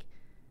beginning,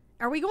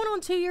 are we going on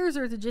 2 years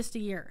or is it just a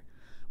year?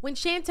 When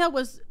Chantel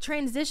was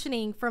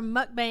transitioning from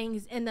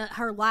mukbangs into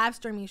her live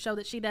streaming show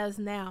that she does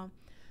now,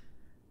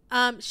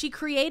 she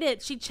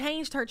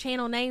changed her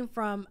channel name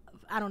from,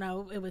 I don't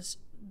know, it was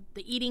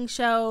the eating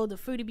show, the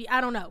Foodie, I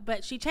don't know,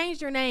 but she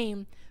changed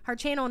her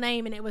channel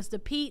name, and it was the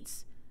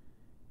Pete's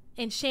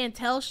and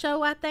Chantel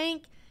show, I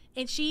think.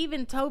 And she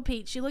even told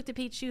Pete, she looked at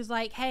Pete, she was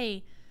like,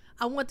 hey,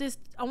 I want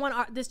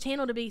this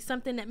channel to be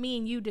something that me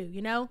and you do,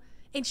 you know?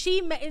 And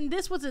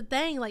this was a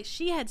thing, like,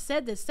 she had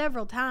said this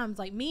several times,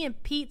 like, me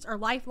and Pete's are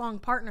lifelong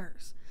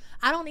partners.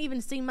 I don't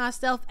even see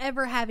myself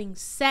ever having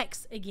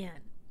sex again.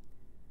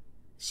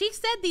 She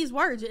said these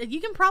words. You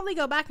can probably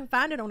go back and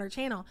find it on her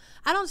channel.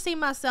 I don't see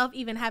myself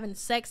even having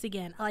sex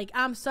again. Like,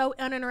 I'm so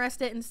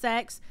uninterested in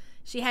sex.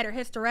 She had her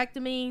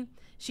hysterectomy.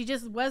 She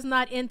just was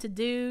not into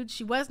dudes.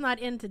 She was not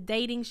into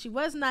dating. She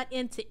was not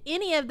into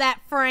any of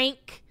that,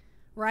 Frank,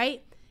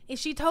 right? And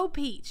she told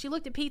Pete, she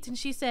looked at Pete and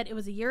she said, it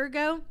was a year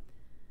ago.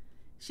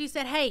 She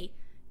said, hey,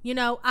 you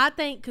know, I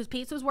think, because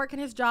Pete was working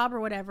his job or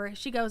whatever,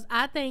 she goes,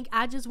 I think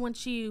I just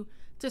want you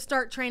to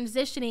start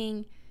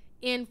transitioning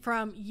in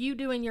from you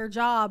doing your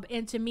job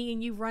into me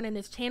and you running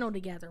this channel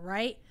together,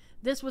 right?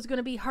 This was going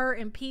to be her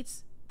and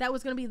Pete's, that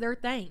was going to be their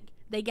thing.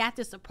 They got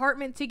this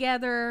apartment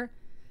together.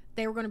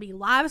 They were going to be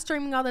live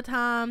streaming all the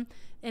time.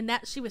 And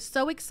that she was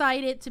so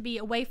excited to be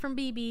away from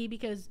BB,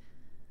 because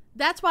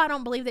that's why I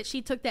don't believe that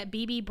she took that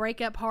BB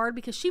breakup hard,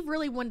 because she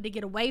really wanted to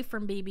get away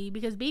from BB,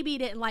 because BB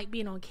didn't like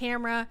being on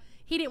camera.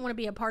 He didn't want to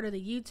be a part of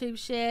the YouTube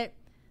shit.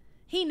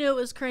 He knew it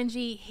was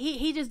cringy.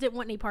 He just didn't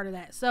want any part of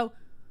that. So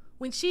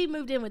when she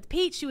moved in with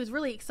Pete, she was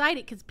really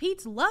excited because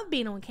Pete's loved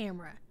being on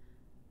camera.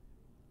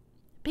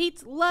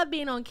 Pete's loved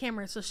being on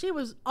camera. So she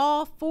was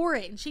all for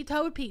it. And she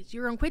told Pete,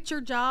 you're going to quit your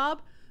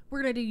job.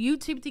 We're going to do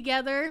YouTube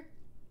together.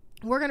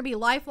 We're going to be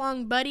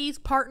lifelong buddies,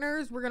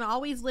 partners. We're going to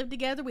always live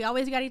together. We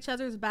always got each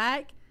other's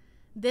back.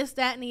 This,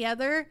 that, and the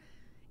other.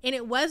 And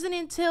it wasn't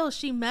until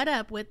she met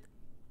up with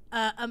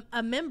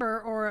a member,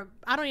 or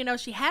I don't even know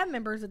if she had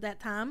members at that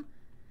time.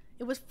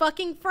 It was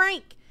fucking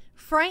Frank.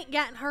 Frank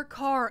got in her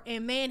car,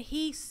 and man,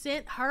 he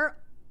sent her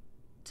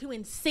to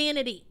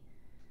insanity,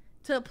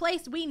 to a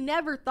place we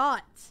never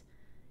thought.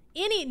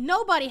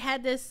 Nobody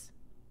had this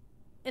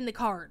in the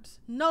cards.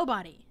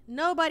 Nobody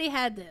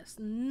had this.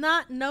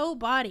 Not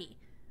nobody.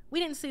 We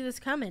didn't see this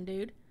coming,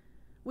 dude.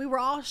 We were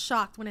all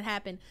shocked when it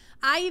happened.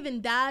 I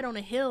even died on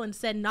a hill and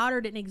said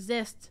Nodder didn't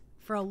exist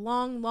for a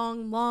long,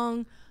 long,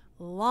 long,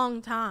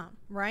 long time,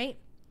 right?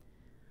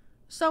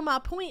 So my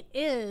point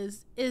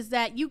is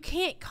that you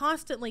can't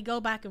constantly go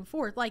back and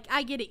forth. Like,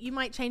 I get it. You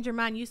might change your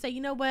mind. You say, you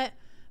know what?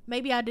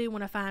 Maybe I do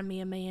want to find me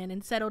a man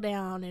and settle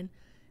down and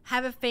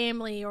have a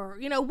family, or,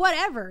 you know,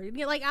 whatever. You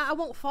know, like, I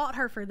won't fault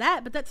her for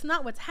that, but that's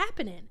not what's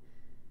happening.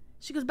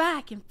 She goes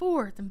back and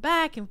forth and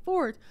back and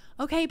forth.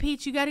 Okay,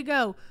 Peach, you got to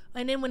go.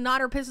 And then when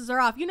Nodder pisses her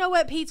off, you know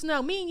what, Peach?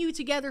 No, me and you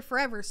together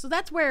forever. So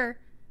that's where,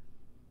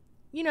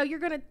 you know, you're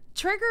going to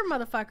trigger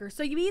motherfucker.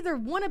 So you either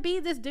want to be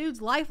this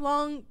dude's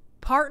lifelong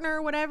partner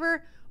or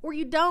whatever, or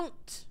you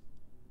don't.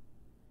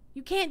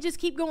 You can't just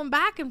keep going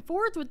back and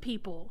forth with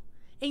people.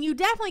 And you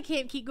definitely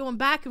can't keep going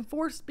back and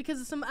forth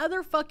because of some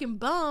other fucking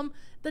bum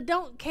that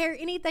don't care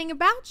anything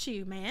about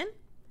you, man.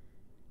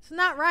 It's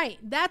not right.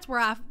 That's where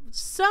I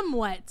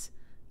somewhat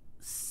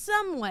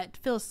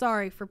feel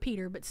sorry for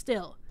Peter, but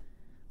still,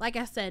 like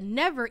I said,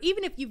 never,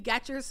 even if you've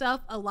got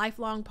yourself a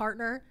lifelong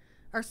partner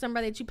or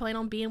somebody that you plan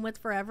on being with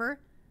forever,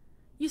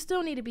 you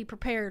still need to be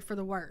prepared for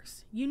the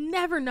worst. You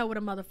never know what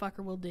a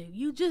motherfucker will do.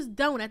 You just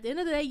don't. At the end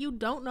of the day, you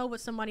don't know what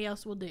somebody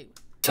else will do.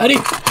 Teddy!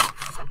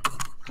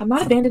 I'm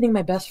not abandoning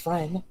my best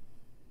friend.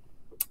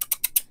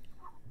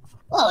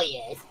 Oh,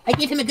 yes. I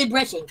give him a good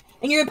brushing.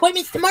 And your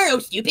appointment's tomorrow,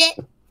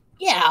 stupid.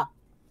 Yeah.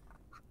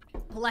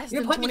 Less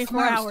Your than appointment's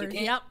 24 tomorrow, hours.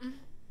 stupid. Yep.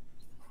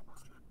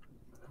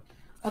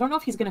 I don't know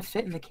if he's going to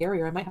fit in the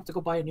carrier. I might have to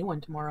go buy a new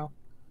one tomorrow.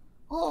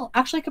 Oh,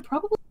 Actually, I could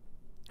probably...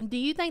 Do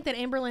you think that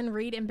Amberlynn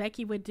Reed and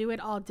Becky would do it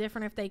all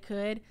different if they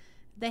could?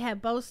 They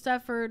have both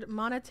suffered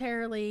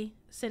monetarily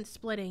since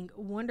splitting.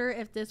 Wonder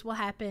if this will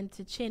happen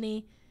to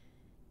Chinny.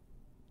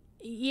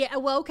 Yeah,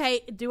 well,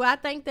 okay. Do I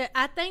think that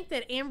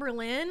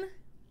Amberlynn...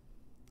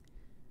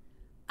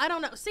 I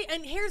don't know. See,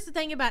 and here's the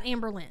thing about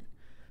Amberlynn.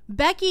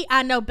 Becky,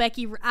 I know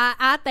Becky,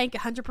 I think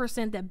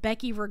 100% that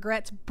Becky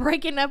regrets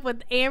breaking up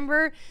with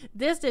Amber.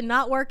 This did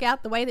not work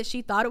out the way that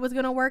she thought it was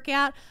going to work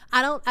out.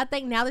 I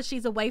think now that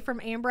she's away from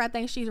Amber, I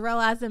think she's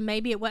realizing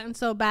maybe it wasn't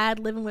so bad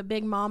living with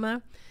Big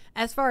Mama.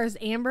 As far as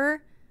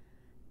Amber,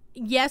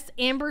 yes,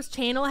 Amber's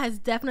channel has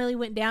definitely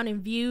went down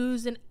in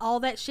views and all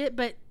that shit,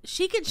 but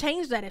she could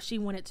change that if she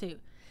wanted to.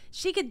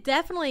 She could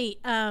definitely,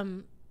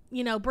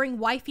 bring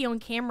wifey on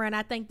camera, and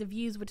I think the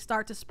views would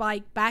start to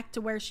spike back to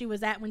where she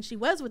was at when she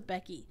was with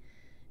Becky.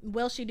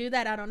 Will she do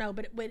that? I don't know.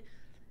 But with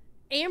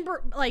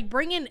Amber, like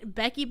bringing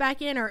Becky back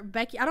in, or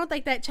Becky, I don't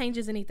think that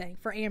changes anything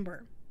for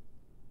Amber.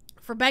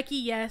 For Becky,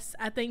 yes,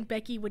 I think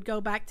Becky would go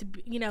back to,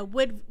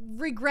 would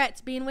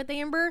regret being with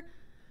Amber.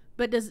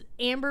 But does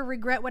Amber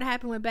regret what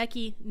happened with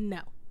Becky? No.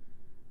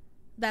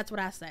 That's what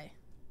I say.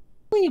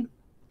 He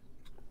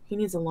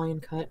needs a lion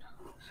cut.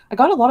 I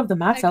got a lot of the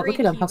mats out. Look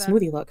Agreed, at him, how Kiva.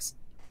 smooth he looks.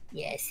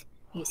 yes.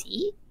 You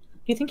see? Do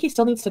you think he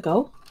still needs to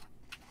go?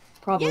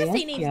 Probably. Yes, yeah?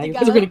 he needs yeah, to you go.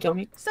 guys are gonna kill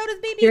me. So does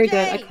BBJ. Very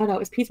good. I cut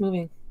out. Is Pete's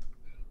moving?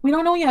 We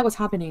don't know yet what's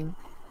happening.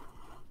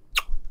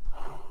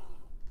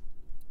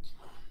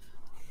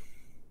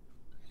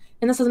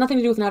 And this has nothing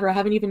to do with Nader. I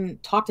haven't even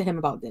talked to him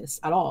about this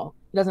at all.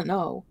 He doesn't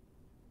know.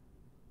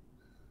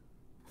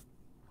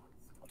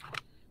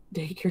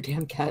 Take your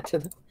damn cat to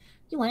the...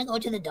 You want to go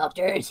to the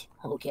doctors?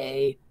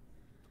 Okay.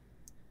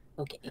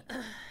 Okay.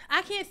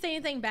 I can't say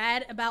anything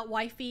bad about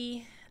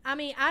wifey. I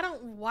mean, I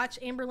don't watch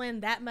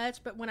Amberlynn that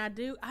much, but when I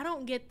do, I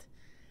don't get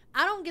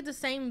the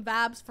same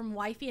vibes from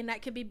wifey, and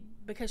that could be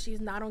because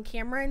she's not on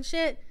camera and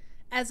shit,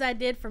 as I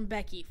did from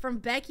Becky. From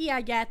Becky,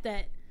 I got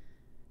that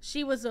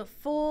she was a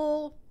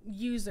full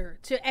user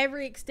to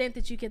every extent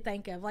that you could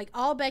think of. Like,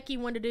 all Becky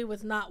wanted to do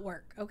was not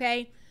work,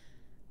 okay?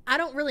 I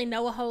don't really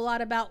know a whole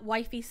lot about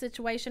wifey's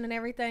situation and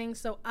everything,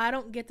 so I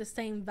don't get the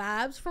same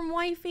vibes from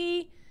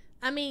wifey.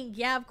 I mean,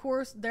 yeah, of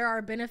course, there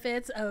are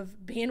benefits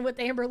of being with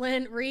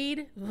Amberlynn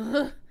Reed.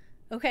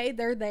 Okay,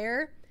 they're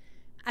there.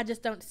 I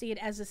just don't see it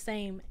as the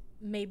same.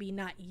 Maybe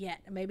not yet.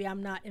 Maybe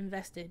I'm not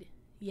invested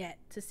yet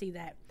to see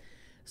that.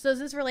 So is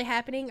this really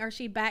happening, or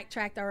she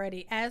backtracked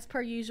already? As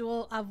per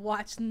usual, I've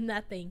watched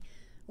nothing.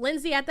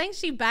 Lindsay, I think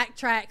she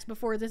backtracks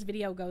before this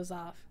video goes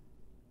off.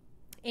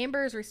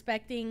 Amber is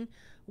respecting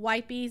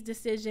wifey's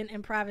decision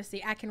and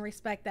privacy. I can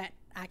respect that.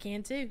 I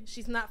can too.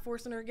 She's not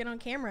forcing her to get on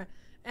camera.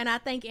 And I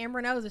think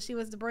Amber knows if she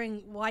was to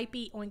bring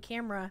wifey on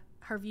camera,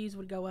 her views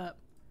would go up.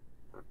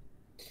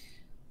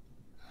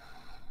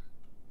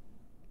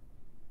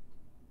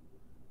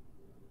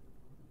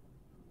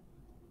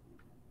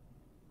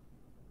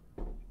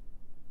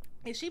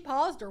 Is she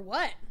paused or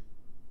what?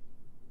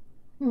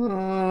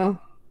 Well,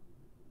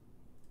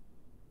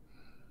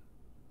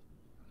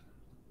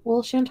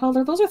 Chantal,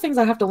 those are things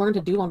I have to learn to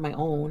do on my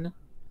own.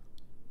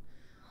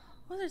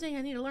 What other thing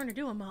I need to learn to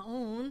do on my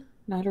own?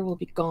 Nader will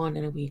be gone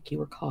in a week. You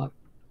were caught.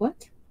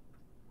 What?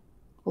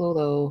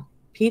 Lolo.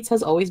 Pete's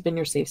has always been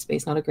your safe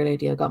space. Not a great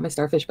idea. Got my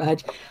starfish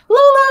badge.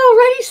 Lolo,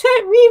 ready,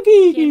 set,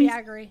 repeat. Candy, I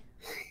agree.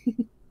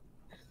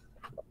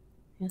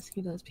 Yes,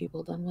 he does.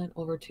 People then went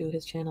over to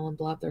his channel and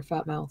blabbed their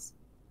fat mouths.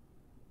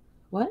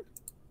 What?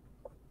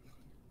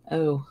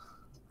 Oh.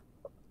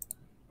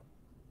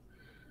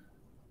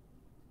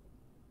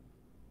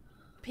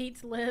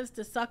 Pete lives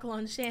to suckle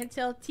on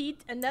Chantel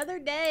teat another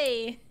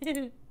day.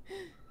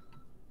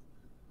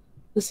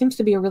 This seems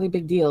to be a really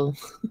big deal.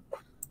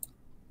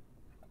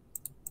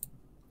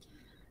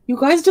 You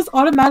guys just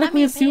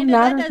automatically assume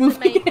Nader's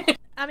moving in.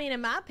 I mean, in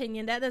my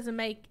opinion, that doesn't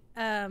make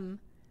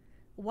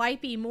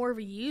Wipey more of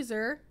a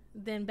user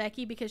than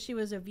Becky, because she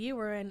was a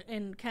viewer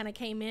and kind of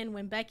came in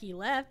when Becky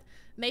left.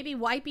 Maybe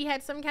Wipey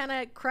had some kind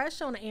of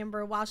crush on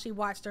Amber while she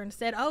watched her and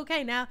said,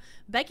 okay, now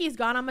Becky's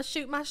gone, I'm going to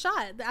shoot my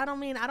shot. I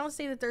don't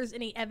see that there's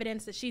any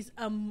evidence that she's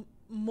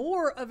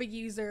more of a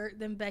user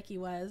than Becky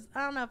was.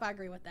 I don't know if I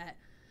agree with that,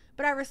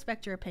 but I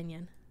respect your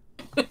opinion.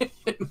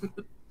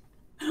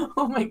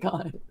 Oh my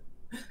god.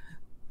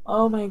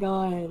 Oh my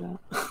god.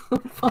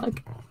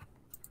 Fuck.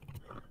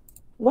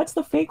 What's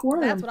the fake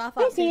worm? That's what I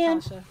thought too,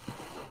 Tasha.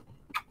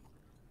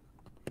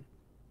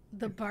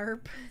 The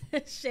burp.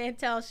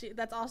 Chantel,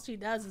 that's all she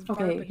does is burp.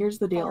 Okay, here's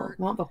the deal. fart.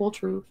 Want the whole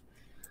truth.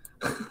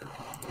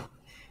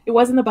 It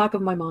was in the back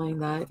of my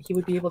mind that he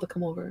would be able to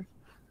come over.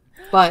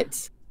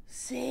 But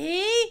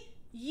See?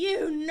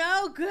 You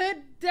no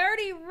good,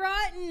 dirty,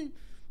 rotten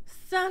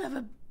son of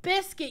a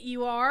biscuit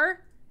you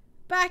are.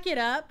 Back it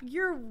up.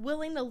 You're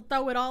willing to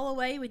throw it all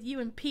away with you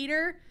and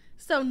Peter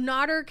so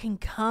Notter can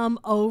come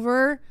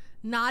over,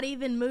 not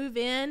even move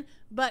in,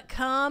 but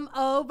come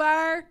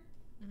over.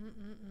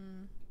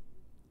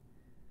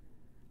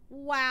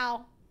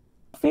 Wow.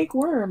 fake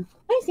worm.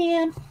 Hi,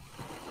 Sam.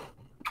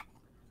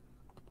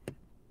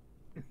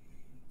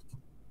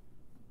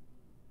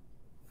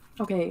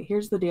 Okay,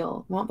 here's the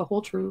deal. Want the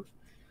whole truth?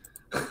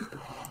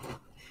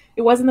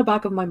 It was in the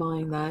back of my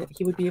mind that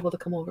he would be able to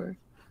come over.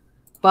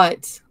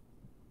 But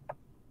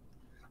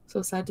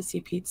so sad to see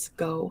Pete's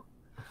go.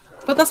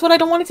 But that's what I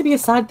don't want it to be a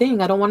sad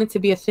thing. I don't want it to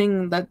be a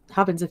thing that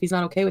happens if he's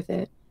not okay with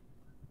it.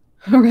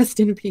 Rest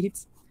in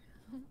peace.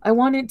 I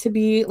want it to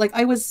be like,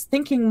 I was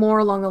thinking more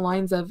along the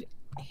lines of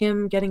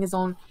him getting his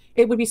own.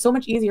 It would be so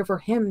much easier for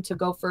him to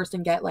go first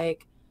and get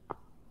like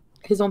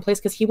his own place,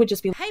 because he would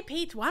just be, hey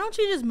Pete, why don't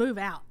you just move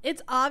out?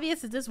 It's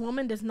obvious that this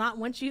woman does not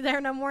want you there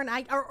no more,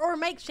 and or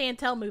make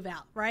Chantel move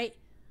out, right?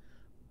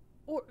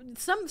 Or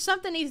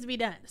something needs to be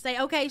done. Say,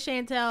 okay,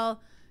 Chantel,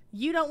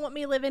 you don't want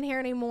me living here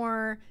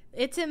anymore.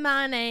 It's in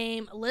my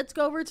name. Let's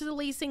go over to the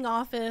leasing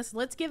office.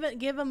 Let's give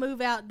a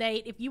move out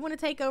date. If you want to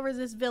take over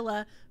this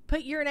villa,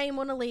 put your name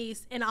on a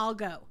lease and I'll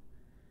go.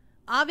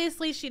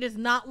 Obviously, she does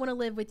not want to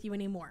live with you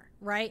anymore,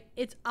 right?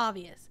 It's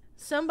obvious.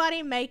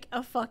 Somebody make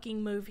a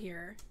fucking move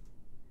here.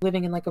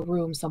 living in like a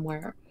room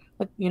somewhere,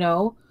 like, you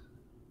know.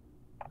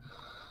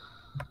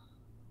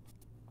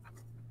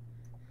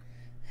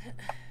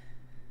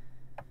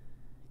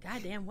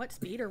 Goddamn, what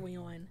speed are we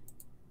on?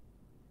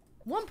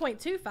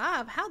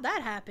 1.25? How'd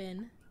that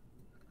happen?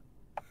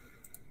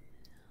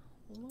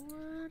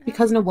 Lord,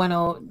 Because no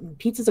bueno,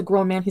 Pete's is a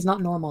grown man. He's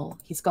not normal.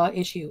 He's got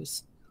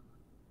issues,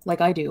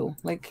 like I do.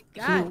 Like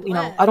God he, you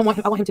know, bless.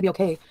 I want him to be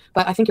okay.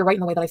 But I think you're right in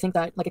the way that I think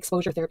that like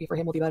exposure therapy for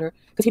him will be better,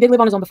 because he did live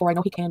on his own before. I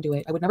know he can do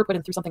it. I would never put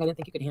him through something I didn't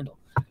think he could handle.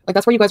 Like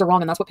that's where you guys are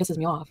wrong, and that's what pisses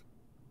me off.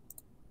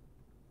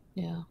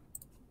 Yeah,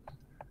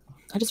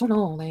 I just don't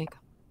know. Like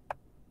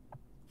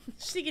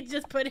She could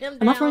just put him down.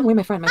 I'm not throwing away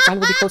my friend. My friend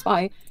will be close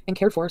by and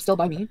cared for, still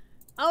by me.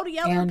 Oh, the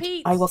other And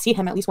Pete. I will see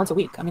him at least once a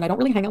week. I mean, I don't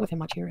really hang out with him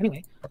much here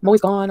anyway. I'm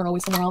always gone or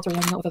always somewhere else or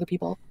hanging out with other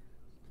people.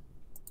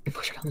 And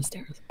push her down the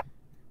stairs.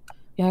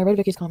 Yeah, I read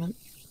Vicky's comment.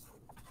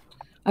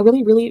 I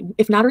really,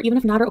 if Natter,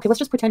 okay, let's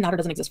just pretend Natter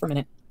doesn't exist for a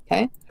minute,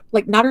 okay?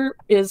 Like, Natter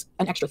is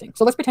an extra thing.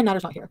 So let's pretend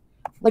Natter's not here.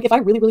 Like, if I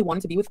really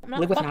wanted to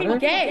live with Natter,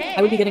 gay.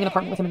 I would be getting an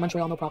apartment with him in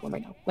Montreal, no problem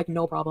right now. Like,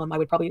 no problem. I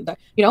would probably,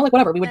 you know, like,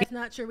 whatever. We would be. That's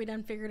not sure we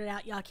done figured it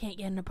out. Y'all can't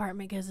get an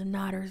apartment because of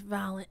Notter's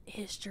violent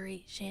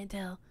history,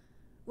 Chantel.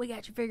 We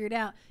got you figured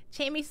out.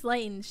 Chamie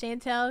Slayton,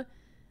 Chantel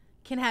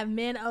can have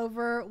men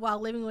over while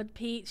living with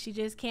Pete. She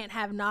just can't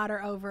have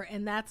Notter over,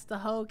 and that's the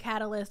whole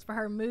catalyst for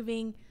her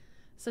moving,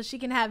 so she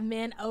can have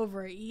men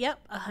over.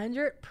 Yep,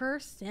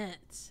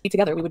 100%.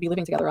 Together, we would be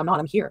living together. I'm not.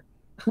 I'm here,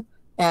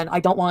 and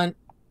I don't want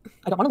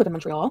to live in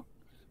Montreal.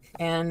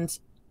 And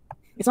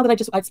it's not that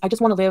I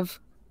just want to live.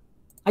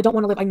 I don't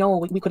want to live. I know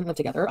we couldn't live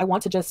together. I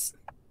want to just,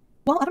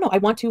 well, I don't know. I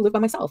want to live by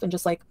myself and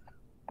just like,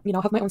 you know,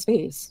 have my own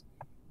space.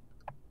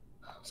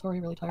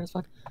 Sorry, really tired as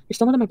fuck. You're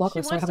still not on my block She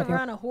list, so I wants have to it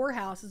run a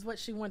whorehouse is what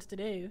she wants to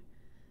do.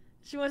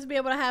 She wants to be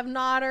able to have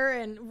Notter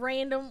and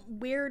random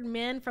weird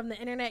men from the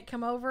internet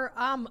come over.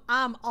 I'm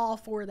all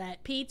for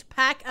that. Pete,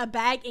 pack a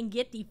bag and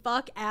get the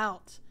fuck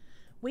out.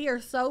 We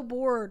are so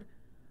bored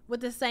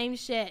with the same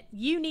shit.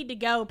 You need to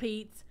go,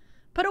 Pete.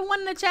 Put a 1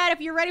 in the chat if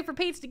you're ready for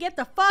Pete to get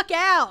the fuck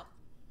out.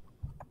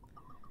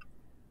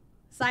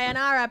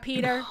 Sayonara,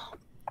 Peter.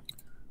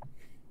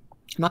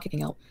 I'm not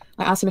kicking out.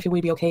 I asked him if he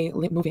would be okay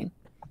moving,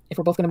 if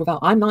we're both going to move out.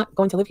 I'm not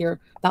going to live here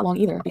that long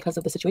either because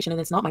of the situation,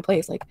 and it's not my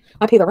place. Like,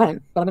 I pay the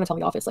rent, but I'm going to tell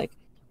the office, like,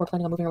 we're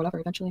planning on moving or whatever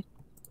eventually.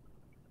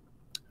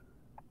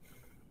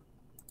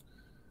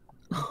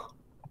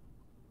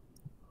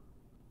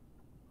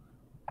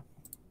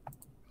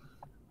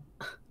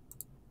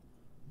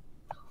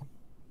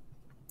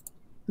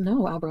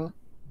 No, Abra.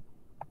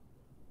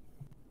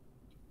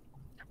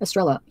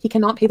 Estrella, he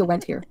cannot pay the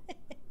rent here.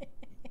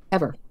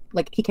 Ever.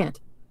 Like, he can't.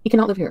 He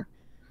cannot live here.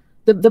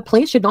 The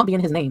place should not be in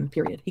his name,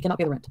 period. He cannot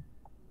pay the rent.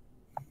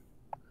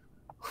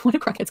 What a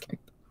crackhead's carrying.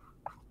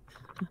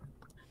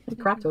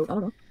 Crack toad, I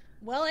don't know.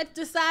 Well, it's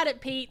decided,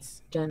 Pete.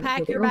 Jen, Pack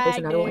you'll get your your own place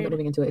bag, and Natter will end up dude.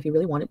 moving into it. If you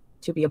really want it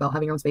to be about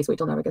having your own space, wait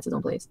till Natter gets his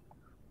own place.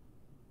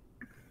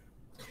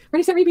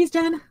 Ready, set, rebees,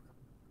 Jen?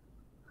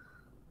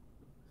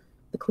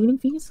 The cleaning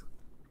fees?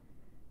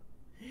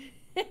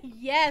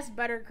 Yes,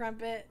 Butter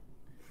Crumpet.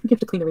 You have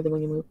to clean everything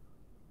when you move.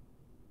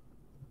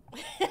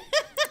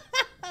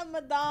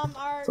 Madame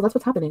Art. So that's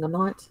what's happening. I'm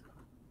not...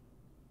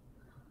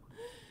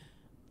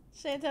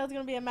 Chantel's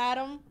gonna be a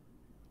madam.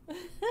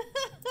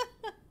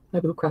 My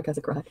boob crack has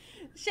a crack.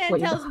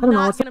 Chantel's I don't know,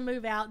 not it's- going to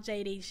move out,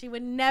 JD. She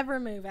would never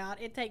move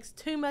out. It takes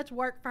too much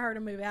work for her to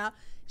move out.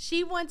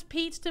 She wants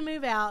Pete's to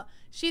move out.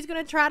 She's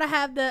going to try to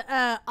have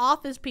the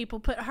office people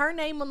put her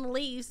name on the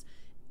lease.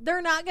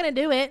 They're not going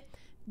to do it.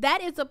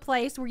 That is a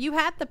place where you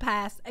have to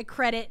pass a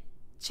credit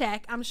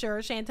check, I'm sure.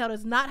 Chantel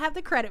does not have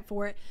the credit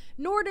for it,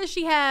 nor does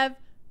she have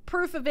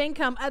proof of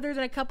income other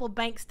than a couple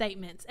bank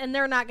statements, and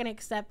they're not going to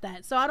accept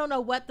that. So I don't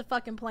know what the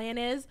fucking plan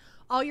is.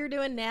 All you're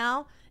doing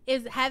now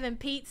is having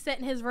Pete sit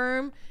in his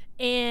room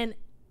and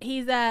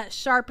he's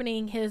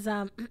sharpening his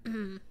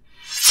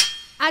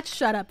I'd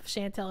shut up,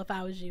 Chantel, if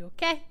I was you,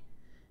 okay?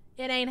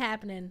 It ain't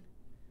happening.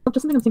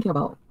 Just something I'm thinking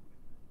about.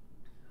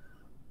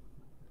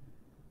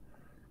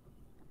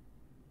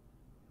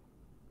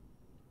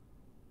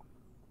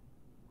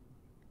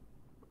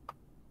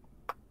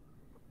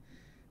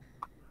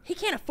 He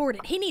can't afford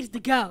it. He needs to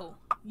go.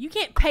 You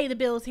can't pay the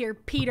bills here,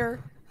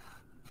 Peter.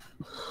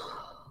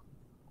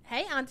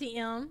 Hey, Auntie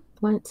M.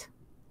 What?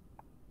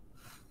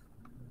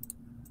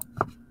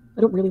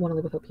 I don't really want to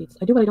live without Pete.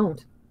 I do, but I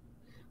don't.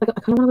 Like,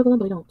 I kind of want to live alone,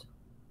 but I don't.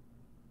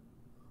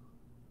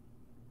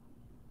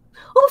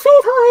 Oh,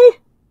 Faith, hi!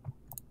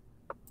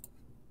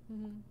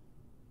 Mm-hmm.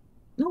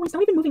 No, he's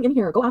not even moving in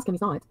here. Go ask him.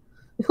 He's not.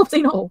 He'll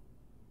say no.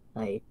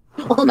 Hi.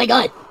 Oh my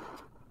god.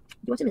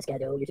 You want some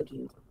Moscato? You're so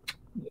cute.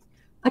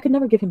 I could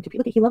never give him to Pete.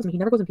 Look, he loves me. He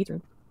never goes in Pete's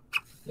room.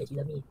 Yes, you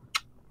love me.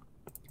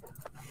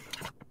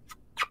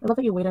 I love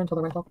that you waited until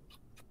the rental.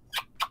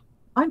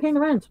 I'm paying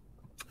the rent.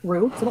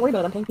 Rude. So don't worry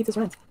about it. I'm paying Pete's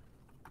rent.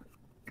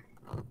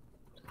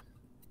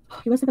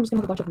 You guys think I'm just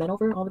gonna have a bunch of men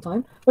over all the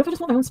time? What if I just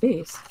want my own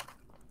space?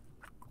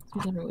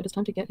 It is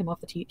time to get him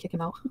off the tee. Kick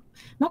him out.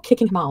 Not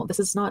kicking him out.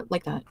 This is not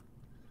like that.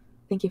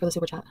 Thank you for the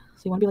super chat.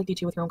 So you want to be like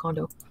D2 with your own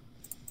condo?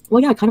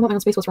 Well, yeah, I kind of want my own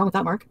space. What's wrong with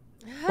that, Mark?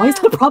 Why is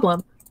that a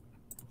problem?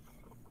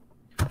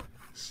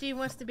 She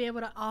wants to be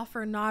able to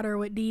offer Nodder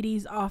what Dee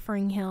Dee's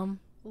offering him.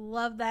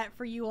 Love that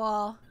for you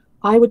all.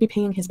 I would be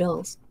paying his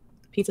bills.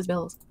 Pete's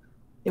bills.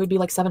 It would be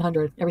like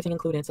 $700, everything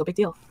included. So big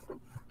deal.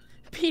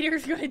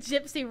 Peter's going to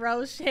Gypsy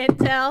Rose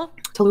Chantel.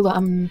 Tallulah,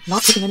 I'm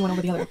not picking anyone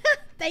over the other.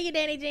 Thank you,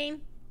 Danny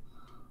Jean.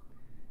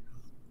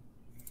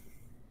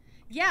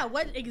 Yeah,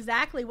 what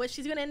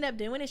she's going to end up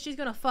doing is she's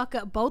going to fuck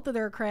up both of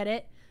their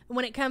credit. And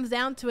when it comes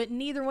down to it,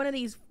 neither one of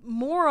these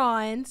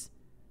morons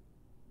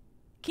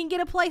can get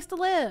a place to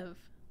live.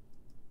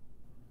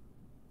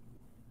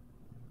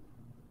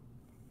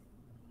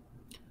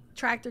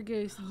 Tractor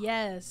Goose,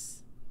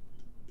 yes.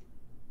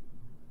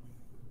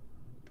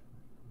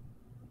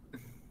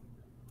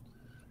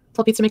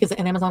 Tell Pete to make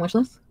an Amazon wish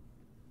list.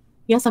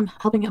 Yes, I'm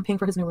helping him paying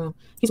for his new room.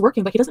 He's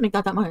working, but he doesn't make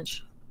that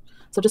much.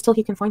 So just till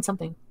he can find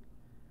something.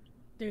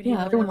 Dude,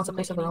 yeah, everyone wants a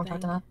place of their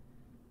own.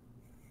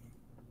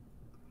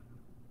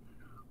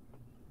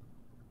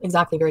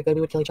 Exactly, very good.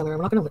 We would kill each other.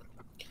 We're not going to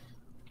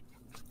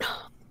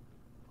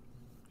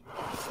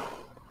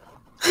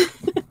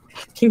live.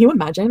 Can you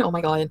imagine? Oh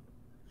my god.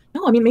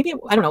 No, I mean, maybe,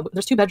 I don't know.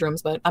 There's 2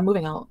 bedrooms, but I'm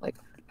moving out. Like,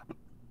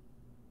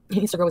 he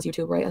needs to go with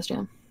YouTube, right,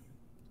 S-Jam?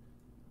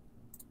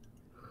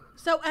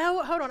 So,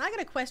 hold on. I got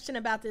a question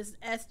about this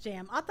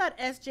S-Jam. I thought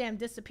S-Jam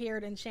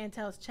disappeared in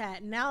Chantel's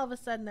chat. Now, all of a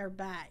sudden, they're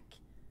back.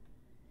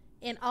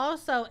 And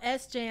also,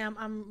 S-Jam,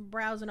 I'm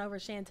browsing over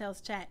Chantel's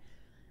chat.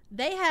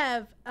 They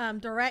have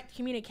direct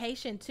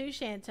communication to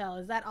Chantel.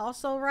 Is that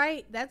also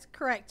right? That's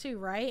correct, too,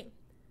 right?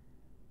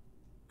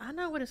 I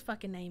know what his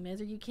fucking name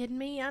is. Are you kidding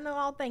me? I know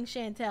all things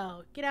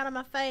Chantel. Get out of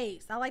my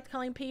face. I like to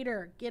call him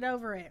Peter. Get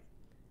over it.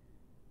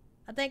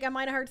 I think I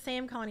might have heard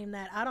Sam calling him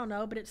that. I don't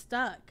know, but it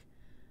stuck.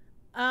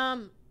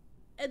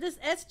 This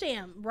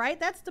S-Jam, right?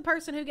 That's the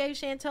person who gave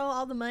Chantel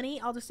all the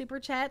money, all the super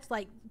chats,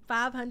 like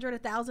 $500,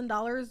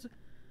 $1,000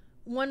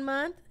 1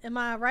 month. Am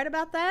I right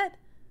about that?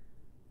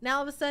 Now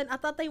all of a sudden, I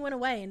thought they went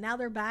away, and now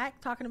they're back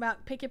talking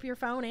about pick up your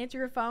phone, answer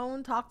your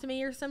phone, talk to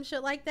me, or some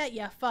shit like that.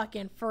 You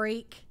fucking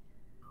freak.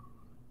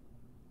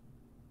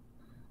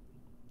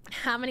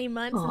 How many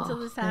months until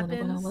this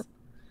happens?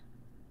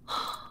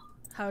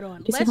 Hold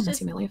on. Let's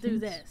just do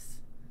this.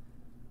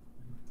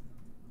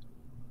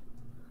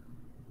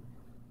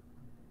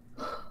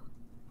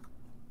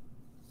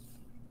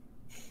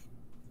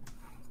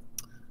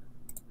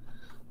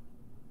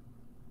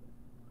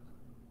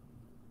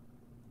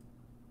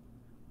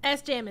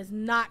 S-Jam is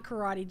not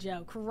Karate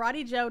Joe.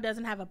 Karate Joe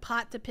doesn't have a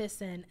pot to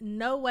piss in.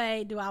 No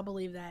way do I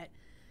believe that.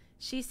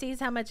 She sees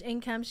how much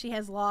income she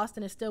has lost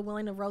and is still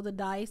willing to roll the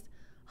dice.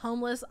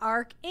 Homeless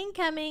arc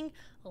incoming.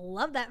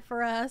 Love that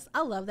for us.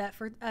 I love that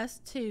for us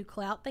too,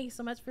 Clout. Thank you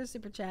so much for the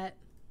super chat.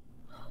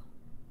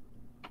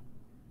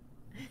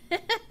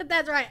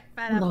 That's right.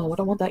 No, I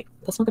don't want that.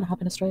 That's not going to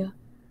happen, Estrella.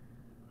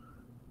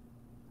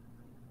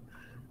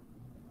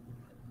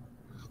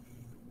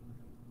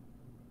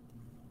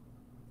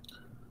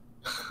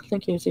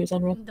 Thank you,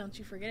 Susan. Don't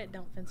you forget it.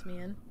 Don't fence me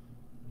in.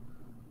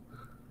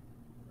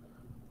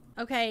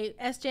 Okay,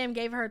 S-Jam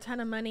gave her a ton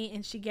of money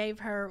and she gave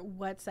her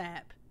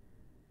WhatsApp.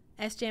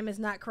 S-Jam is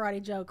not Karate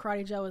Joe.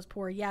 Karate Joe is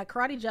poor. Yeah,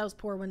 Karate Joe's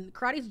poor. When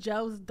Karate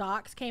Joe's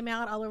docs came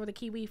out all over the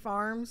Kiwi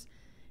farms,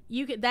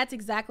 That's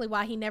exactly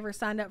why he never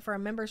signed up for a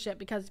membership,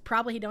 because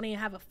probably he don't even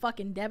have a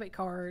fucking debit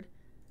card.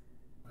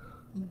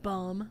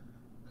 Bum.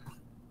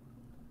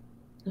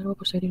 I don't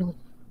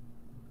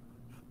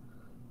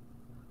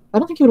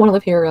think he would want to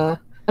live here. I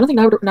don't think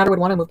Nader would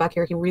want to move back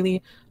here.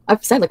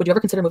 I've said, like, would you ever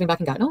consider moving back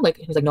in Gatineau? Like,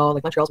 he's like, no,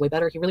 like, Montreal's way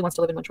better. He really wants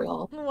to live in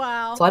Montreal.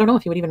 Wow. So I don't know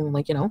if he would even,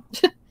 like,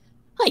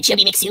 Hi,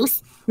 Chubby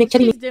McSauce.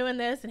 She's doing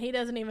this, and he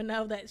doesn't even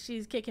know that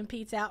she's kicking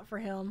Pete's out for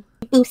him.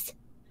 Boost.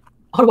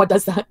 Ottawa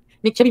does that.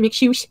 McChubby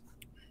McShoes.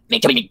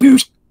 McChubby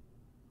McBoosh.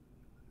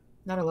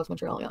 Nader loves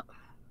Montreal, yeah.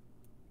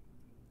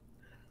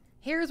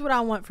 Here's what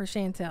I want for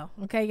Chantel.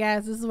 Okay,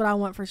 guys, this is what I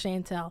want for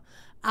Chantel.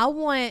 I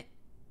want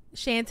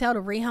Chantel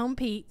to rehome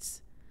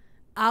Pete's.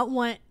 I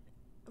want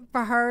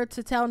for her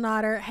to tell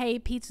Nader, hey,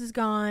 Pete's is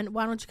gone.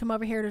 Why don't you come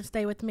over here to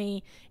stay with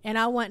me? And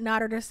I want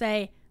Nader to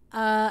say,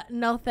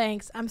 no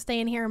thanks. I'm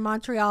staying here in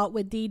Montreal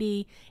with Dee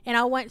Dee. And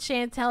I want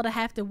Chantel to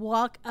have to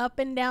walk up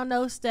and down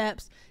those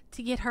steps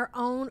to get her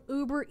own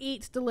Uber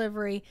Eats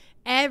delivery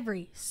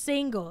every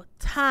single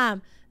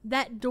time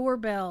that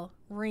doorbell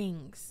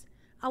rings.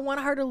 I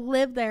want her to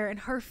live there in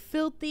her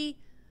filthy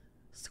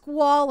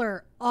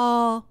squalor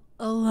all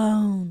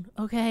alone,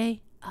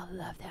 okay? I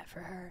love that for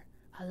her.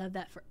 I love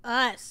that for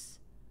us.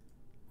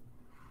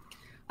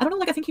 I don't know,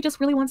 like, I think he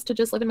just really wants to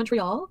just live in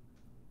Montreal.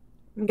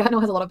 Gatineau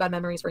has a lot of bad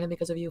memories for him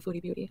because of you,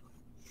 Foodie Beauty.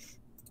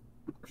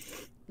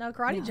 No,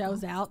 Karate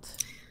Joe's out.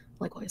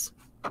 Likewise.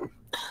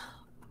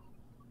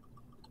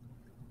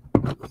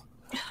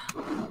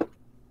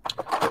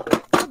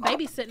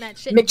 Babysitting that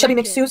shit. McChubby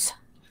McSauce.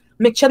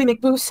 McChubby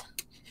McBoose.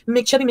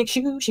 McChubby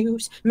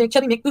McShoes.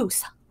 McChubby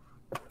McBoose.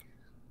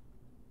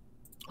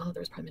 Oh,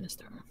 there's Prime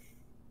Minister.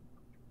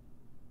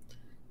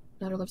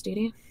 Nader loves Dee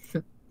Dee.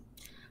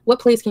 What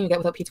place can you get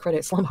without Pete's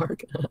credit?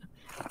 Slumberg.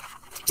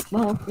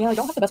 Well, yeah, I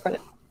don't have the best credit.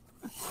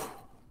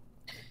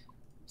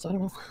 So I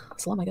don't know.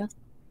 Slum, I guess.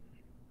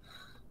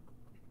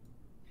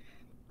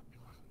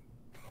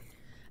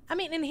 I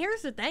mean, and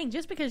here's the thing.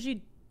 Just because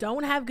you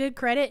don't have good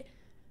credit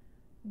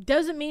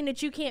doesn't mean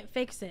that you can't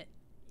fix it.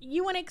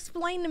 You want to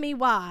explain to me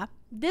why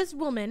this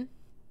woman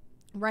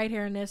right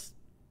here in this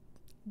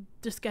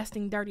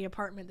disgusting, dirty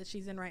apartment that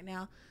she's in right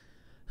now,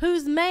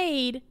 who's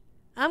made,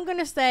 I'm going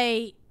to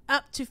say,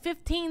 up to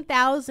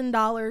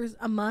 $15,000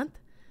 a month,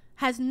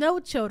 has no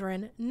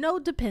children, no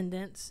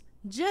dependents,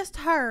 just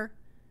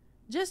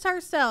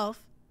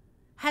herself,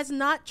 has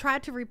not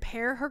tried to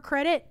repair her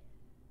credit.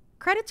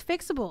 Credit's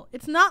fixable.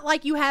 It's not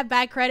like you have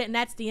bad credit and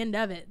that's the end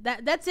of it.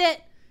 That's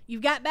it.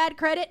 You've got bad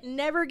credit.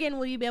 Never again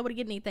will you be able to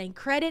get anything.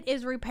 Credit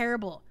is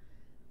repairable.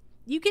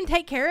 You can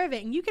take care of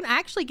it, and you can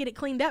actually get it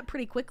cleaned up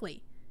pretty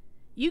quickly.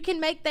 You can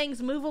make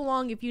things move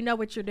along if you know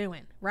what you're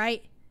doing,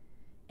 right?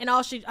 And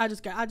I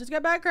just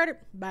got bad credit.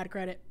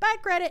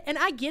 And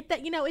I get that,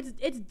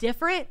 it's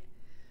different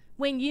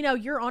when,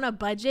 you're on a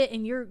budget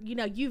and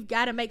you've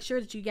got to make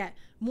sure that you got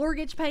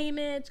mortgage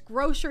payments,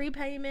 grocery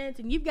payments,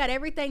 and you've got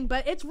everything.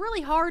 But it's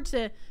really hard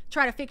to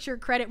try to fix your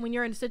credit when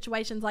you're in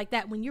situations like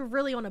that, when you're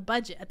really on a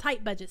budget, a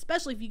tight budget,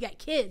 especially if you got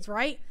kids,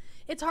 right?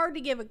 It's hard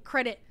to give a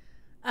credit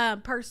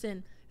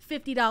person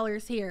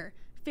 $50 here,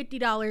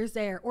 $50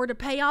 there, or to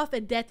pay off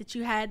a debt that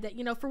you had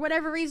that, for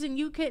whatever reason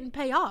you couldn't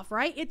pay off,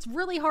 right? It's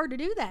really hard to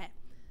do that.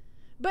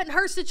 But in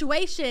her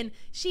situation,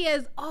 she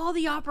has all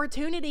the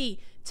opportunity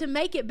to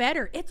make it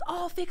better. It's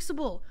all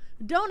fixable.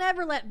 Don't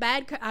ever let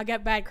I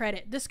got bad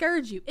credit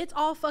discourage you. It's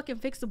all fucking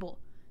fixable.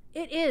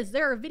 It is.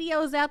 There are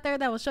videos out there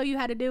that will show you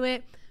how to do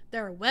it.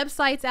 There are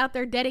websites out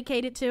there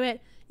dedicated to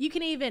it. You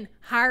can even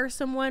hire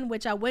someone,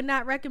 which I would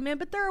not recommend,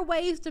 but there are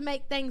ways to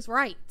make things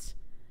right.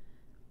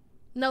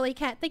 Nully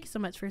Cat, thank you so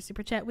much for a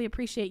super chat. We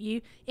appreciate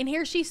you. And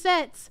here she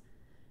sits,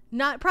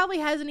 probably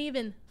hasn't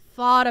even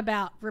thought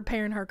about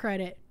repairing her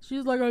credit.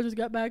 She's like, I just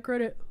got bad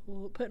credit.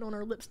 Putting on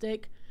her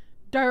lipstick.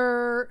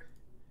 Dirt.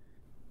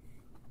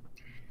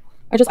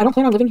 I don't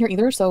plan on living here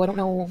either, so I don't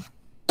know.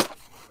 I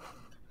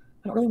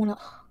don't really want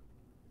to.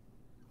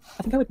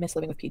 I think I would miss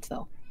living with Pete,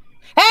 though.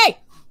 Hey!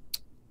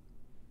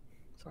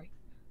 Sorry.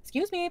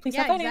 Excuse me, please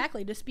stop fighting. Yeah,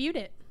 exactly. Dispute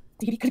it.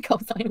 Dee Dee could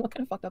co-sign. What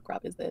kind of fucked up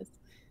crap is this?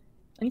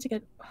 I need to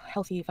get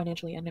healthy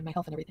financially and in my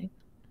health and everything.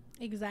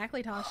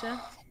 Exactly,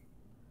 Tasha.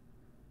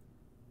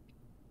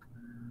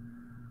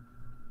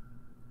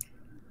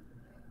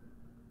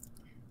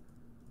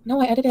 No,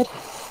 I edited.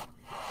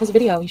 There's a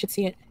video. You should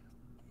see it.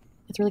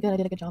 It's really good. I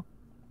did a good job.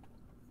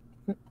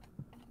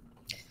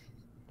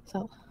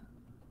 So.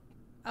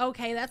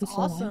 Okay, that's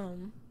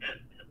awesome.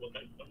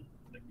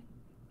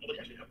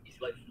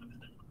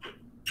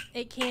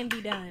 It can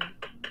be done.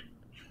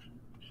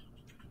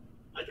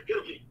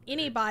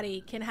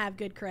 Anybody can have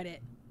good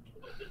credit.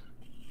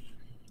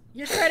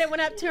 Your credit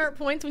went up 200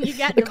 points when you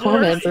got the divorced.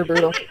 Comments are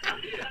brutal.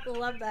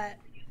 Love that.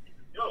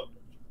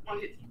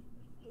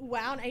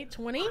 Wow, an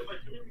 820?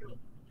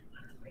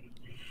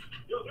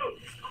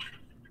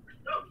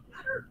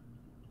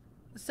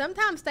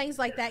 Sometimes things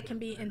like that can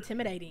be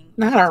intimidating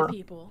to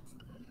people.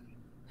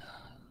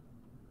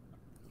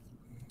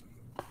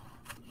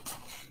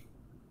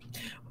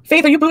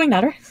 Faith, are you booing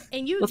Nader?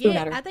 And you Let's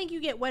get, I think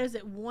you get, what is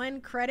it,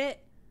 one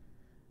credit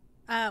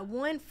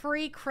one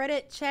free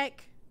credit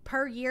check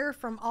per year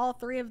from all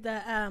 3 of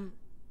the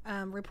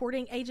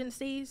reporting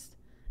agencies,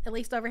 at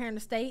least over here in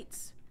the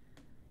States.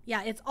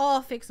 Yeah, it's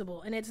all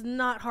fixable, and it's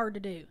not hard to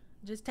do.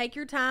 Just take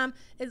your time.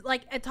 It's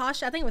like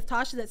Tasha, I think it was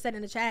Tasha that said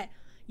in the chat,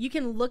 you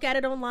can look at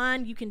it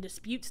online, you can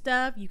dispute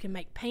stuff, you can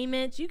make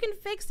payments, you can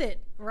fix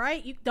it,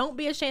 right? You don't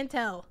be a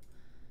Chantel.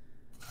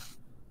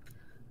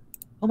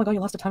 Oh my god, you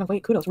lost a ton of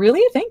weight. Kudos.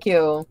 Really? Thank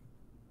you.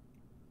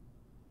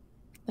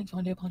 Thanks,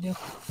 Pondu.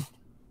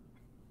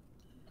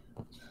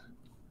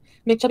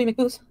 Make chubby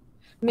McBooze.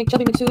 Make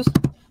chubby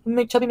McSuze.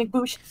 Make chubby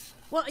McBoosh.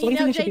 Well, So you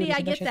know, what do you think we should do? JD, I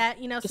Do get you that,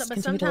 you know, just but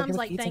continue to live sometimes here with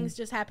like Pete's things and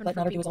just happen let for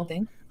Nada do his people. own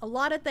thing? A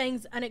lot of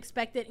things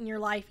unexpected in your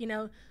life, you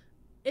know.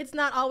 It's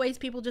not always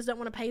people just don't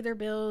want to pay their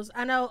bills.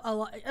 I know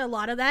a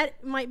lot of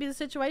that might be the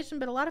situation,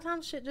 but a lot of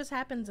times shit just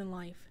happens in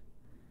life.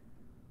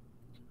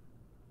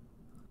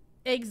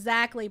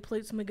 Exactly,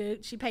 Ploots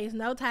Magoot. She pays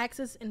no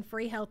taxes and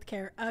free health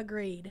care.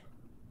 Agreed.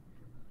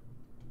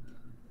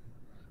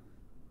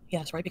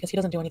 Yes, right? Because he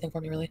doesn't do anything for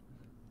me, really.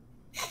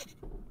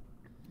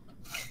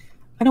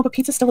 I know, but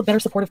Pete's still a better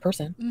supportive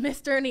person.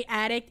 Mr. and the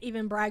Addict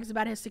even brags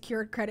about his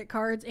secured credit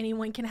cards.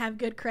 Anyone can have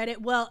good credit.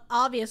 Well,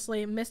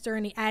 obviously, Mr.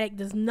 and the Addict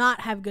does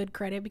not have good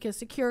credit because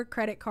secured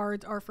credit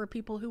cards are for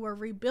people who are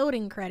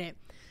rebuilding credit.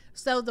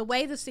 So the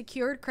way the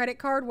secured credit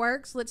card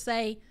works, let's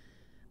say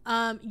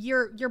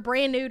you're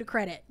brand new to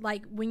credit.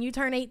 Like when you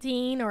turn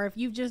 18 or if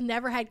you've just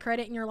never had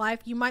credit in your life,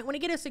 you might want to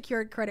get a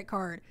secured credit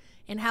card.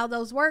 And how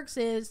those works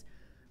is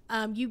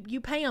you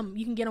pay them.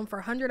 You can get them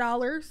for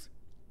 $100.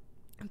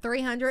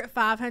 $300,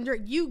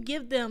 $500. You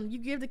give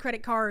the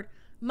credit card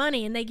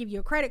money and they give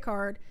you a credit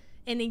card,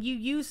 and then you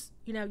use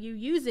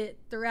it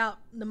throughout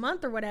the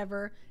month or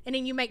whatever, and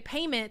then you make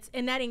payments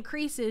and that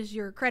increases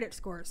your credit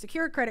score.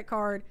 Secured credit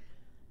card,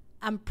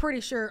 I'm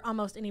pretty sure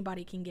almost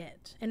anybody can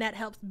get, and that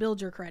helps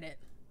build your credit.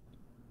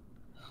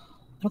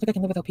 I don't think I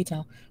can live without Pete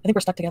now. I think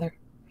we're stuck together.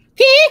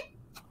 Pete!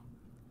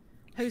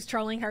 Who's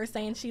trolling her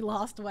saying she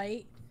lost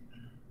weight?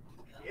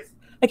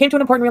 I came to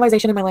an important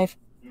realization in my life.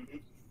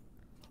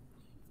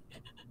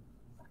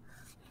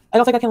 I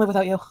don't think I can live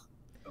without you.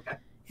 Okay.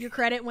 Your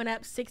credit went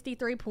up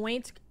 63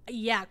 points.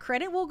 Yeah,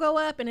 credit will go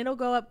up, and it'll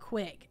go up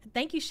quick.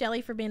 Thank you,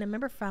 Shelly, for being a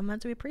member for 5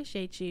 months. We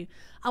appreciate you.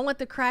 I want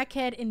the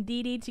crackhead and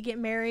Dee Dee to get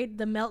married.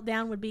 The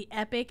meltdown would be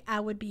epic.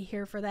 I would be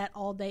here for that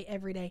all day,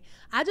 every day.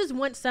 I just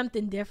want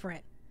something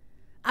different.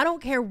 I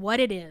don't care what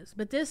it is,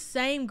 but this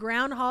same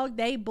Groundhog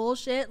Day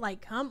bullshit,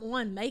 like, come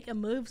on, make a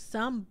move,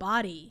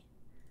 somebody.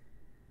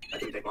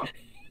 That didn't take long.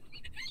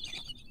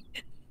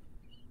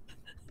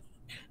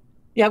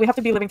 Yeah, we have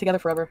to be living together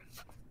forever.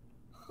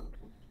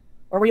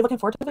 Or were you looking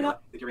forward to living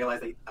up? Did you realize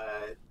that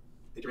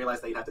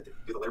you'd have to do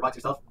the litter box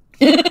yourself?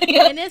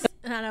 Yeah. And this,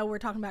 I know we're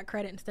talking about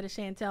credit instead of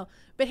Chantel,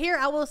 but here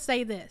I will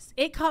say this: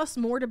 it costs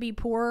more to be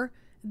poor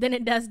than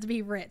it does to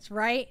be rich,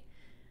 right?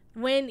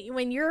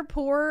 When you're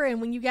poor and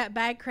when you got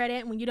bad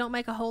credit and when you don't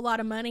make a whole lot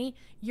of money,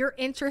 your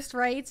interest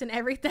rates and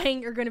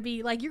everything are going to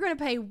be like, you're going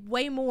to pay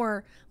way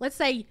more. Let's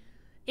say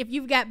if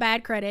you've got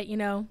bad credit, you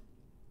know,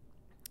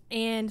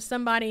 and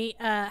somebody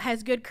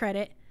has good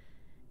credit,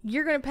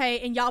 you're going to pay,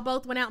 and y'all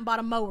both went out and bought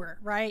a mower,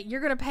 right?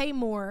 You're going to pay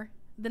more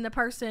than the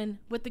person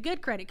with the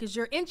good credit because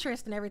your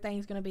interest and everything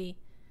is going to be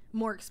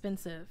more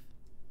expensive.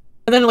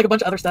 And then like a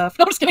bunch of other stuff.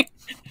 No, I'm just kidding.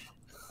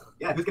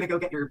 Yeah, who's gonna go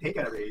get your pay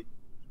cut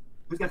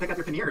who's gonna pick up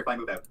your veneer if I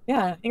move out?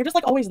 Yeah, and you're just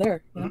like always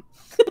there. You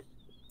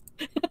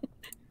know?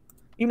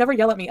 You never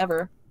yell at me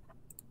ever.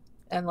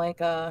 And like,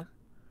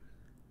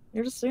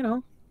 you're just, you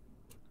know.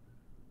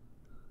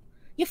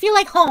 You feel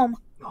like home.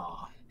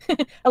 Aw.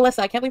 Alyssa,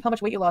 I can't believe how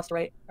much weight you lost,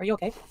 right? Are you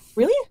okay?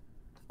 Really?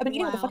 I've been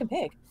eating like a Wow. fucking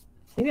pig.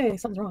 Maybe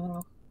something's wrong, I don't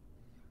know.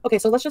 Okay,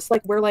 so let's just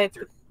like, we're like,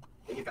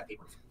 You've got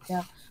papers.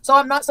 yeah. So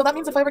I'm not, so that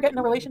means if I ever get in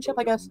a relationship,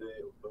 I guess.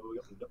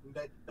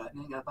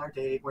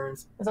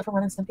 Tapeworms. Is that from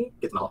Ren and Stimpy?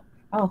 Get them all.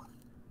 Oh.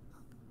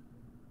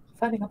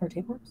 Fattening up our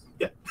tapeworms?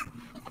 Yeah.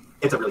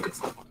 It's a really good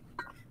song.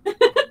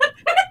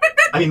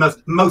 I mean,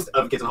 most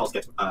of Kids in the Hall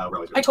skits were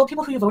always really I told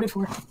people who you voted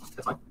for.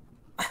 That's fine.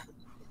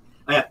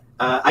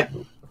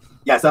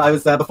 So I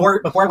was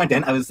before I went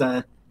in, I was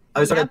sort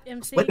of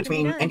MC split can be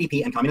between done.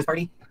 NDP and Communist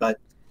Party, but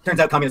turns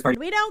out Communist Party.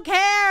 We don't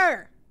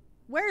care.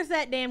 Where's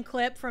that damn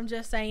clip from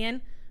Just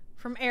Saying?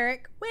 From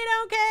Eric. We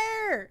don't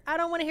care. I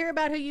don't want to hear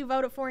about who you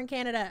voted for in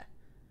Canada.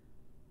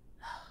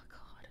 Oh,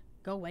 God.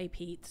 Go away,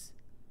 Pete's.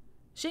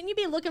 Shouldn't you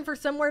be looking for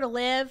somewhere to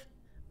live?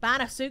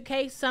 Buying a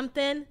suitcase,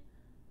 something?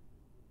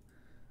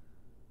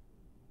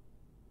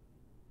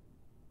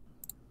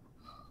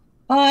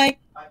 Bye.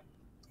 Bye.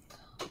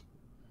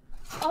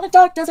 On a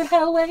dark desert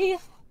highway,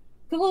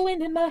 cool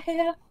wind in my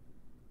hair.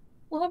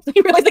 Warm,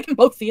 you realize they can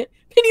both see it.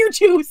 Veneer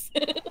juice.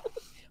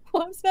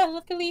 Warm smell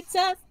of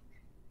colitas.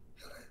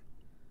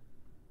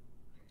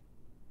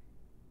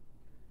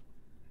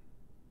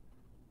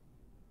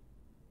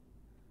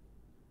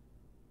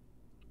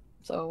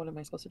 So what am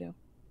I supposed to do?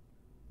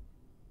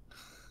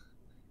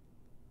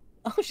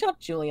 Oh, shut up,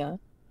 Julia.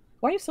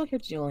 Why are you still here,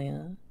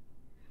 Julia?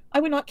 I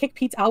would not kick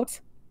Pete out.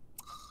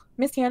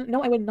 Miss Tan,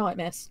 no, I would not,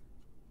 miss.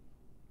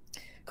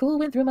 Cool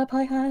wind through my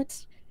pie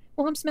hat.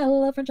 Warm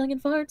smell of French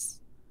onion farts.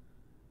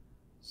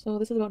 So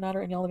this is about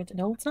Natter and y'all living to...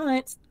 No, it's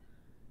not.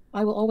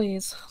 I will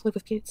always live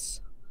with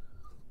kids.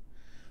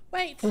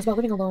 Wait. It was about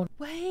living alone.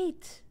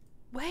 Wait.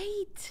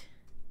 Why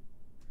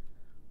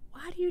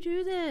do you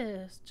do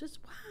this? Just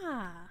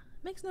why?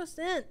 Makes no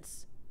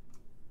sense.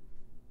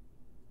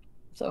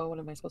 So what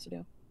am I supposed to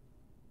do?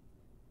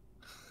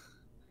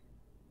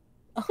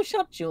 Oh,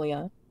 shut up,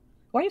 Julia.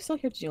 Why are you still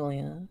here,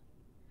 Julia?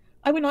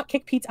 I would not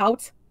kick Pete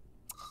out.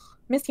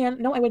 Miss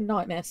Yan, no, I would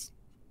not, miss.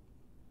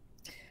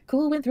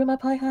 Cool wind through my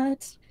pie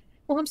hat.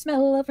 Warm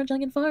smell of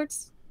Virginian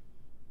farts.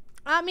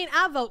 I mean,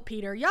 I vote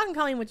Peter. Y'all can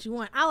call him what you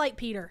want. I like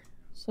Peter.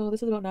 So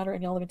this is about Natter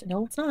and y'all living to...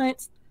 No, it's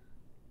not.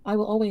 I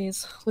will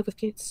always live with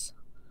kids.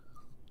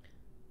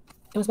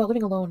 It was about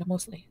living alone,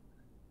 mostly.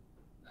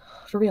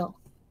 For real.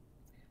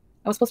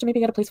 I was supposed to maybe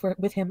get a place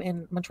with him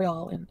in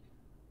Montreal, and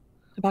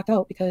I backed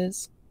out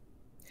because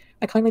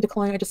I kindly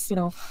declined. I just, you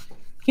know,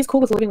 he's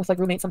cool with living with, like,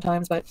 roommates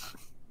sometimes, but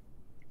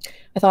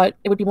I thought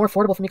it would be more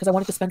affordable for me because I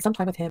wanted to spend some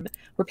time with him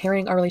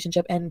repairing our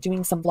relationship and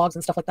doing some vlogs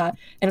and stuff like that.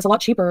 And it's a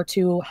lot cheaper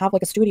to have,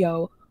 like, a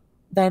studio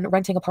than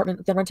renting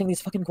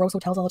these fucking gross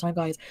hotels all the time,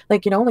 guys.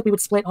 Like, you know, like, we would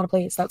split on a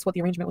place. That's what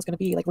the arrangement was going to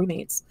be, like,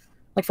 roommates.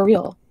 Like, for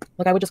real.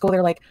 Like, I would just go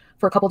there, like,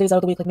 for a couple days out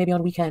of the week, like, maybe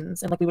on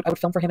weekends, and, like, I would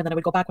film for him, and then I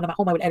would go back when I'm at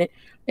home, I would edit.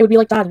 It would be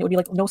like that, and it would be,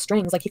 like, no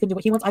strings. Like, he can do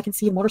what he wants. I can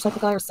see a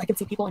motorcycle guy, or I can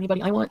see people,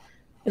 anybody I want.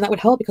 And that would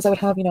help because I would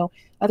have, you know,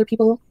 other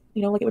people,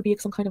 you know, like, it would be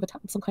some kind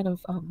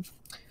of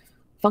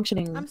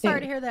functioning I'm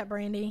sorry thing. to hear that,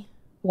 Brandy.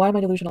 Why am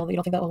I delusional? You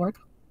don't think that will work?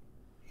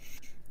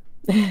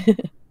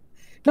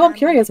 No, I'm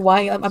curious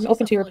why. I'm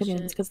open to your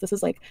opinions because this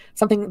is, like,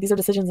 something, these are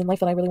decisions in life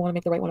that I really want to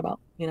make the right one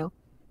about, you know?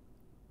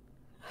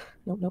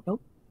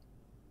 Nope.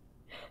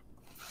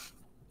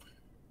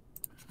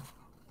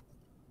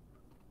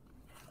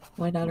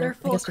 Why not? They're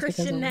full of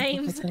Christian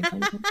names.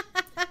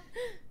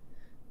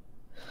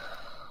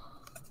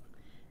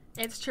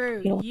 It's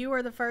true. You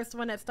were the first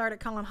one that started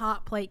calling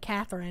Hot Plate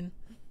Catherine.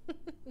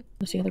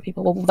 To see other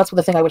people. Well, that's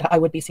the thing. I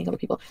would be seeing other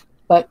people,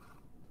 but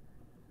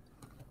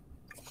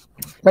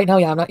right now,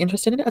 yeah, I'm not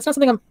interested in it. It's not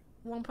something I'm.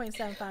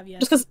 1.75. Yes.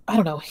 Just because I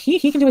don't know. He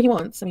can do what he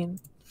wants. I mean,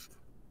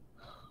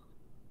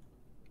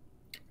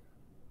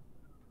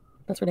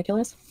 that's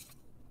ridiculous.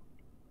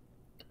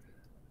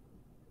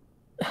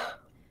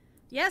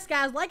 Yes,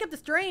 guys, like up the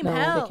stream. No,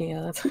 Hell. Vicky,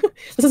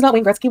 this is not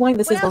Wayne Gretzky wine.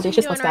 This What is else are you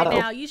Bodacious doing Moscato. right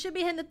now? You should be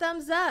hitting the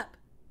thumbs up.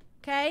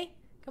 Okay?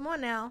 Come on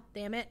now.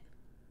 Damn it.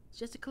 It's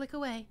just a click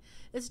away.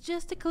 It's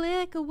just a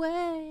click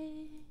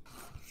away.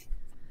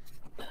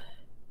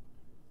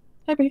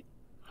 Hi, Bree.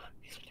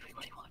 He's doing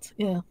what he wants.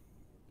 Yeah,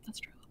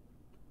 that's true.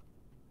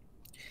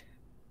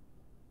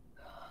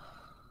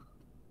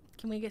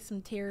 Can we get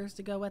some tears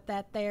to go with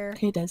that there?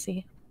 Hey,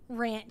 Desi.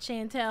 Rant,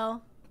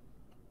 Chantel.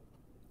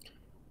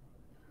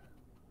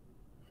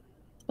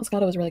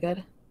 Moscato was really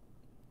good.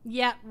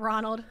 Yep,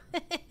 Ronald.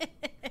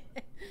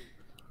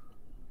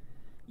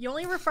 You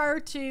only refer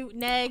to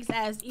Negs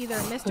as either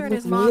Mr. and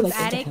his really, mom's like,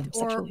 into addict him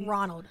or sexually.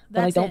 Ronald.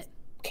 But I That's it.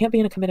 can't be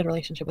in a committed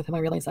relationship with him. I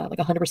realize that, like,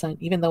 100%.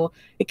 Even though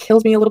it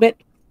kills me a little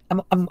bit,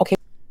 I'm okay.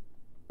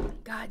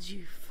 God,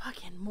 you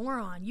fucking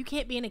moron. You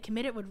can't be in a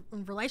committed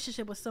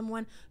relationship with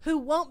someone who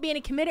won't be in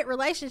a committed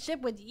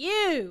relationship with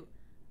you.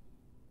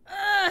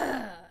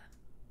 Ugh.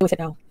 With it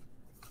now.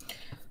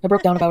 I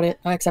broke down about it.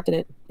 I accepted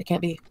it. It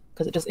can't be.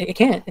 Because it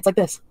can't. It's like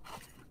this.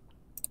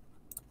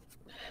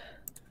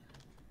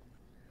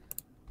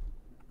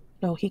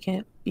 No, he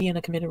can't be in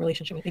a committed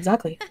relationship with.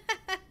 Exactly.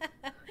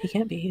 He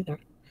can't be either.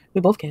 We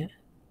both can't.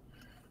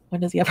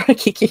 When does he ever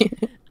Kiki?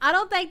 I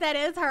don't think that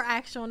is her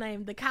actual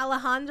name. The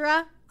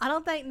Calandra. I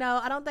don't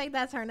think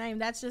that's her name.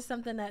 That's just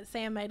something that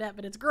Sam made up,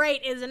 but it's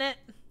great, isn't it?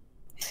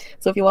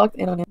 So if you walked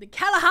in on him. The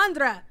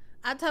Calandra.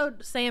 I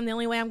told Sam the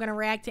only way I'm going to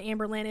react to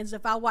Amberlynn is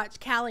if I watch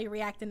Callie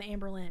reacting to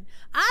Amberlynn.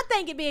 I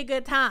think it'd be a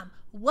good time.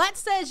 What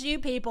says you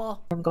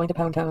people? I'm going to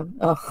Pound Town.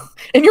 Oh,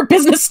 in your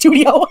business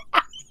studio.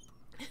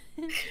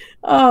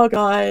 Oh,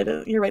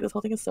 God. You're right. This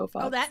whole thing is so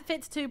fucked. Oh, that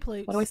fits too,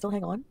 Ploots. Why do I still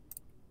hang on?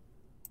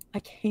 I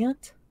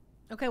can't.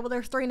 Okay, well,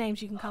 there's 3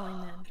 names you can call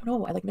him then. I don't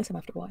know. I, like, miss him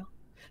after a while.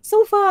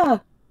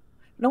 Sofa!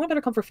 No one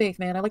better come for Faith,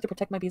 man. I like to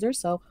protect my beezers,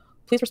 so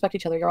please respect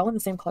each other. You're all in the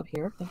same club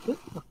here. Thank you.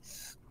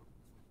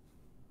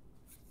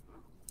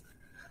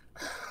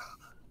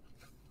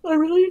 I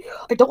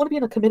don't want to be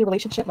in a committed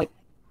relationship, like,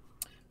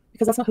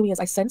 because that's not who he is.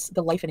 I sense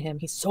the life in him.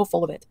 He's so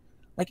full of it.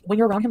 Like, when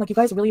you're around him, like, you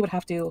guys really would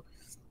have to,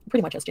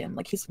 pretty much as Jim.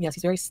 Like, he's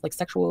very, like,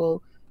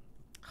 sexual,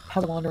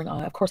 has a wandering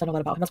eye. Of course I know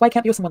that about him. That's why I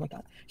can't be with someone like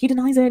that. He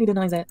denies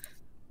it.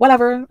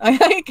 Whatever.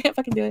 I can't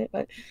fucking do it,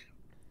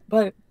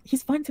 but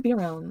he's fun to be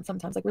around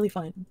sometimes, like, really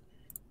fun.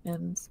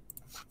 And,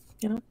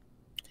 you know.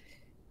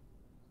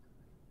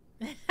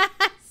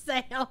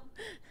 Sam.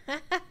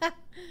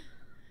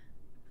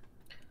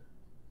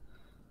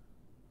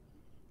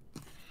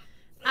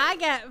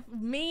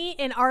 Me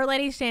and Our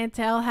Lady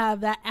Chantel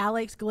have that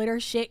Alex Glitter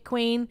shit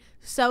queen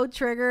so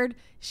triggered.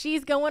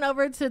 She's going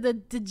over to the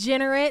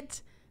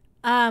degenerate.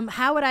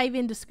 How would I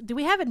even do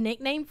we have a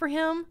nickname for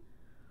him?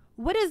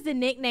 What is the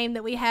nickname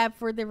that we have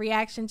for the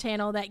reaction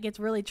channel that gets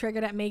really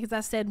triggered at me because I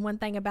said one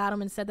thing about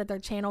them and said that their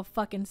channel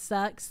fucking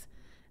sucks?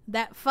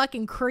 That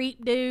fucking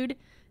creep dude.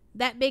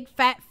 that big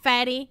fat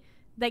fatty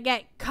that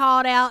got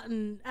called out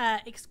and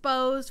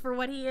exposed for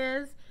what he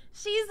is.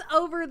 She's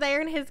over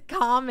there in his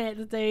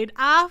comments, dude.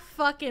 I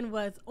fucking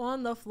was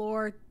on the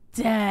floor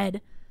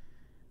dead.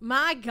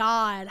 My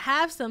God,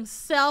 have some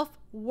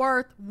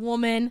self-worth,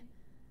 woman.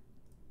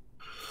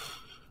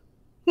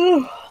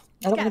 I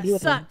don't want to be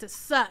with suck him. to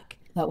suck.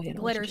 That way, I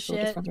don't Glitter want to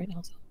just shit. friends right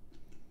now. So.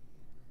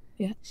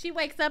 Yeah. She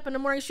wakes up in the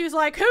morning. She's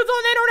like, "Who's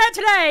on the internet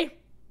today?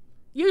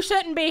 You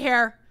shouldn't be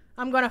here.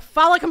 I'm gonna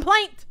file a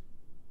complaint."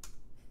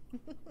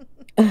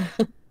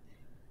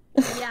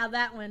 Yeah,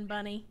 that one,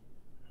 bunny.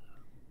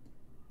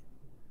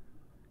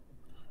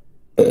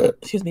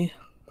 Excuse me.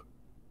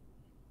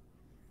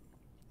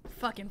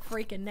 Fucking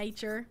freak of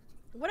nature.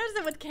 What is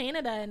it with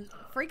Canada and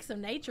freaks of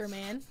nature,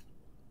 man?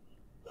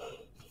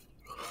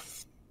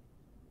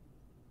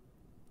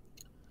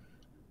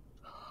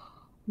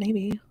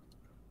 Maybe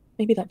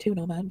that too,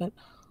 Nomad, but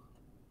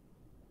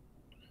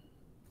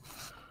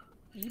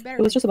You better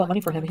it was be just about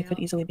money fucking for him. He going could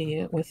out. easily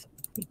be with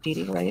Dee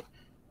Dee, right?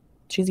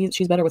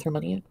 She's better with her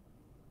money.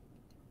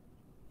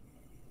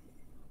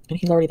 And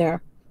he's already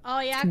there. Oh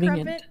yeah,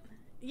 convenient. Crumpet.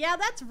 Yeah,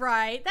 that's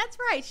right. That's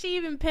right. She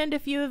even pinned a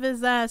few of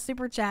his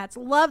super chats.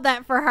 Love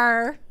that for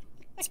her.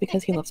 It's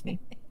because he loves me.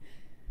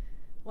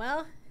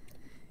 Well,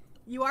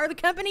 you are the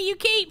company you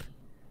keep.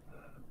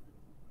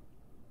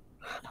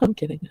 I'm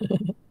kidding.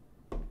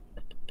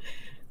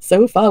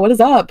 So far, what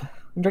is up?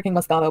 I'm drinking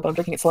Moscato, but I'm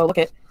drinking it slow. Look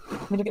it.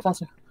 Let me drink it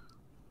faster.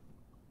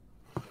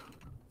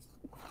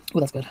 Oh,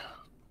 that's good.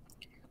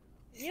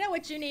 You know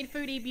what you need,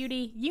 Foodie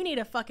Beauty? You need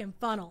a fucking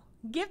funnel.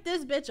 Give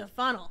this bitch a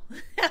funnel.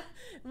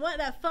 What,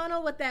 that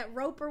funnel with that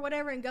rope or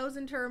whatever and goes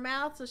into her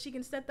mouth so she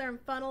can sit there and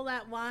funnel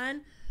that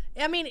wine.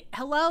 I mean,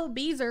 hello,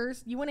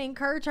 Beezers. You want to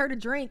encourage her to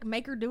drink,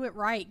 make her do it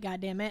right,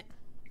 goddammit.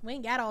 We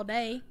ain't got all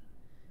day.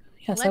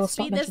 Yes, Let's I will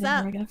stop speed this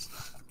mentioning her, up. I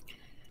guess.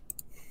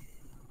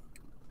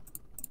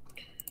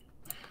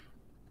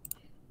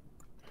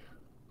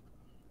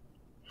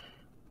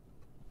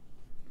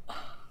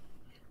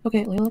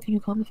 Okay, Layla, can you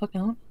calm the fuck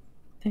down?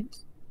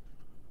 Thanks.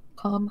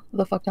 Calm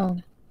the fuck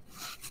down.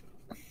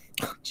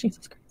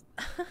 Jesus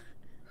Christ.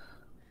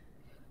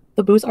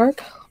 The booze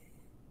arc?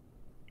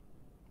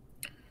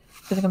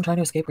 I think I'm trying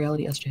to escape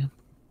reality, SJ.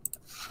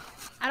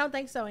 I don't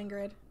think so,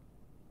 Ingrid.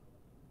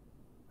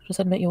 Just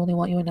admit you only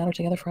want you and Nat are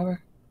together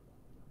forever.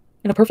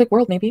 In a perfect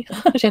world, maybe.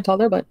 Chantal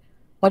there, but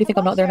why do you think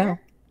I'm not there now?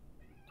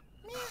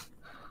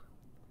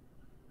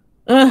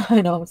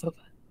 I know, I'm so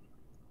fun.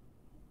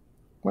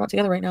 We're not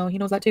together right now. He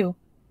knows that too.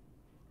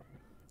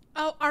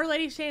 Oh, Our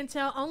Lady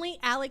Chantel, only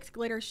Alex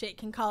Glitter shit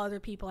can call other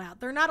people out.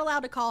 They're not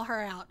allowed to call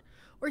her out.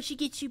 Or she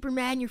gets super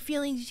mad in your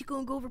feelings, she's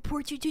gonna go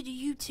report you to the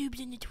YouTubes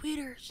and the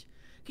Twitters.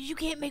 Because you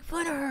can't make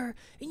fun of her.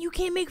 And you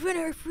can't make fun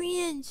of her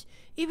friends.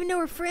 Even though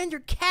her friends are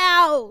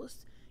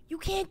cows. You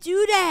can't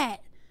do that.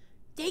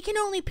 They can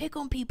only pick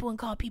on people and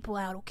call people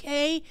out,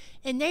 okay?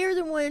 And they are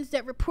the ones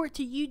that report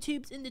to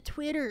YouTubes and the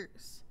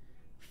Twitters.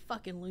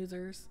 Fucking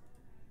losers.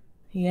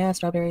 Yeah,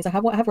 strawberries. I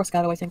have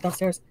Roscato, I think,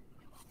 downstairs.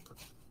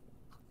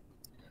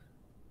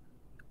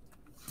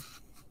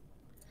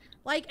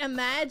 Like,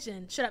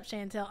 imagine, shut up,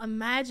 Chantel,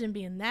 imagine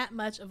being that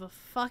much of a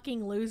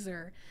fucking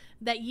loser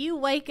that you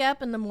wake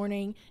up in the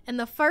morning and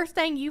the first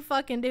thing you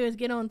fucking do is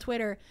get on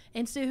Twitter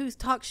and see who's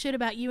talk shit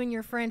about you and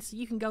your friends so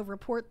you can go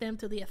report them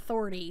to the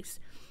authorities.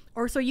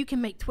 Or so you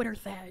can make Twitter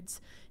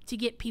threads to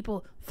get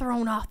people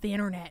thrown off the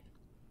internet.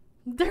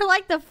 They're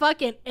like the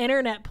fucking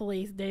internet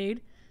police,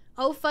 dude.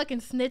 Oh, fucking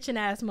snitching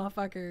ass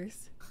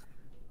motherfuckers.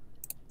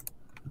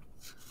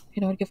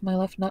 You know, I'd give my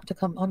life not to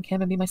come on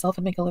cam and be myself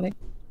and make a living.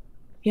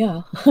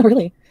 Yeah,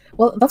 really.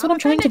 Well, that's what I'm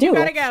trying to do.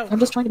 Gotta go. I'm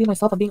just trying to be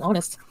myself. I'm being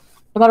honest.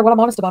 No matter what I'm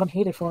honest about, I'm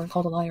hated for and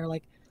called a liar.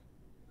 Like,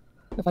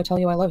 if I tell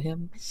you I love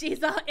him. She's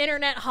the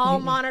internet hall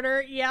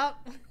monitor. Yep.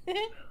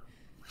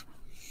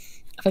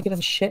 If I give him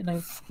shit and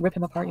I rip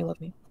him apart, you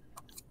love me.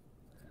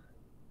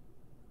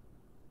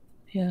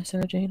 Yeah,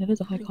 Sarah Jane, it is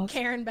a high cost.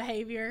 Karen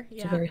behavior. It's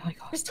Yeah. a very high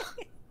cost.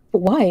 But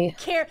why?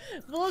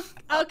 Well,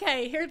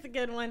 okay, here's a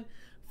good one.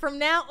 From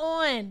now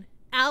on,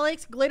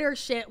 Alex Glitter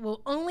Shit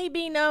will only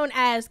be known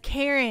as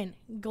Karen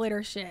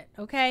Glitter Shit.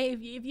 Okay,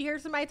 if you hear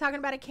somebody talking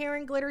about a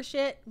Karen Glitter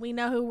Shit, we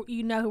know who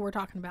we're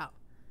talking about.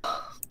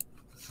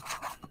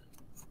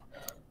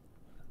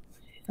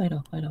 I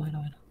know.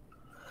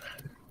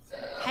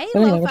 Hey,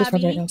 But anyway, we're just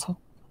friends right now, so.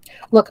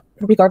 Look,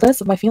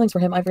 regardless of my feelings for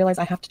him, I've realized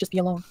I have to just be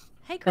alone.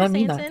 Hey, And Chris I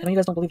mean that. I Hansen. know you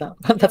guys don't believe that.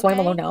 That's why I'm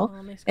alone now. Oh,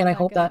 let me scroll And I back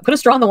hope up. that. Put a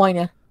straw in the wine,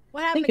 yeah.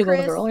 What happened Thank you, to Chris?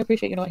 Golden Girl. I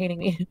appreciate you not hating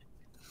me.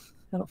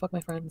 I don't fuck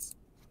my friends.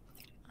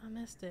 I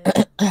missed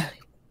it.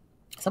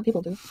 Some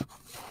people do.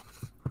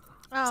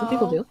 Oh, Some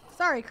people do.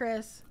 Sorry,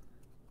 Chris.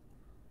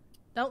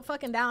 Don't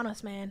fucking down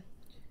us, man.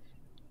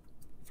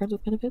 Friends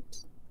with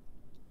benefits?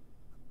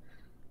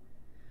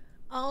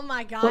 Oh my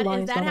What god,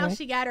 lines, is that by the how way?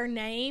 she got her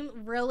name?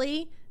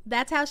 Really?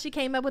 That's how she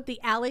came up with the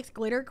Alex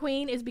Glitter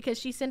Queen, is because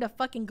she sent a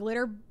fucking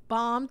glitter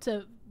bomb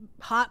to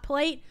Hot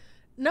Plate?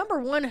 Number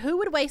one, who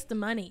would waste the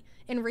money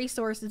and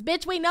resources?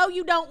 Bitch, we know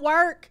you don't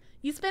work.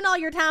 You spend all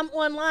your time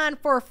online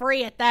for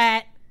free at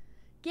that.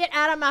 Get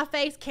out of my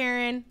face,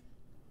 Karen.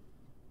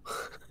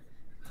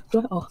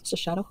 Oh, it's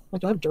just shadow.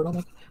 Like, do I have dirt on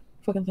my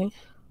fucking thing?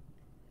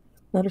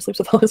 Leonard sleeps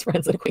with all his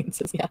friends and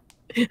acquaintances. Yeah.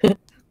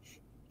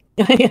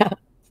 Yeah.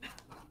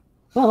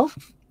 Well,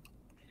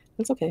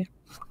 it's okay.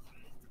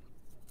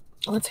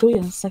 Well, that's who he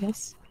is, I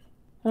guess.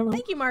 I don't know.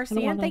 Thank you, Marcian.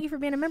 Thank you for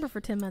being a member for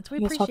 10 months. We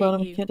You guys talk appreciate about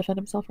him. He you. can't defend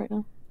himself right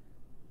now.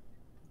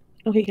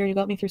 Oh, hey, here, you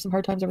got me through some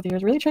hard times over the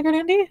years. Really triggered,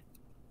 Andy?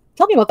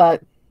 Tell me about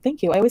that.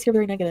 Thank you. I always hear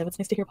very negative. It's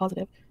nice to hear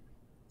positive.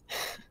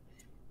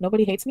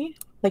 Nobody hates me?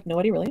 Like,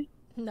 nobody really?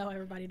 No,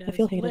 everybody does. I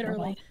feel hated.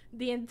 Literally.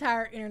 The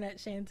entire internet,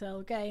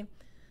 Chantel, okay?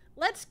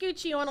 Let's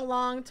scoot you on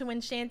along to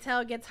when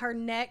Chantel gets her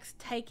next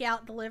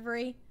takeout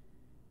delivery.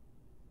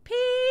 Peter,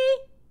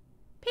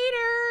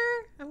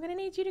 I'm going to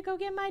need you to go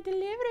get my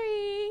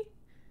delivery.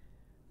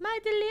 My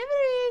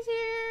delivery is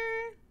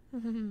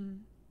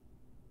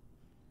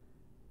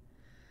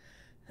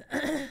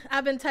here.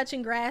 I've been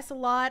touching grass a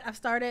lot. I've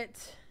started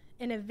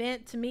an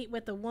event to meet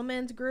with a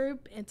woman's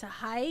group and to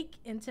hike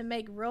and to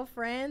make real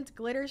friends.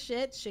 Glitter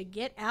shit should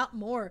get out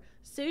more.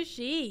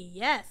 Sushi,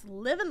 yes.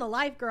 Living the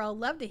life, girl.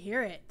 Love to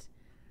hear it.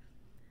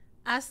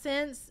 I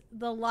sense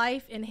the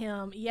life in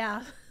him.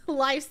 Yeah,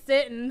 life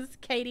sentence.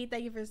 Katie,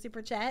 thank you for the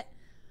super chat.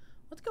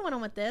 What's going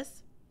on with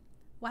this?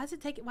 Why is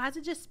it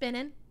just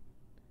spinning?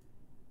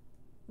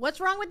 What's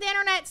wrong with the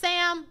internet,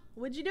 Sam?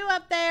 What'd you do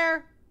up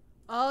there?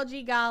 Oh,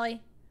 gee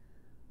golly.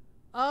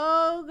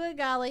 Oh, good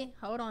golly.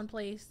 Hold on,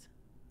 please.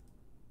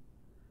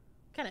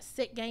 What kind of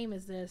sick game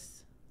is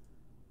this?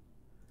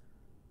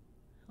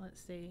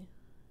 Let's see.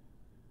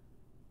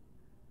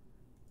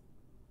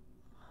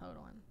 Hold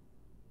on.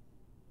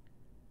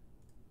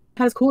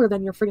 Hat is cooler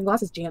than your friggin'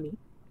 glasses, Jammy.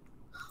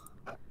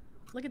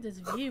 Look at this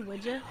view,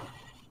 would you?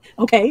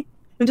 Okay.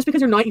 And just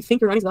because you're not, you think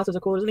your 90s glasses are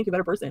cool doesn't make you a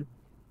better person.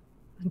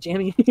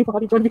 Jammy, you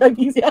body join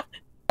VIPs, yeah.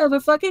 Have a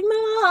fucking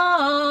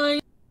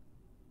mind.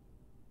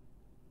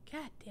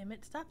 God damn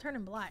it. Stop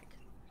turning black.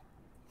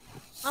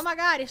 Oh my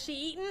god, is she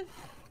eating?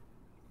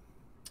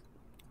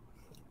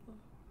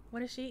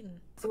 What is she eating?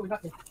 So we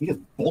got you. You just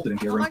bolted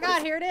into your Oh room. my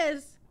god, here it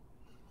is.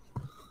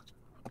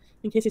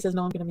 In case he says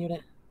no, I'm gonna mute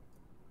it.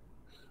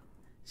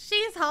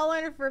 She's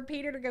hollering for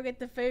Peter to go get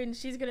the food, and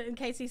she's gonna, in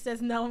case he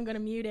says no, I'm gonna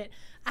mute it.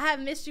 I have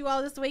missed you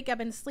all this week. I've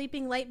been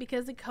sleeping late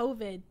because of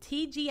COVID.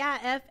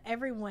 TGIF,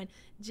 everyone.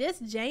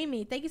 Just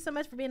Jamie. Thank you so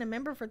much for being a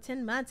member for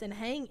 10 months, and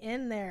hang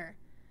in there.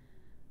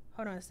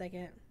 Hold on a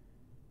second.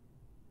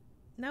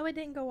 No, it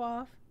didn't go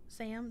off.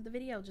 Sam, the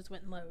video just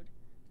wouldn't load.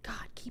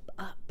 God, keep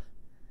up.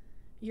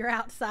 You're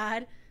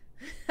outside.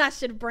 I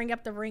should bring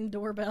up the Ring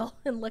doorbell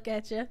and look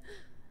at you. I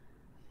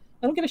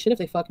don't give a shit if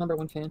they fuck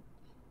 #1 fan.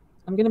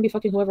 I'm gonna be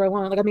fucking whoever I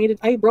want.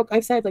 Like,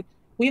 I've said, like,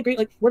 we agree,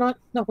 like, we're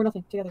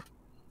nothing together.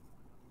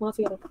 We're not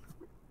together.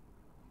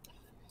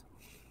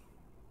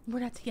 We're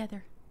not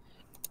together.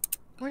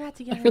 We're not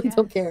together. I really guys.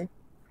 don't care.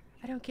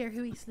 I don't care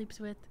who he sleeps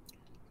with.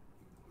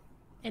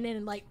 And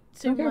then, like,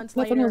 Don't 2 care. months That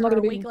later, fucking was not or a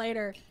gonna be week me.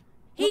 later,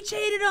 he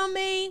cheated on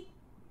me.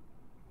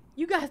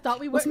 You guys thought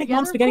we Let's weren't make together.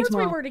 mom Of spaghetti course we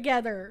tomorrow. were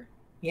together.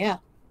 Yeah.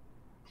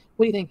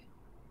 What do you think?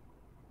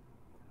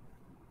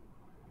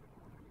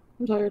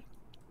 I'm tired.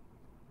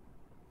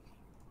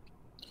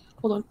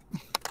 Hold on.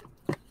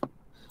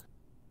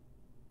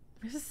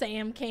 This is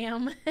Sam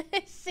Cam.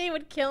 She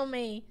would kill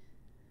me.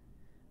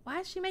 Why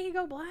did she make it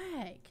go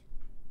black?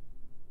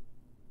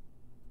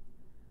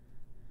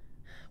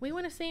 We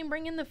want to see him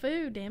bring in the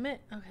food, damn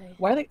it. Okay.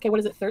 Why are they? Okay, what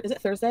is it? Is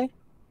it Thursday?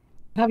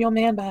 Have your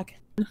man back.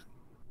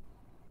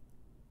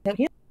 Yeah,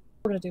 we're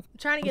gonna do. I'm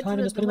trying to get I'm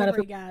to the just putting that up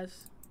delivery,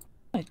 guys.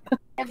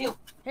 Have you?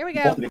 Here we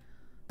go. Bolted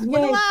in. We're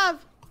Yay.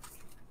 alive.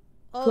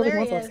 Oh, Whoever there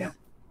he wants is. us.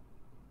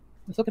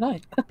 And so can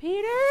I.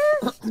 Peter,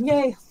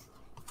 Yay.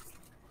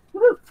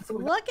 Woohoo. So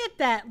we got- look at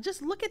that.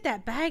 Just look at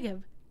that bag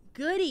of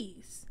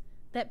goodies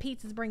that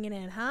Pizza's bringing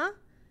in, huh?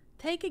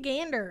 Take a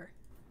gander.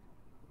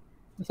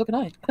 and so can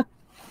I.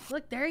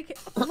 Look, there he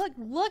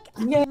look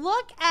Yeah.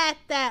 look at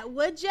that,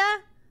 would ya?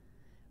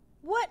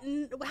 What,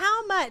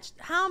 how much,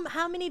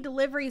 how many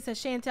deliveries has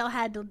Chantel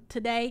had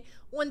today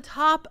on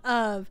top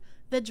of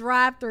the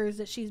drive-thrus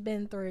that she's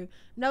been through?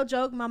 No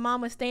joke, my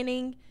mom was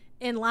standing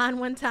in line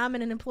one time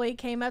and an employee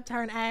came up to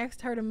her and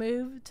asked her to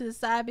move to the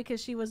side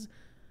because she was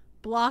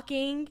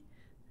blocking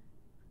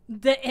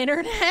the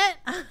internet.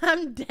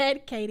 I'm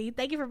dead, Katie.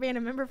 Thank you for being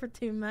a member for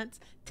 2 months.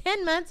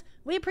 10 months.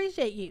 We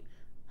appreciate you.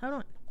 Hold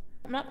on.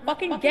 I'm not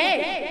fucking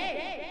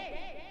gay.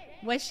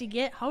 What she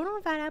get? Hold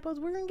on, Fat Apples.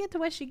 We're going to get to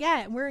what she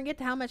got. And we're going to get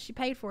to how much she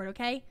paid for it,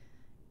 okay?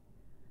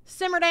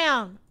 Simmer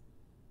down.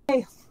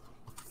 Hey.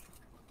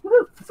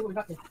 Woohoo. So we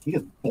got here. You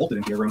just bolted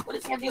into your room. What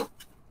does he have you?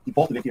 You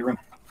bolted into your room.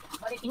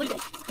 Why did you do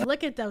it?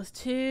 Look at those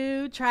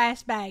 2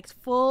 trash bags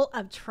full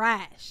of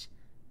trash.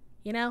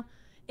 You know?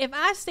 If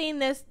I seen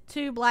this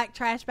 2 black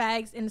trash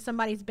bags in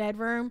somebody's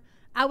bedroom,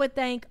 I would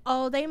think,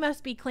 oh, they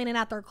must be cleaning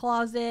out their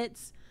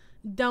closets,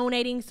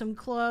 donating some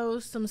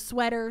clothes, some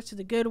sweaters to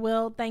the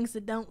Goodwill, things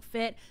that don't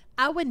fit.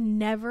 I would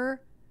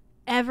never,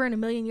 ever in a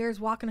million years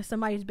walk into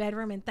somebody's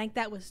bedroom and think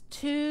that was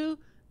 2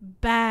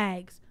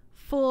 bags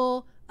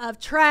full of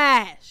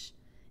trash.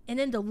 And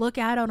then to look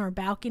out on our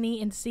balcony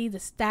and see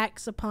the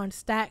stacks upon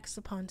stacks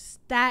upon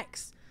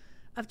stacks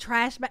of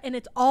trash, and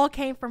it's all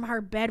came from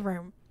her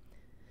bedroom.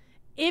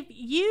 If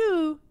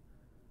you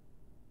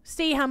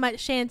see how much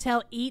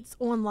Chantel eats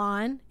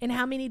online and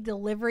how many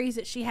deliveries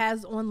that she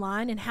has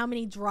online and how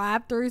many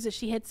drive-thrus that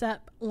she hits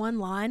up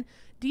online,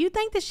 do you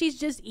think that she's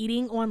just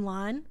eating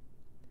online?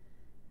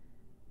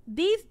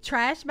 These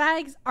trash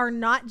bags are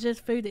not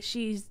just food that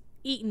she's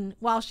eating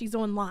while she's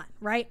online,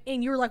 right?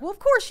 And you're like, well, of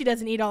course she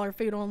doesn't eat all her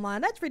food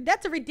online.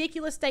 That's a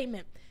ridiculous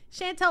statement.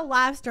 Chantel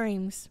live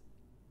streams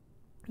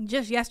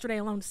just yesterday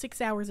alone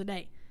 6 hours a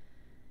day.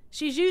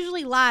 She's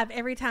usually live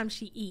every time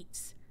she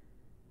eats.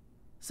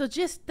 So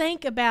just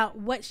think about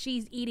what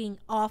she's eating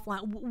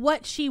offline,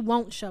 what she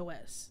won't show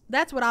us.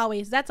 That's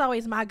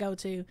always my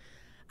go-to.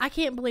 I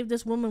can't believe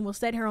this woman will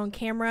sit here on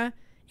camera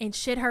and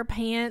shit her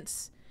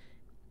pants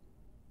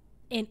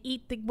and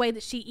eat the way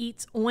that she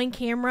eats on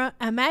camera.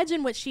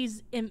 Imagine what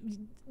she's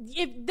in.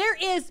 If there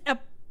is a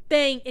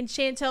thing in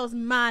Chantel's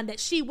mind that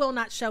she will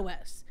not show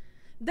us,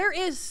 there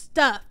is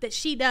stuff that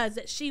she does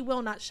that she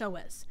will not show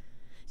us.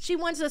 She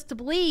wants us to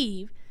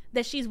believe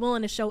that she's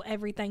willing to show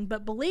everything,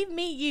 but believe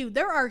me,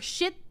 there are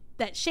shit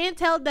that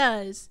Chantel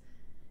does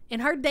in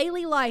her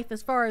daily life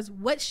as far as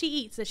what she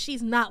eats that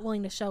she's not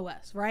willing to show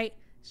us, right?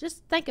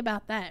 Just think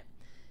about that.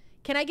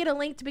 Can I get a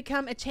link to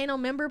become a channel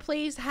member,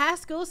 please? High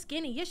School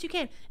Skinny. Yes, you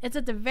can. It's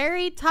at the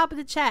very top of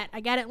the chat.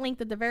 I got it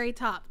linked at the very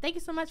top. Thank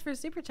you so much for the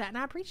super chat, and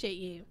I appreciate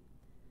you.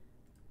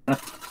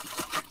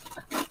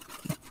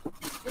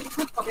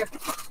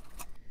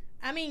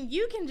 I mean,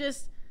 you can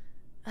just...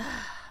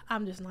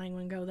 I'm just not even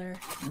going to go there.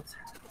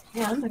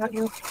 Yeah, I got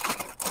you.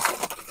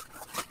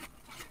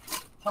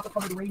 Chocolate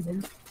covered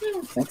raisins.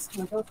 Thanks.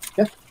 Yeah.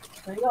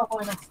 There you go. Oh,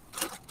 nice.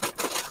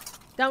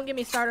 Don't get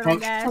me started on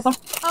gas.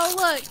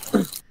 Oh,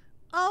 look.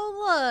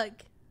 Oh,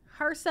 look.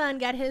 Her son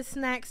got his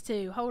snacks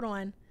too. Hold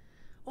on.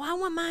 Well, I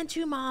want mine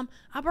too, Mom.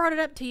 I brought it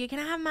up to you. Can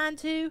I have mine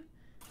too?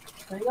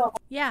 There you go.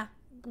 Yeah.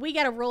 We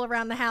got a rule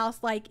around the house.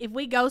 Like, if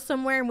we go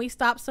somewhere and we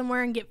stop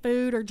somewhere and get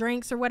food or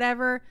drinks or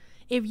whatever,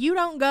 if you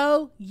don't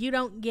go, you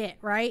don't get,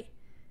 right?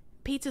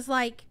 Pizza's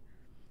like,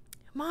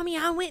 Mommy,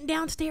 I went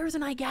downstairs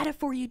and I got it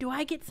for you. Do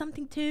I get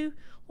something too?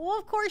 Well,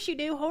 of course you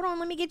do. Hold on.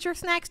 Let me get your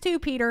snacks too,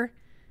 Peter.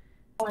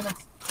 Oh,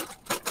 nice.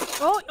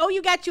 Oh,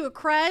 you got you a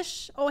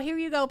Crush. Oh, here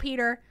you go,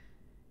 Peter.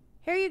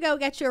 Here you go.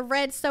 Got you a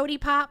red sody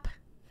pop.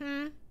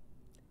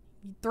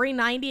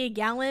 $3.90 a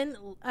gallon.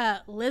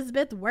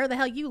 Elizabeth, where the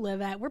hell you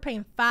live at? We're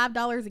paying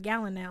 $5 a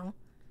gallon now.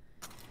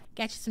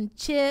 Got you some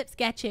chips.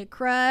 Got you a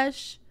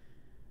Crush.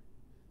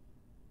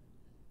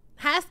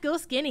 High School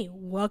Skinny,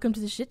 welcome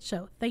to the shit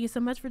show. Thank you so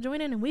much for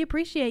joining, and we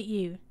appreciate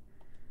you.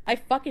 I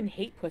fucking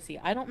hate pussy.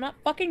 I'm not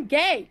fucking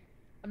gay.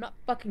 I'm not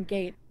fucking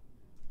gay.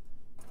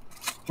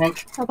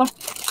 Thanks.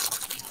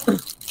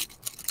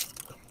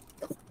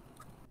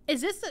 Is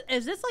this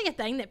like a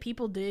thing that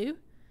people do?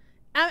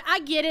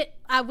 I get it.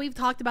 We've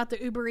talked about the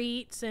Uber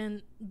Eats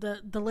and the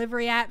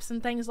delivery apps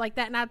and things like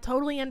that, and I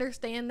totally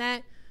understand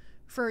that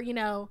for,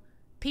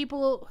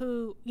 people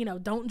who,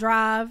 don't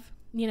drive,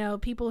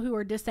 people who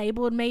are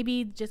disabled,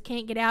 maybe just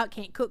can't get out,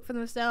 can't cook for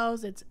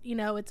themselves. It's,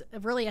 it's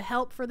really a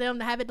help for them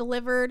to have it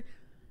delivered.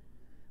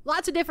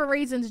 Lots of different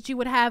reasons that you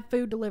would have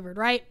food delivered,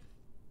 right?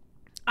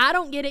 I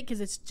don't get it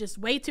because it's just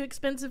way too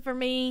expensive for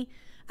me.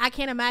 I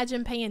can't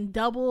imagine paying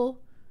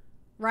double,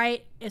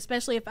 right?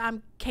 Especially if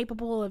I'm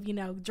capable of,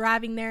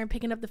 driving there and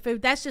picking up the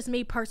food. That's just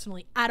me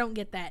personally. I don't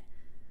get that.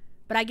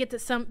 But I get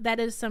that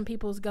is some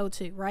people's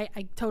go-to, right?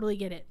 I totally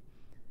get it.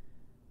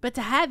 But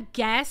to have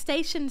gas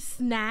station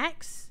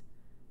snacks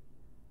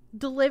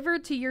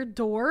delivered to your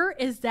door,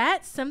 is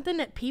that something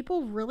that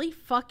people really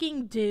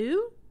fucking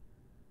do?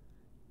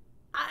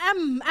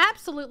 I'm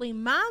absolutely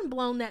mind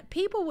blown that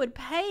people would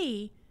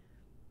pay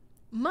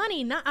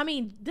money.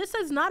 This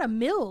is not a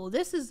meal.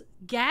 This is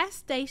gas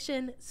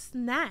station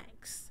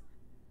snacks.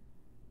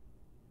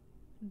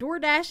 Door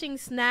dashing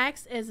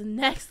snacks is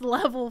next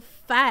level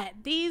fat.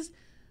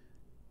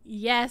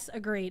 Yes,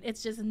 agreed.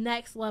 It's just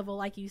next level,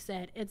 like you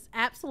said. It's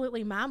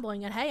absolutely mind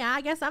blowing. And hey,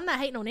 I guess I'm not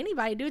hating on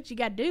anybody. Do what you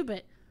gotta do,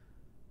 but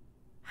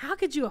how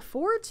could you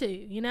afford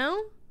to,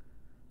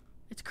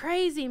 It's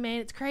crazy,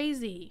 man. It's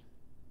crazy.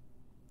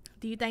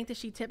 Do you think that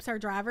she tips her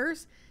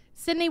drivers?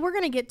 Sydney, we're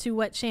going to get to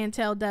what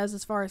Chantel does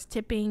as far as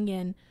tipping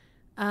and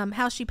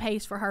how she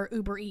pays for her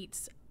Uber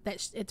Eats.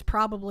 It's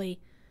probably,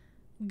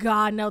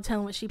 God, no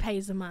telling what she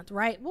pays a month,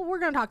 right? Well, we're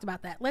going to talk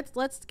about that.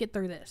 Let's get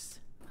through this.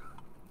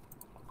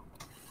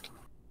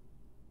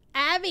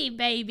 Abby,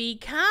 baby,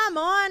 come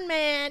on,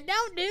 man.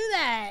 Don't do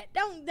that.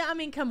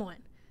 Come on.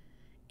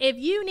 If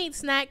you need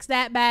snacks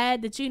that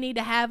bad that you need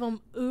to have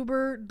them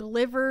Uber,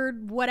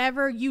 delivered,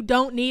 whatever, you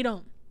don't need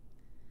them.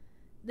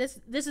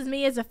 This is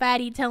me as a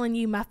fatty telling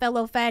you, my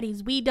fellow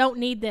fatties, we don't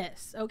need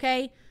this,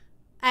 okay?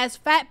 As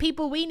fat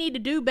people, we need to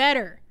do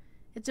better.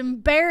 It's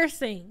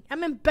embarrassing.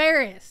 I'm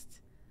embarrassed.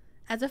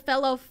 As a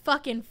fellow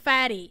fucking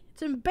fatty.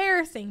 It's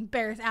embarrassing.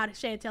 Embarrassed out of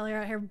Chantel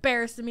out here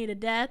embarrassing me to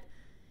death.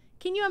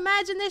 Can you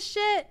imagine this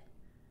shit?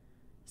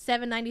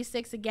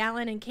 $7.96 a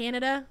gallon in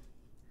Canada.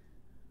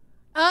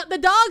 The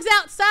dog's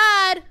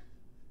outside.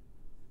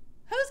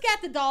 Who's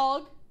got the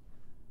dog?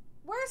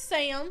 Where's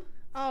Sam?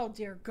 Oh,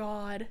 dear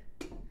God.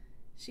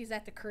 She's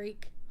at the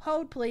creek.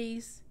 Hold,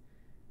 please.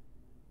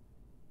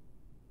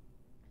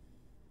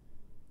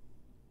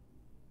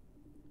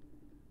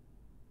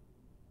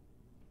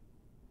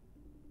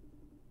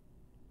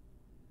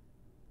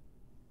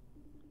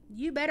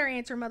 You better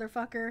answer,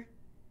 motherfucker.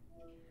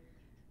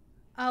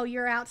 Oh,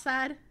 you're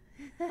outside?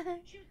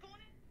 She was going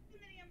in the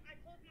I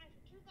closed my eyes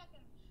for 2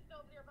 seconds. She's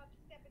over there about to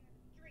step in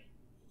the street.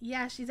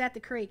 Yeah, she's at the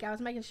creek. I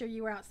was making sure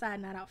you were outside,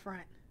 not out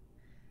front.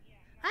 Yeah.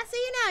 I see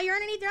you now. You're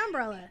underneath your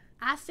umbrella.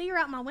 I see her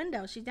out my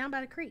window. She's down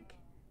by the creek.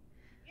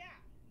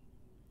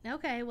 Yeah.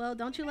 Okay, well,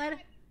 don't you let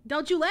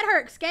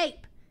her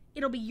escape.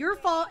 It'll be your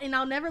fault, and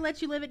I'll never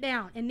let you live it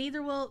down, and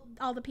neither will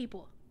all the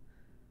people.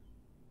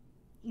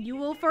 You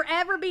will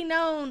forever be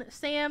known,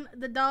 Sam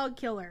the dog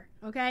killer,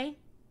 okay?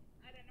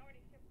 I done already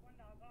shipped 1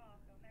 dog off.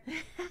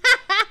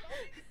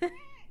 Don't never...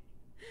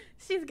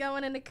 She's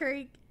going in the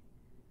creek.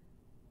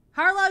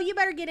 Harlow, you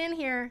better get in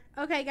here.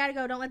 Okay, gotta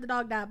go. Don't let the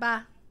dog die.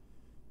 Bye.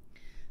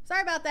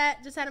 Sorry about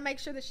that. Just had to make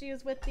sure that she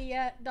was with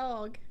the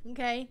dog,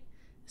 okay?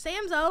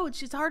 Sam's old.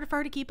 She's hard for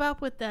her to keep up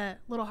with the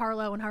little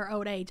Harlow in her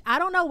old age. I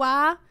don't know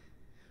why.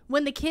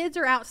 When the kids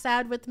are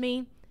outside with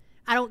me,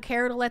 I don't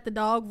care to let the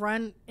dog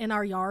run in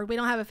our yard. We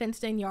don't have a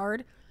fenced-in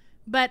yard.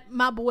 But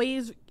my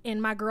boys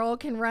and my girl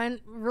can run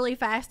really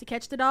fast to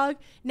catch the dog.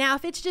 Now,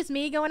 if it's just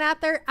me going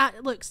out there,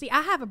 look, see,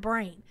 I have a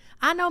brain.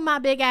 I know my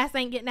big ass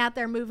ain't getting out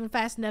there moving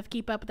fast enough to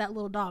keep up with that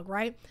little dog,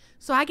 right?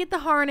 So I get the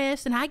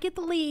harness and I get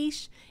the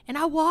leash and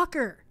I walk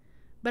her.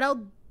 But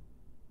old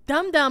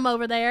dum-dum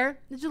over there,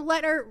 just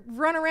let her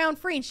run around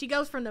free. And she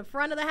goes from the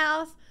front of the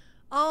house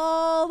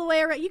all the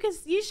way around.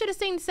 You should have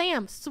seen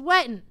Sam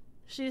sweating.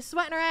 She's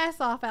sweating her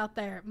ass off out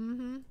there.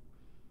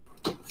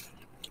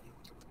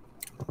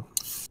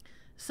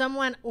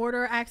 Someone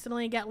order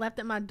accidentally got left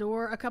at my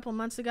door a couple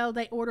months ago.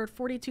 They ordered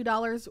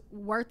 $42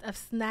 worth of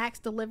snacks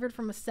delivered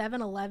from a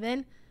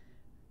 7-Eleven.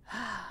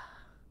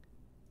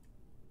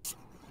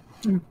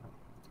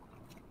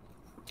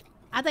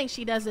 I think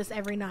she does this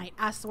every night.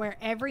 I swear,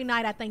 every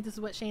night I think this is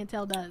what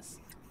Chantel does.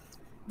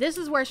 This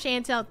is where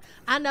Chantel...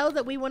 I know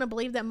that we want to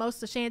believe that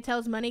most of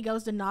Chantel's money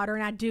goes to Nodder,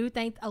 and I do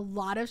think a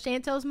lot of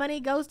Chantel's money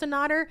goes to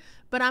Nodder,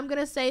 but I'm going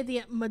to say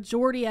the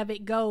majority of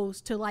it goes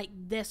to, like,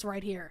 this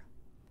right here.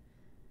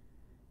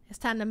 It's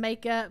time to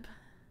make up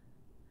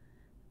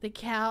the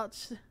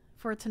couch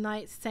for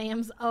tonight.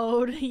 Sam's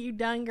old. You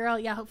done, girl?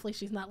 Yeah, hopefully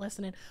she's not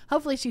listening.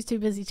 Hopefully she's too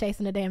busy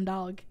chasing a damn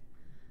dog.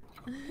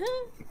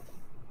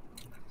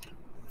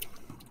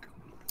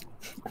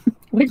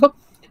 You called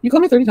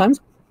me 30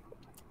 times?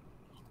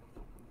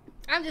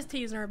 I'm just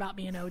teasing her about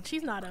being old.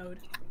 She's not old.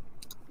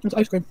 It's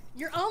ice cream.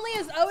 You're only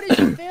as old as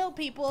you feel,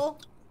 people.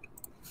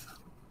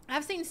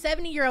 I've seen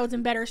 70-year-olds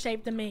in better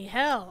shape than me.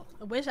 Hell,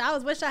 I wish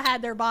I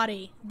had their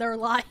body, their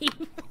life.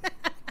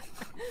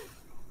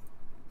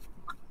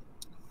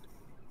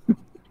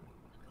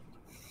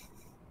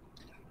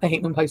 I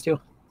hate moon pies too.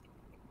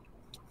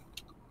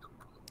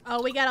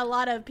 Oh, we got a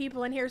lot of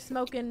people in here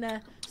smoking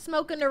the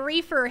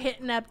reefer,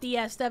 hitting up the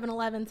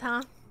 7-Elevens,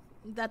 huh?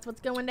 That's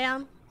what's going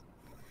down.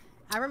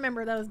 I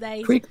remember those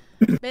days. Creek.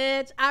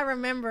 Bitch, I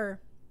remember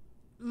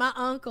my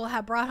uncle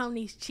had brought home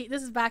these cheese.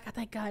 This is back, I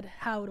think, God,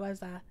 how old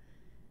was I?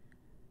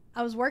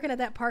 I was working at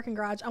that parking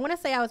garage. I want to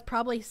say I was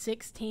probably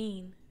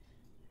 16.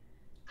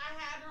 I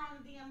had her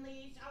on the damn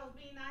leash. I was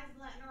being nice and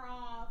letting her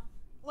off.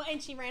 Well,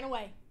 and she ran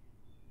away.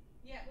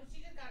 Yeah, well,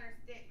 she just got her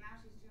stick. Now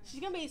She's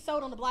going to be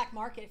sold on the black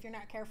market if you're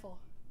not careful.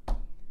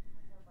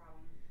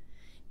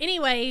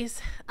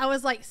 Anyways, I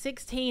was like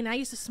 16. I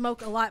used to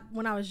smoke a lot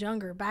when I was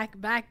younger, back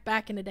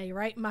in the day,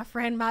 right? My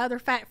other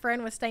fat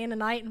friend was staying the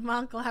night, and my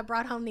uncle had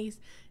brought home these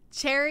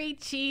cherry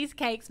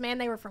cheesecakes. Man,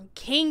 they were from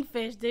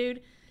Kingfish,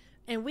 dude.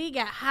 And we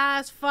got high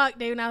as fuck,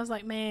 dude. And I was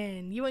like,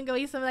 man, you wouldn't go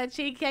eat some of that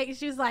cheesecake? And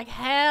she was like,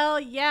 hell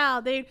yeah,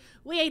 dude.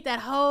 We ate that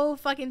whole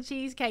fucking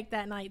cheesecake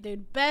that night,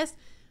 dude. Best.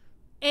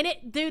 And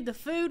it, dude, the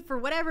food, for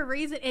whatever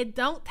reason, it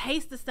don't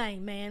taste the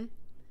same, man.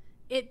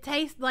 It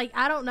tastes like,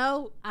 I don't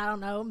know,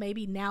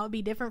 maybe now it'd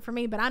be different for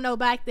me, but I know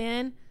back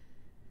then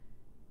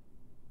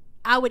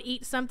I would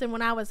eat something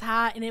when I was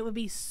high and it would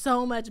be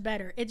so much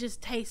better. It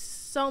just tastes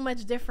so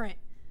much different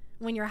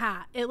when you're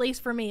high. At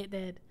least for me it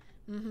did.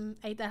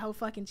 Ate that whole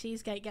fucking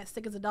cheesecake, got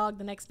sick as a dog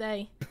the next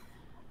day.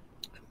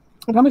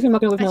 I promise you I'm not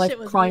going to live my life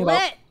crying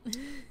lit.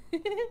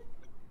 about...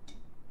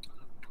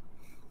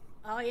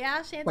 Oh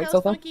yeah, Chantel's Right,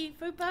 Sofa? funky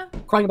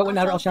fupa? Crying about what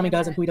Nader Al-Shami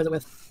does and who he does it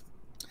with.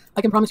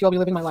 I can promise you I'll be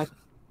living my life.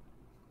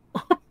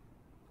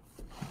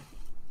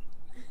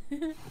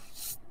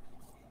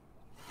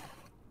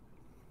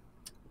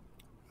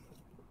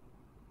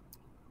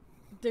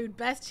 Dude,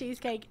 best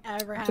cheesecake I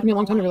ever had. It took me a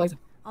long time to realize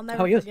I'll never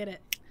how he is. forget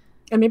it.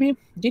 And maybe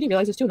Didi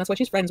realizes too, and that's why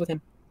she's friends with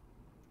him.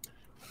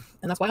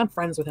 And that's why I'm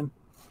friends with him.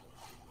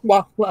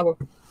 Well, whatever.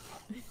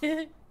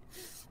 You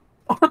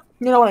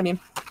know what I mean.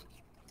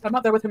 I'm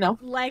not there with him now.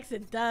 Lex,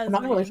 it does. I'm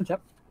not in a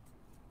relationship.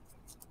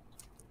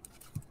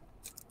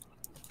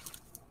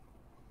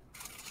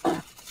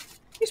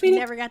 Hey, sweetie. You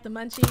never got the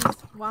munchies?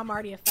 Well, I'm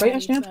already a Right, fatty,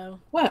 Ashton? so.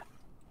 What?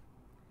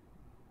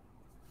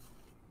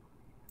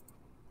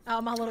 Oh,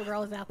 my little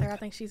girl is out there. I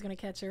think she's going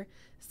to catch her.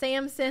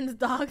 Sam sends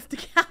dogs to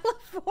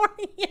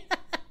California.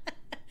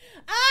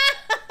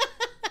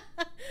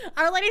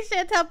 Our Lady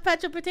Chantel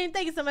Petra Patine,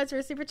 thank you so much for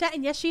a super chat.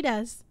 And yes, she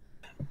does.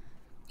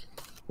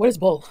 What is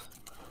bull?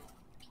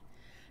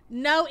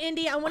 No,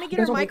 Indy, I want to get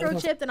her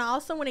microchipped, and I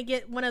also want to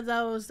get one of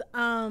those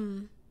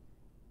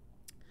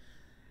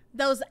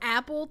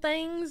Apple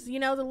things, you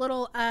know, the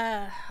little,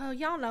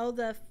 y'all know,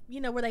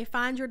 where they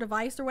find your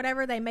device or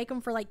whatever. They make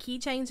them for, like,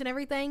 keychains and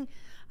everything.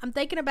 I'm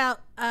thinking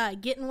about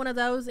getting one of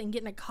those and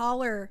getting a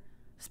collar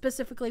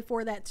specifically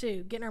for that,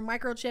 too. Getting her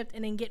microchipped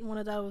and then getting one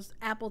of those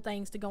Apple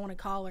things to go on a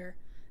collar,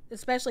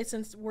 especially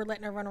since we're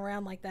letting her run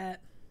around like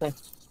that.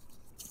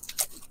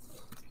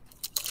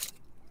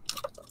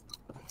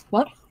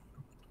 What?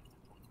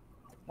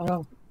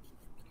 Oh.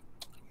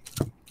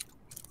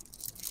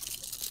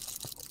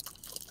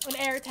 An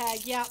air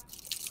tag, yeah.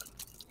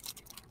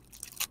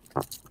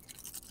 Good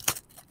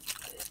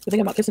thing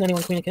I'm not kissing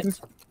anyone, Queen of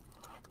Kittens.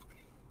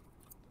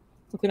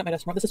 I'll clean up my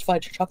desk tomorrow. This is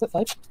fudge. Chocolate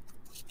fudge.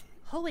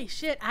 Holy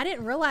shit, I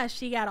didn't realize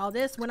she got all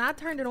this. When I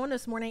turned it on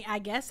this morning, I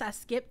guess I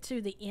skipped to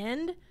the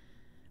end.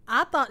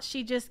 I thought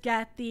she just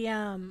got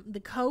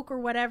the Coke or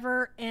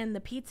whatever and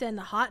the pizza and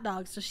the hot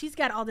dogs. So she's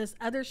got all this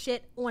other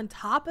shit on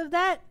top of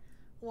that.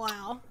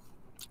 Wow.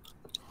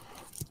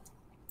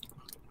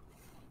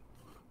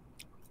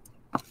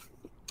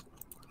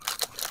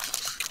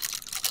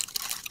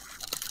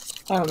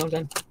 I don't know,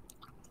 Jen.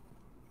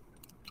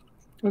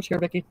 What's here,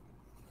 Vicky?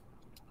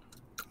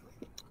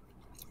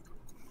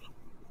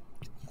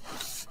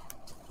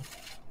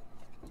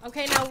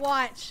 Okay, now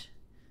watch.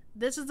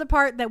 This is the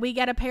part that we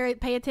got to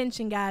pay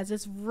attention, guys.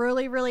 This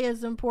really, really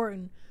is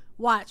important.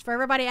 Watch. For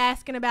everybody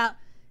asking about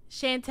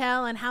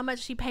Chantel and how much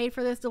she paid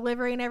for this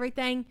delivery and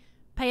everything,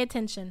 pay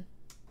attention.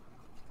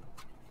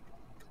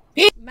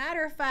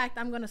 Matter of fact,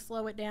 I'm going to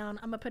slow it down.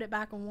 I'm going to put it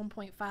back on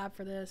 1.5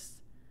 for this.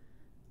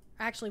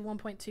 Actually,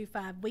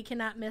 1.25. We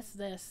cannot miss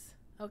this.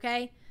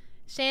 Okay?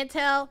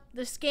 Chantel,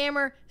 the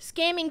scammer,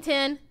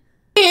 Scammington.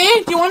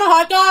 Hey, do you want a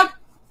hot dog?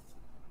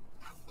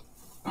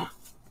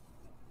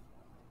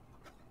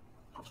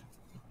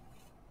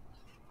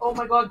 Oh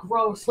my god,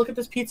 gross. Look at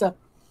this pizza.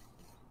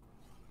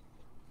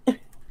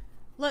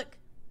 Look,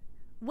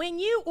 when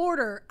you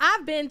order,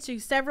 I've been to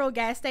several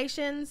gas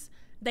stations.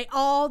 They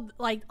all,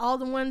 like all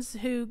the ones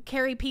who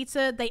carry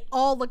pizza, they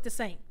all look the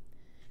same.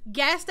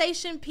 Gas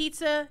station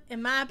pizza,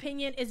 in my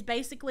opinion, is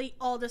basically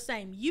all the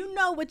same. You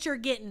know what you're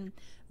getting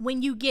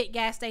when you get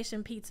gas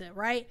station pizza,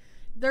 right?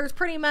 There's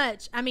pretty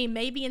much, I mean,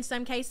 maybe in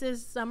some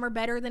cases, some are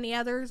better than the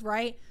others,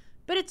 right?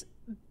 But it's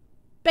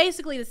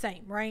basically the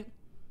same, right?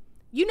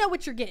 You know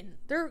what you're getting.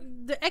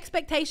 The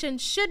expectation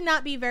should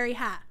not be very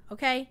high,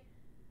 okay?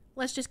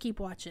 Let's just keep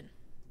watching.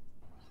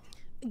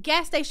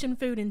 Gas station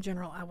food in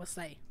general, I would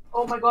say.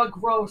 Oh my god,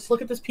 gross.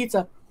 Look at this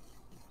pizza.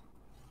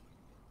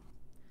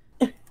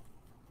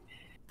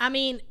 I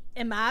mean,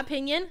 in my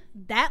opinion,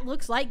 that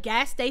looks like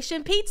gas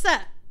station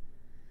pizza.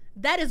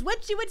 That is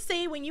what you would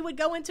see when you would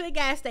go into a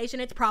gas station.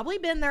 It's probably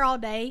been there all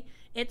day.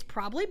 It's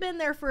probably been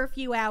there for a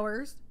few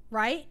hours,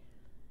 right?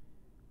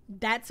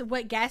 That's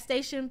what gas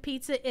station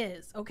pizza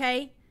is,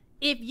 okay?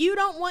 If you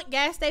don't want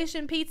gas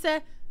station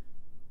pizza,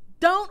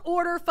 don't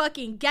order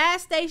fucking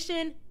gas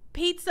station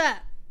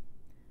pizza.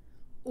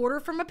 Order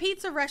from a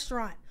pizza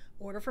restaurant.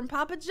 Order from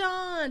Papa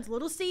John's,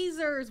 Little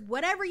Caesars,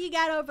 whatever you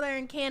got over there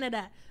in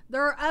Canada.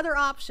 There are other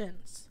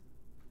options.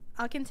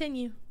 I'll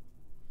continue.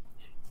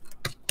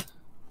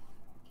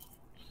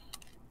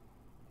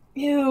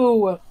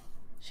 Ew.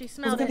 She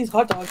smelled Look it. at these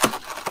hot dogs.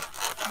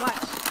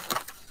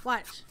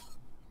 Watch.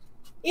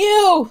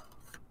 Ew.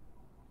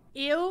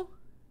 Ew.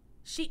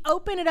 She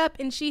opened it up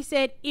and she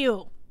said,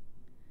 ew.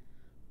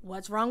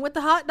 What's wrong with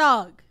the hot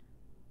dog?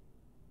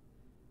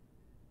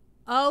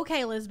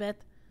 Okay, Elizabeth.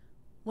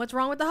 What's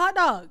wrong with the hot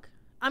dog?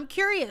 I'm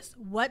curious.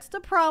 What's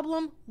the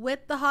problem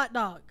with the hot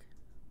dog?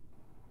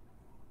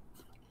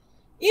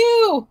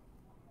 Ew.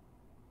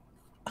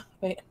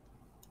 Wait.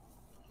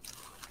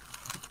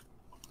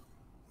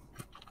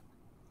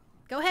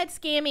 Go ahead,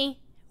 Scammy.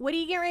 What are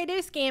you getting ready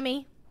to do,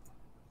 Scammy?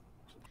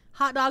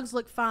 Hot dogs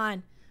look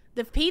fine.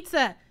 The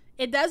pizza,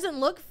 it doesn't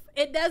look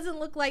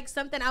like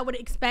something I would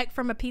expect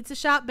from a pizza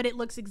shop, but it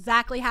looks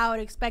exactly how I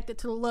would expect it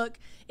to look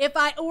if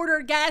I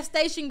ordered gas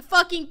station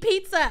fucking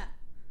pizza.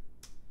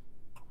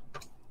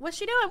 What's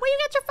she doing? What you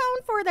got your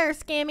phone for there,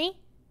 Scammy?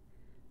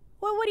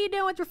 What are you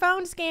doing with your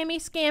phone, Scammy?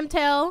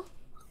 Scamtel.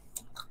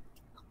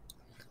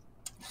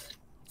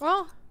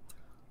 Well,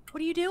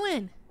 what are you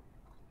doing?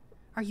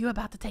 Are you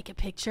about to take a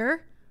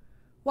picture?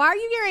 Why are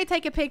you getting ready to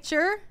take a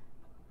picture?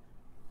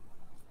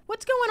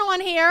 What's going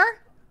on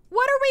here?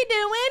 What are we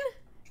doing?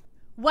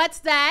 What's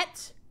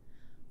that?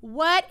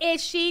 What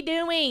is she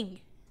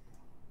doing?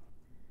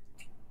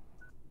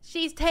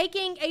 She's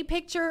taking a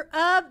picture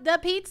of the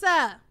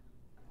pizza.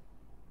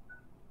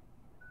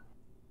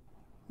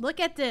 Look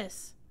at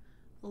this.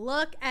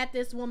 Look at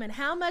this woman.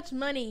 How much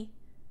money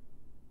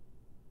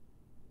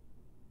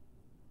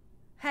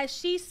has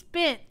she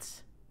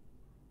spent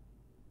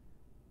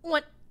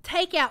on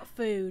takeout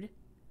food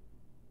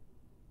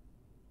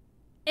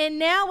And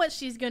now what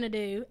she's going to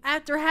do,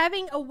 after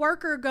having a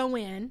worker go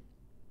in,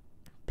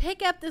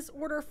 pick up this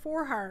order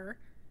for her,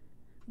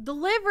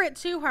 deliver it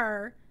to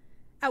her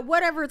at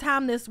whatever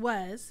time this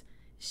was,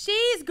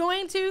 she's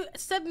going to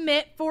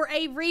submit for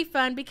a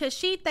refund because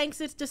she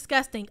thinks it's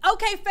disgusting.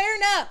 Okay, fair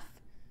enough.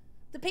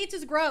 The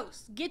pizza's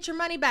gross. Get your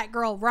money back,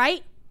 girl,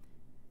 right?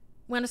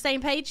 We're on the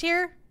same page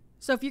here?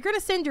 So if you're going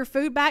to send your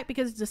food back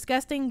because it's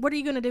disgusting, what are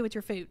you going to do with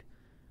your food?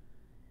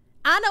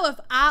 I know if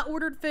I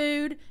ordered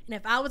food and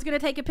if I was going to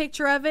take a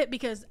picture of it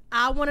because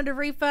I wanted a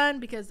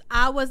refund because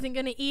I wasn't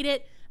going to eat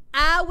it,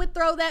 I would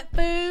throw that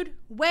food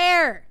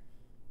where?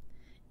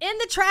 In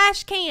the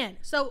trash can.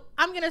 So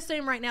I'm going to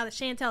assume right now that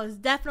Chantel is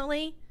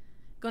definitely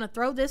going to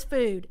throw this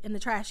food in the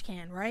trash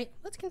can, right?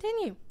 Let's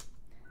continue.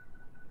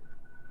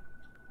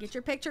 Get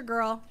your picture,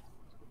 girl.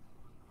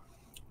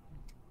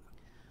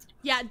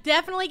 Yeah,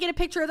 definitely get a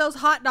picture of those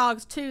hot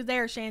dogs too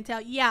there,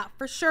 Chantel. Yeah,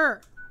 for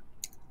sure.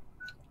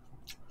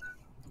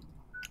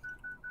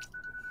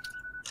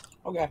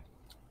 Okay.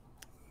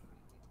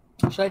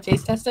 Should I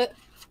taste test it?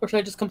 Or should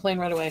I just complain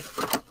right away?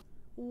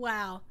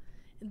 Wow.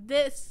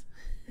 This,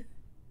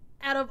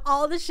 out of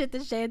all the shit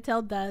that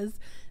Chantel does,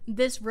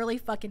 this really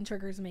fucking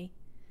triggers me.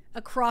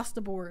 Across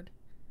the board.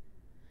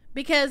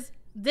 Because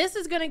this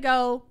is going to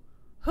go,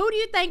 who do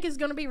you think is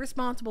going to be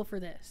responsible for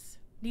this?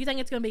 Do you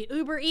think it's going to be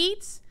Uber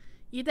Eats?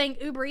 You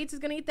think Uber Eats is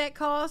going to eat that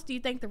cost? Do you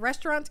think the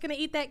restaurant's going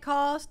to eat that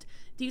cost?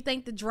 Do you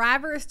think the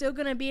driver is still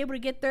going to be able to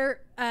get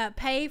their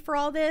pay for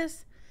all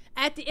this?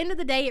 At the end of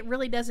the day, it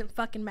really doesn't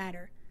fucking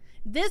matter.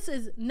 This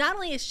is, not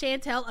only is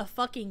Chantel a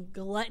fucking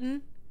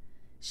glutton,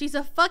 she's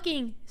a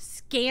fucking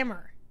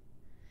scammer.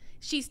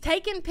 She's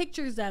taking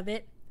pictures of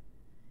it.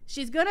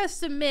 She's going to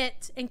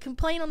submit and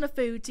complain on the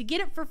food to get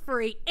it for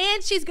free,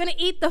 and she's going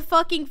to eat the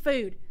fucking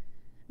food.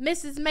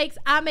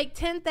 I make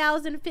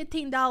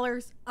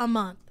 $10,015 a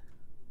month.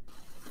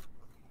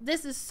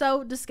 This is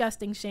so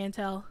disgusting,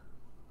 Chantel.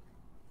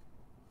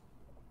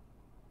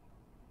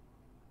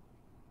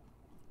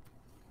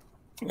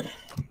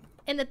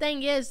 And the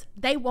thing is,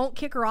 they won't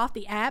kick her off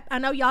the app. I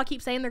know y'all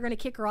keep saying they're going to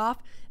kick her off.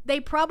 They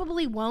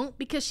probably won't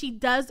because she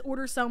does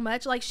order so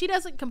much. Like, she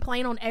doesn't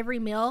complain on every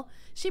meal.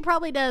 She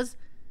probably does.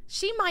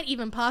 She might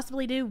even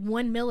possibly do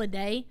one meal a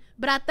day.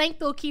 But I think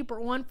they'll keep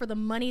her on for the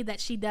money that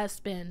she does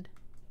spend.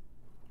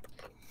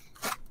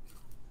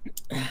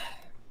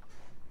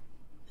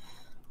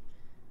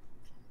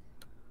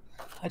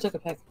 I took a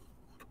peck.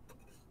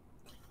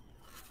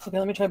 Okay,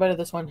 let me try a bite of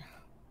this one.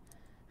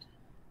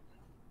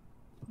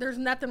 There's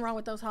nothing wrong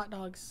with those hot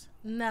dogs.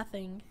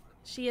 Nothing.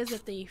 She is a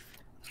thief.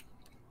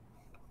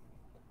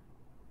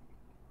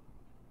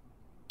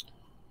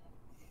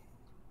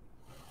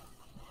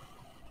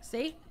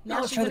 See?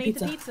 Now she's gonna eat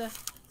the pizza.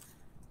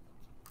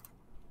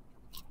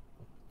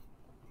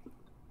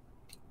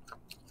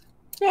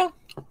 Yeah.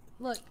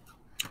 Look.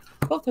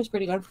 Both taste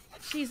pretty good.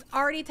 She's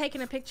already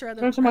taken a picture of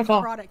the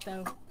product,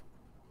 though.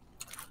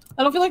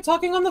 I don't feel like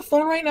talking on the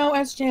phone right now,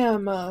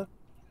 S-Jam.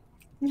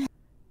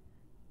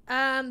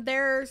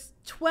 There's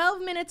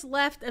 12 minutes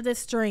left of this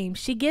stream.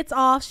 She gets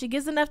off. She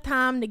gives enough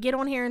time to get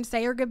on here and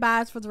say her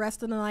goodbyes for the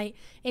rest of the night.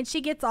 And she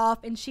gets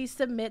off and she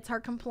submits her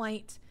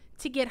complaint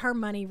to get her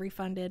money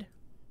refunded.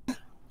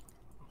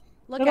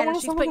 Look at her.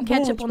 She's putting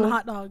ketchup on the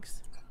hot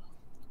dogs.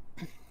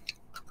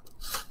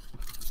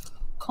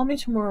 Call me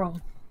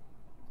tomorrow.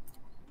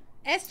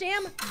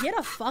 S-Jam, get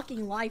a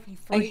fucking life, you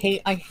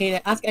freak. I hate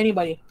it. Ask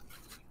anybody.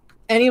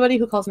 Anybody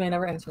who calls me, I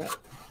never answer it.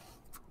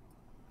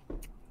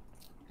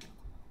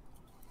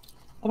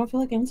 I don't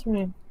feel like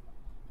answering.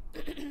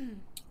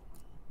 I'm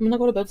gonna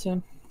go to bed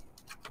soon.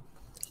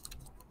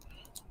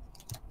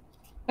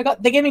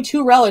 They gave me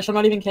 2 relish. I'm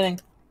not even kidding.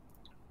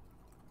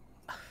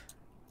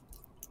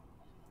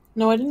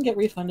 No, I didn't get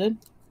refunded.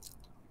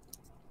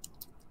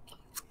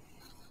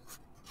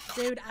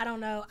 Dude, I don't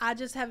know. I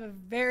just have a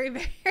very,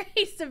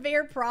 very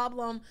severe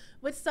problem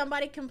with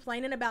somebody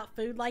complaining about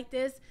food like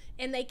this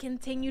and they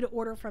continue to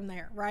order from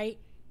there, right?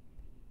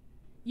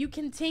 You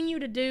continue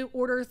to do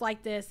orders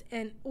like this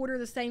and order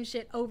the same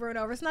shit over and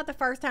over. It's not the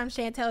first time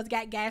Chantel's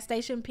got gas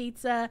station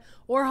pizza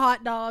or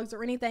hot dogs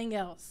or anything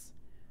else.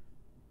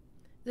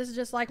 This is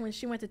just like when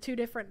she went to 2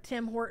 different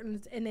Tim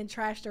Hortons and then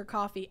trashed her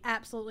coffee.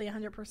 Absolutely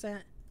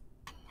 100%.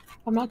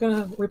 I'm not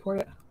gonna report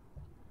it.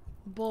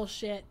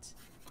 Bullshit.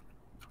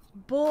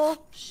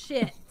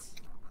 Bullshit.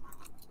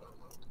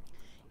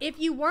 If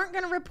you weren't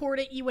gonna report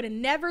it, you would have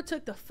never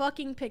took the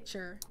fucking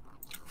picture.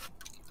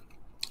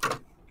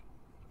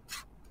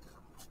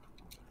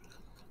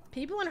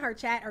 People in her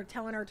chat are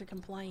telling her to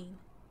complain.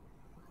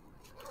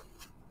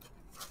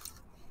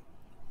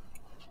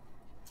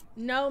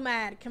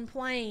 Nomad,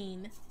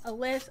 complain.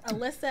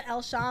 Alyssa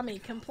El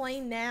Shami,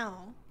 complain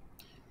now.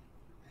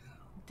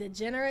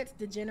 Degenerates.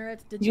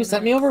 You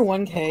sent me over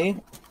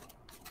 1K.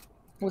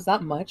 Was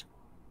that much?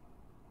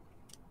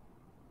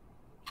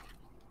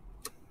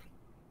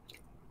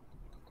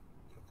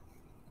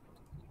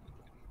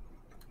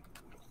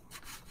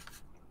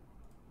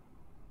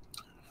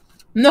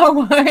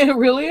 No,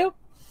 really?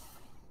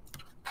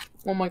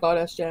 Oh my god,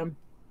 S-Jam.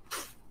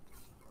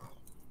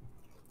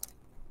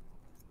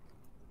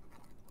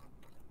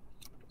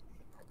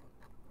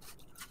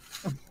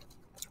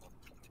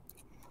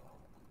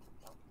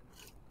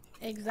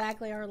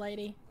 Exactly, Our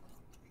Lady.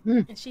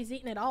 Mm. And she's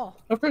eating it all.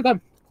 That's pretty good.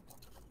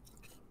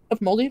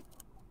 It's moldy.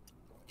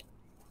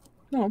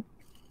 No.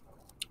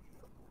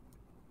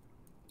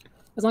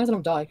 As long as I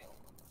don't die.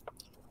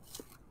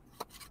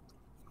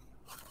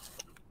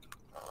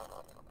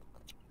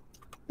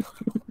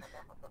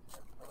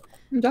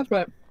 That's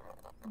right.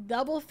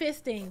 Double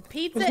fisting.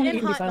 Pizza Just wanna and eat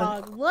and be hot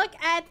silent. dog. Look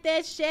at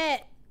this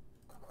shit.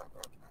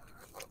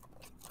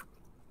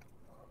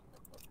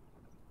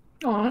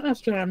 Aw,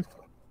 that's Jan.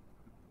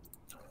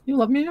 You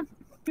love me?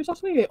 You're so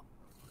sweet.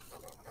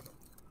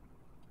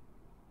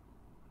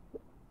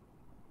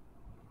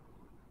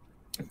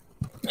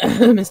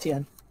 Miss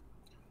Tien.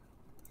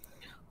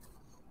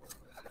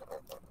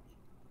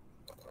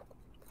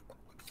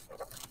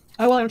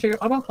 I will answer you.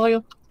 I will call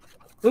you.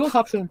 We will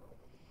talk soon.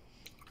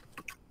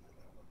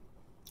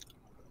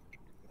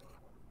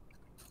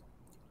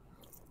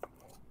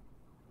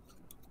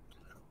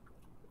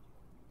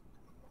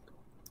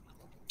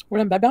 We're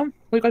in bed down?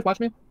 Will you guys watch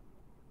me?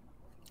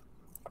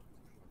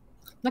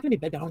 I'm not gonna be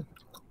bed down.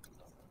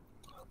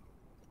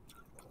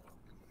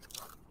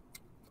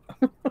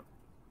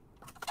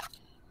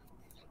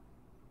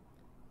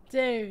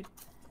 Dude,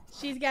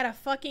 she's got a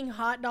fucking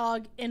hot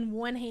dog in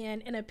one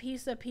hand and a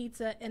piece of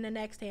pizza in the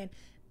next hand.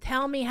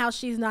 Tell me how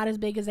she's not as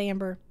big as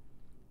Amber.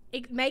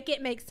 Make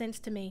it make sense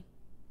to me.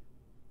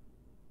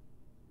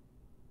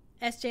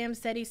 S-Jam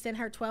said he sent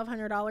her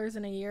 $1,200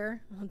 in a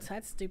year.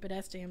 That's stupid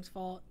S-Jam's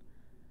fault.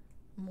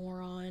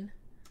 Moron.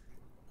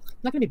 I'm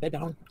not gonna be bed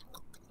down.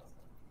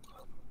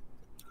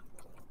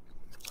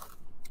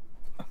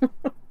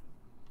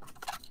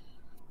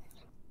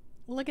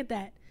 Look at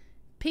that.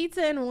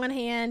 Pizza in one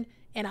hand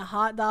and a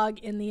hot dog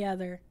in the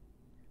other.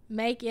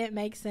 Make it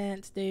make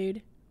sense,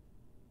 dude.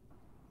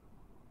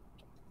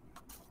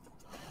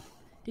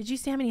 Did you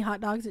see how many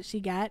hot dogs that she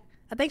got?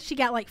 I think she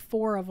got like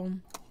 4 of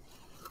them.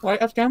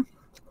 Right, S-Jam?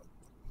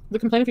 They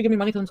complain if you give me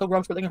money because I'm so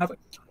gross, but they can have a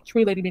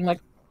tree lady being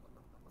like,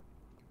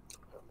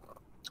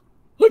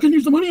 I can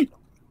use the money.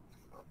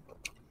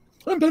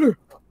 I'm better.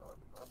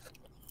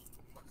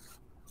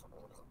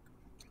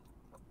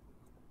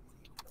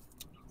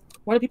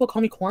 Why do people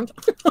call me corn?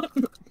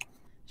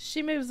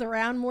 She moves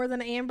around more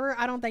than Amber.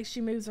 I don't think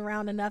she moves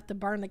around enough to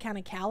burn the kind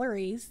of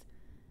calories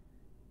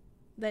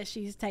that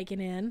she's taking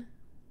in.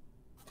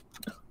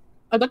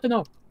 I'd like to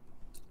know.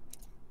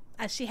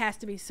 She has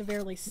to be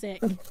severely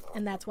sick,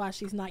 and that's why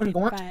she's not I'm getting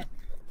gort. fat.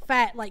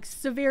 Fat, like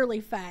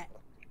severely fat.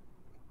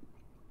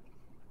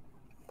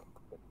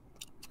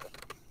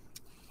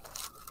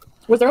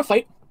 Was there a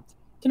fight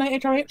tonight,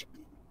 HRH?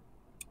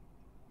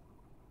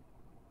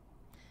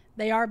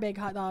 They are big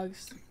hot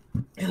dogs.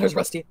 And there's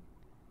Rusty.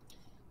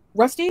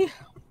 Rusty?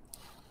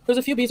 There's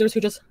a few beezers who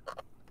just...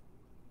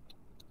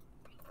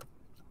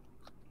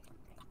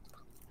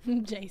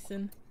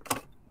 Jason.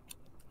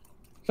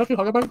 Rusty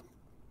Hugabug.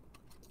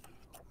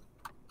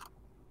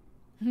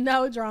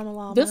 No drama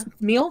llama. This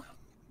meal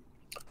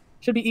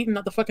should be eaten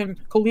at the fucking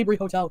Colibri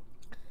Hotel.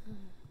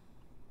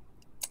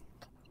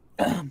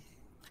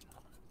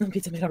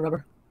 Pizza made out of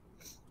rubber.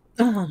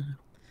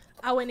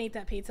 I wouldn't eat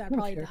that pizza. I'd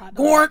probably eat the hot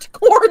dog.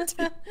 Gort!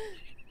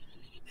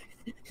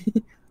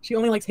 She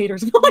only likes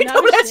haters. No, I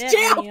know, that's shit,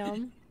 Jam.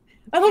 Liam.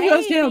 I love you,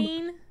 that's Hey, Jam.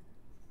 Bean.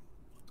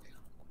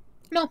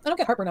 No, I don't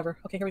get heartburn ever.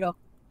 Okay, here we go.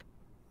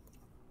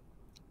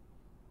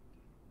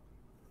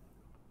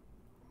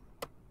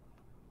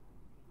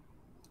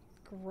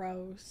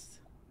 Gross.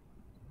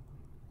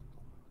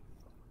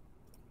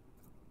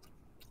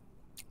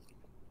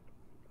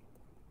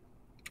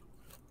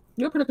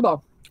 You're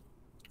predictable.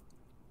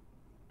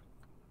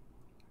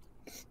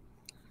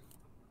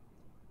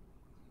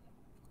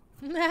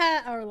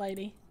 Our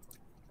Lady.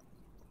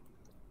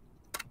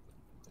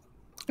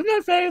 Good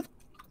night, Faith.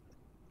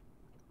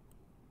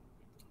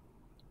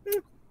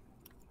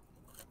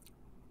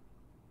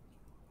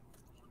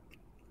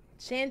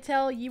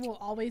 Chantel, you will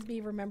always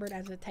be remembered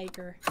as a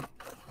taker.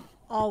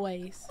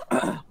 Always.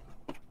 I'm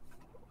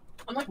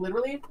like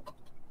literally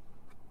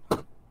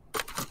not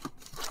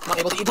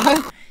able to eat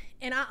that.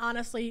 And I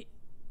honestly,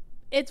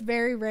 it's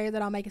very rare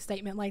that I'll make a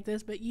statement like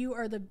this, but you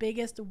are the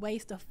biggest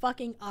waste of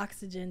fucking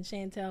oxygen,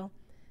 Chantel,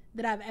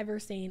 that I've ever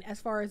seen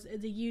as far as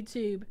the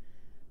YouTube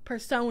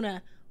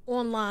persona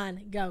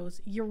online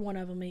goes. You're one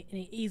of them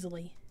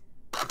easily.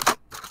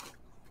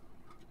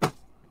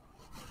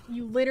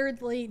 You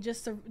literally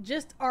just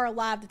are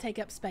alive to take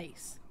up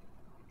space.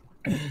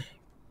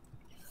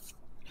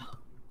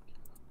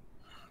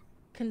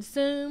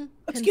 Consume.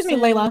 Excuse me,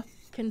 Layla.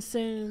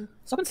 Consume.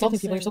 Stop insulting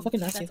people. You're so fucking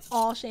nasty. That's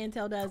all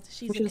Chantel does.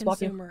 She's We a should just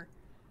block you. consumer.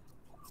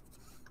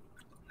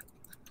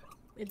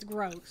 It's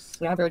gross.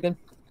 Yeah, very good.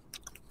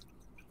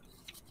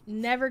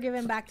 Never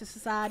giving back to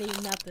society,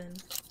 nothing.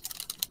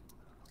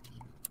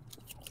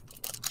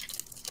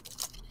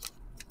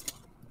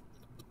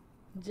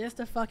 Just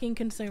a fucking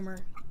consumer.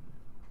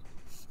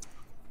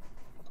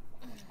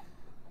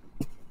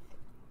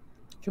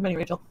 Too many,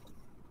 Rachel.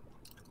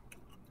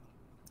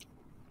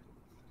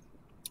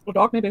 A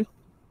dog, maybe.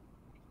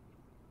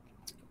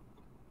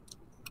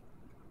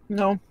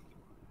 No.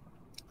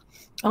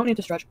 I don't need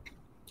to stretch.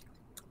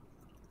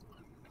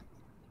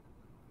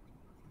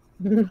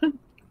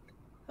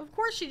 Of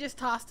course she just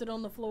tossed it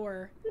on the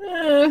floor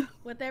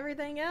with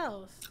everything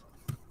else.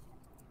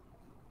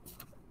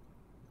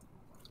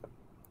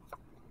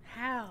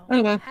 How?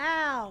 Anyway.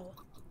 How?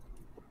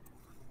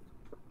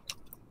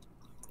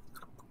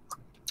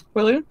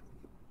 Really?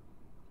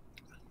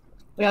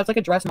 Yeah, it's like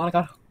a dress,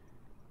 Monica.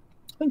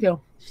 Thank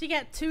you. She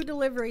got 2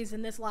 deliveries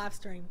in this live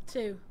stream.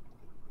 2.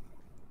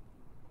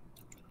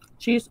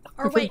 Cheese.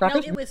 Or wait, no,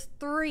 it was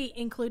 3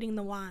 including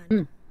the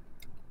wine.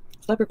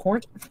 Slap your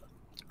corn.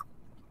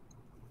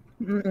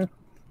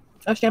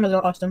 That's jam is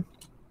Austin.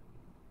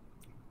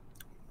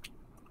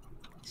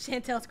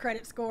 Chantel's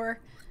credit score.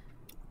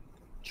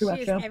 True,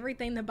 She is actually.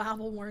 everything the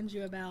Bible warns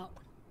you about.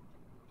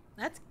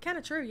 That's kind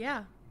of true,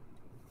 yeah.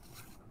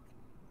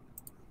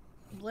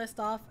 Blissed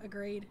off,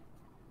 agreed.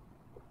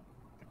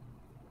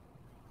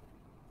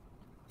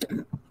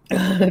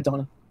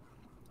 Donna.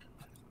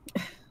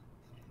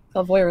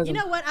 Voyeurism. You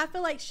know what? I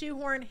feel like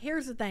shoehorn.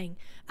 Here's the thing.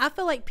 I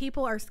feel like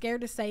people are scared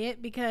to say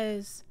it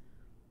because,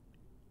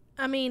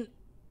 I mean,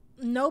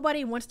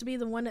 nobody wants to be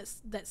the one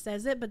that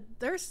says it. But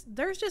there's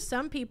just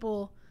some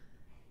people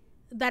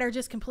that are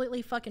just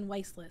completely fucking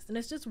wasteless, and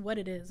it's just what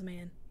it is,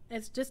 man.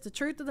 It's just the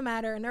truth of the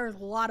matter, and there's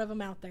a lot of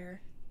them out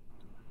there.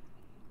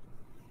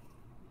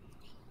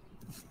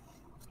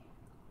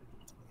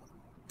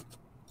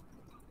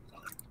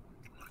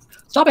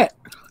 Stop it.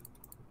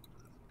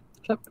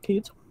 Shut up,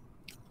 kids.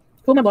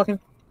 Who am I blocking?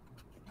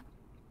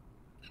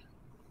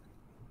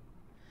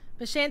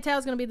 But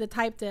Chantel's going to be the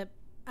type that,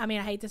 I mean,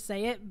 I hate to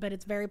say it, but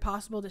it's very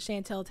possible that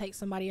Chantel takes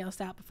somebody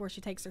else out before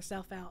she takes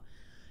herself out.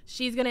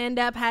 She's going to end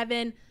up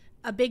having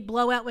a big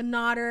blowout with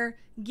Nodder,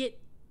 get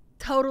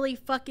totally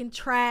fucking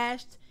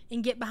trashed,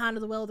 and get behind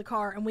the wheel of the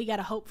car, and we got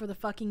to hope for the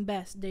fucking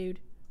best, dude.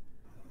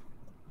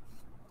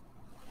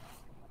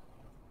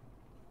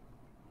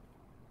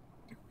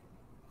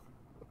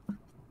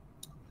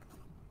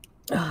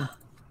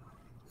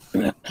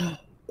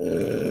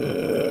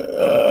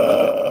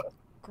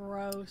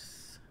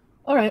 Gross.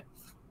 All right.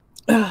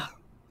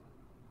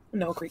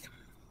 No Creek.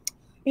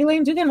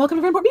 Elaine Dugan, welcome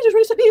to Report Beaches.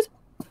 Race these.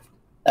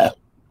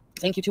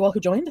 Thank you to all who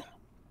joined.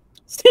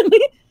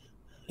 Stanley.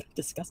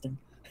 Disgusting.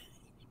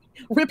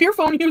 Rip your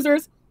phone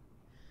users.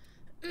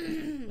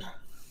 Okay.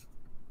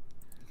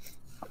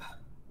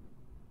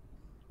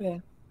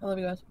 I love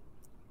you guys.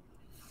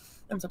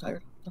 I'm so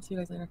tired. I'll see you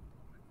guys later.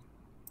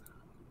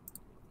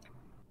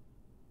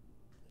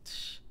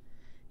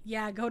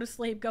 Yeah, go to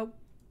sleep. Go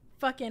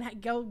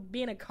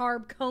be in a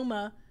carb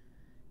coma,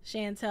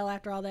 Chantel,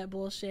 after all that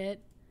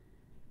bullshit.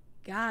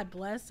 God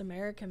bless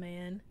America,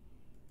 man.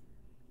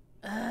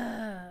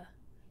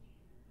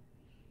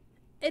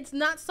 It's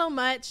not so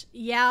much,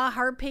 yeah,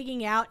 her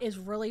pigging out is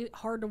really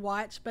hard to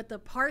watch, but the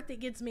part that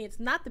gets me, it's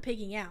not the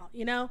pigging out,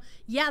 you know?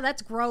 Yeah,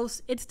 that's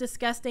gross. It's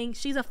disgusting.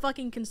 She's a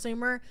fucking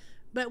consumer.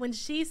 But when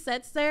she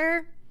sits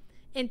there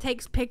and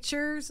takes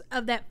pictures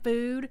of that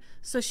food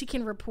so she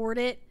can report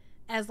it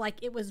as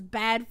like it was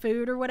bad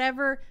food or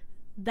whatever,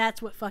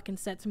 that's what fucking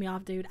sets me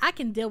off, dude. I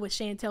can deal with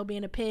Chantel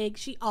being a pig.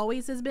 She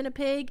always has been a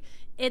pig.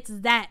 It's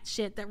that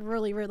shit that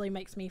really, really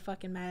makes me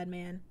fucking mad,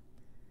 man.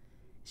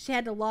 She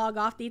had to log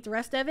off to eat the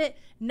rest of it.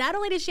 Not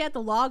only did she have to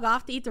log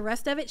off to eat the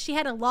rest of it, she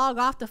had to log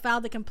off to file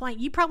the complaint.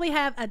 You probably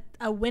have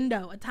a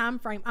window, a time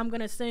frame, I'm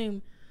going to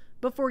assume,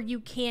 before you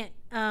can't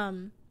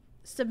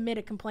submit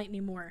a complaint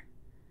anymore.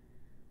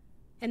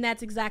 And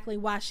that's exactly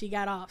why she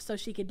got off, so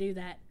she could do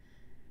that.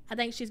 I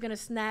think she's going to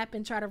snap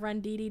and try to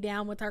run Dee Dee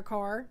down with her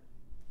car.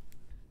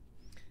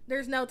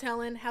 There's no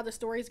telling how the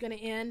story's going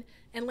to end.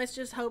 And let's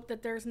just hope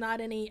that there's not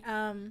any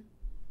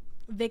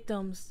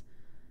victims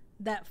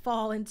that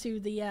fall into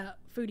the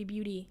Foodie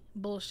Beauty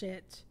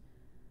bullshit.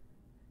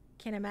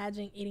 Can't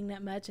imagine eating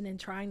that much and then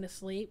trying to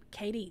sleep.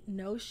 Katie,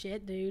 no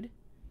shit, dude.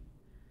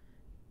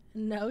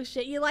 No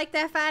shit. You like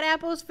that fat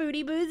apples,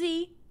 Foodie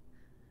Boozy?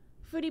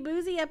 Foodie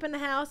Boozy up in the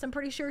house. I'm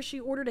pretty sure she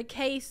ordered a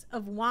case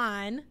of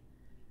wine.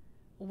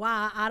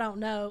 Why? I don't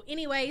know.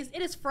 Anyways,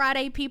 it is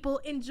Friday, people.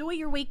 Enjoy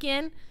your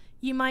weekend.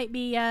 You might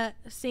be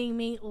seeing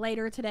me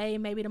later today,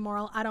 maybe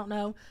tomorrow. I don't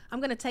know. I'm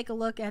going to take a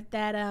look at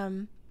that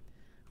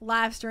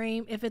live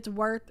stream. If it's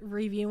worth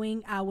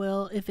reviewing, I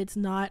will. If it's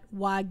not,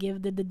 why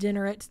give the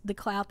degenerates the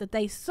clout that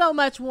they so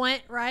much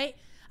want, right?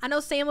 I know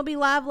Sam will be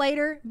live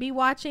later. Be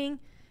watching.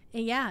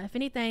 And yeah, if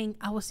anything,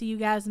 I will see you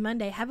guys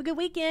Monday. Have a good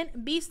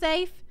weekend. Be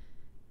safe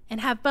and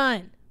have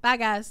fun. Bye,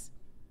 guys.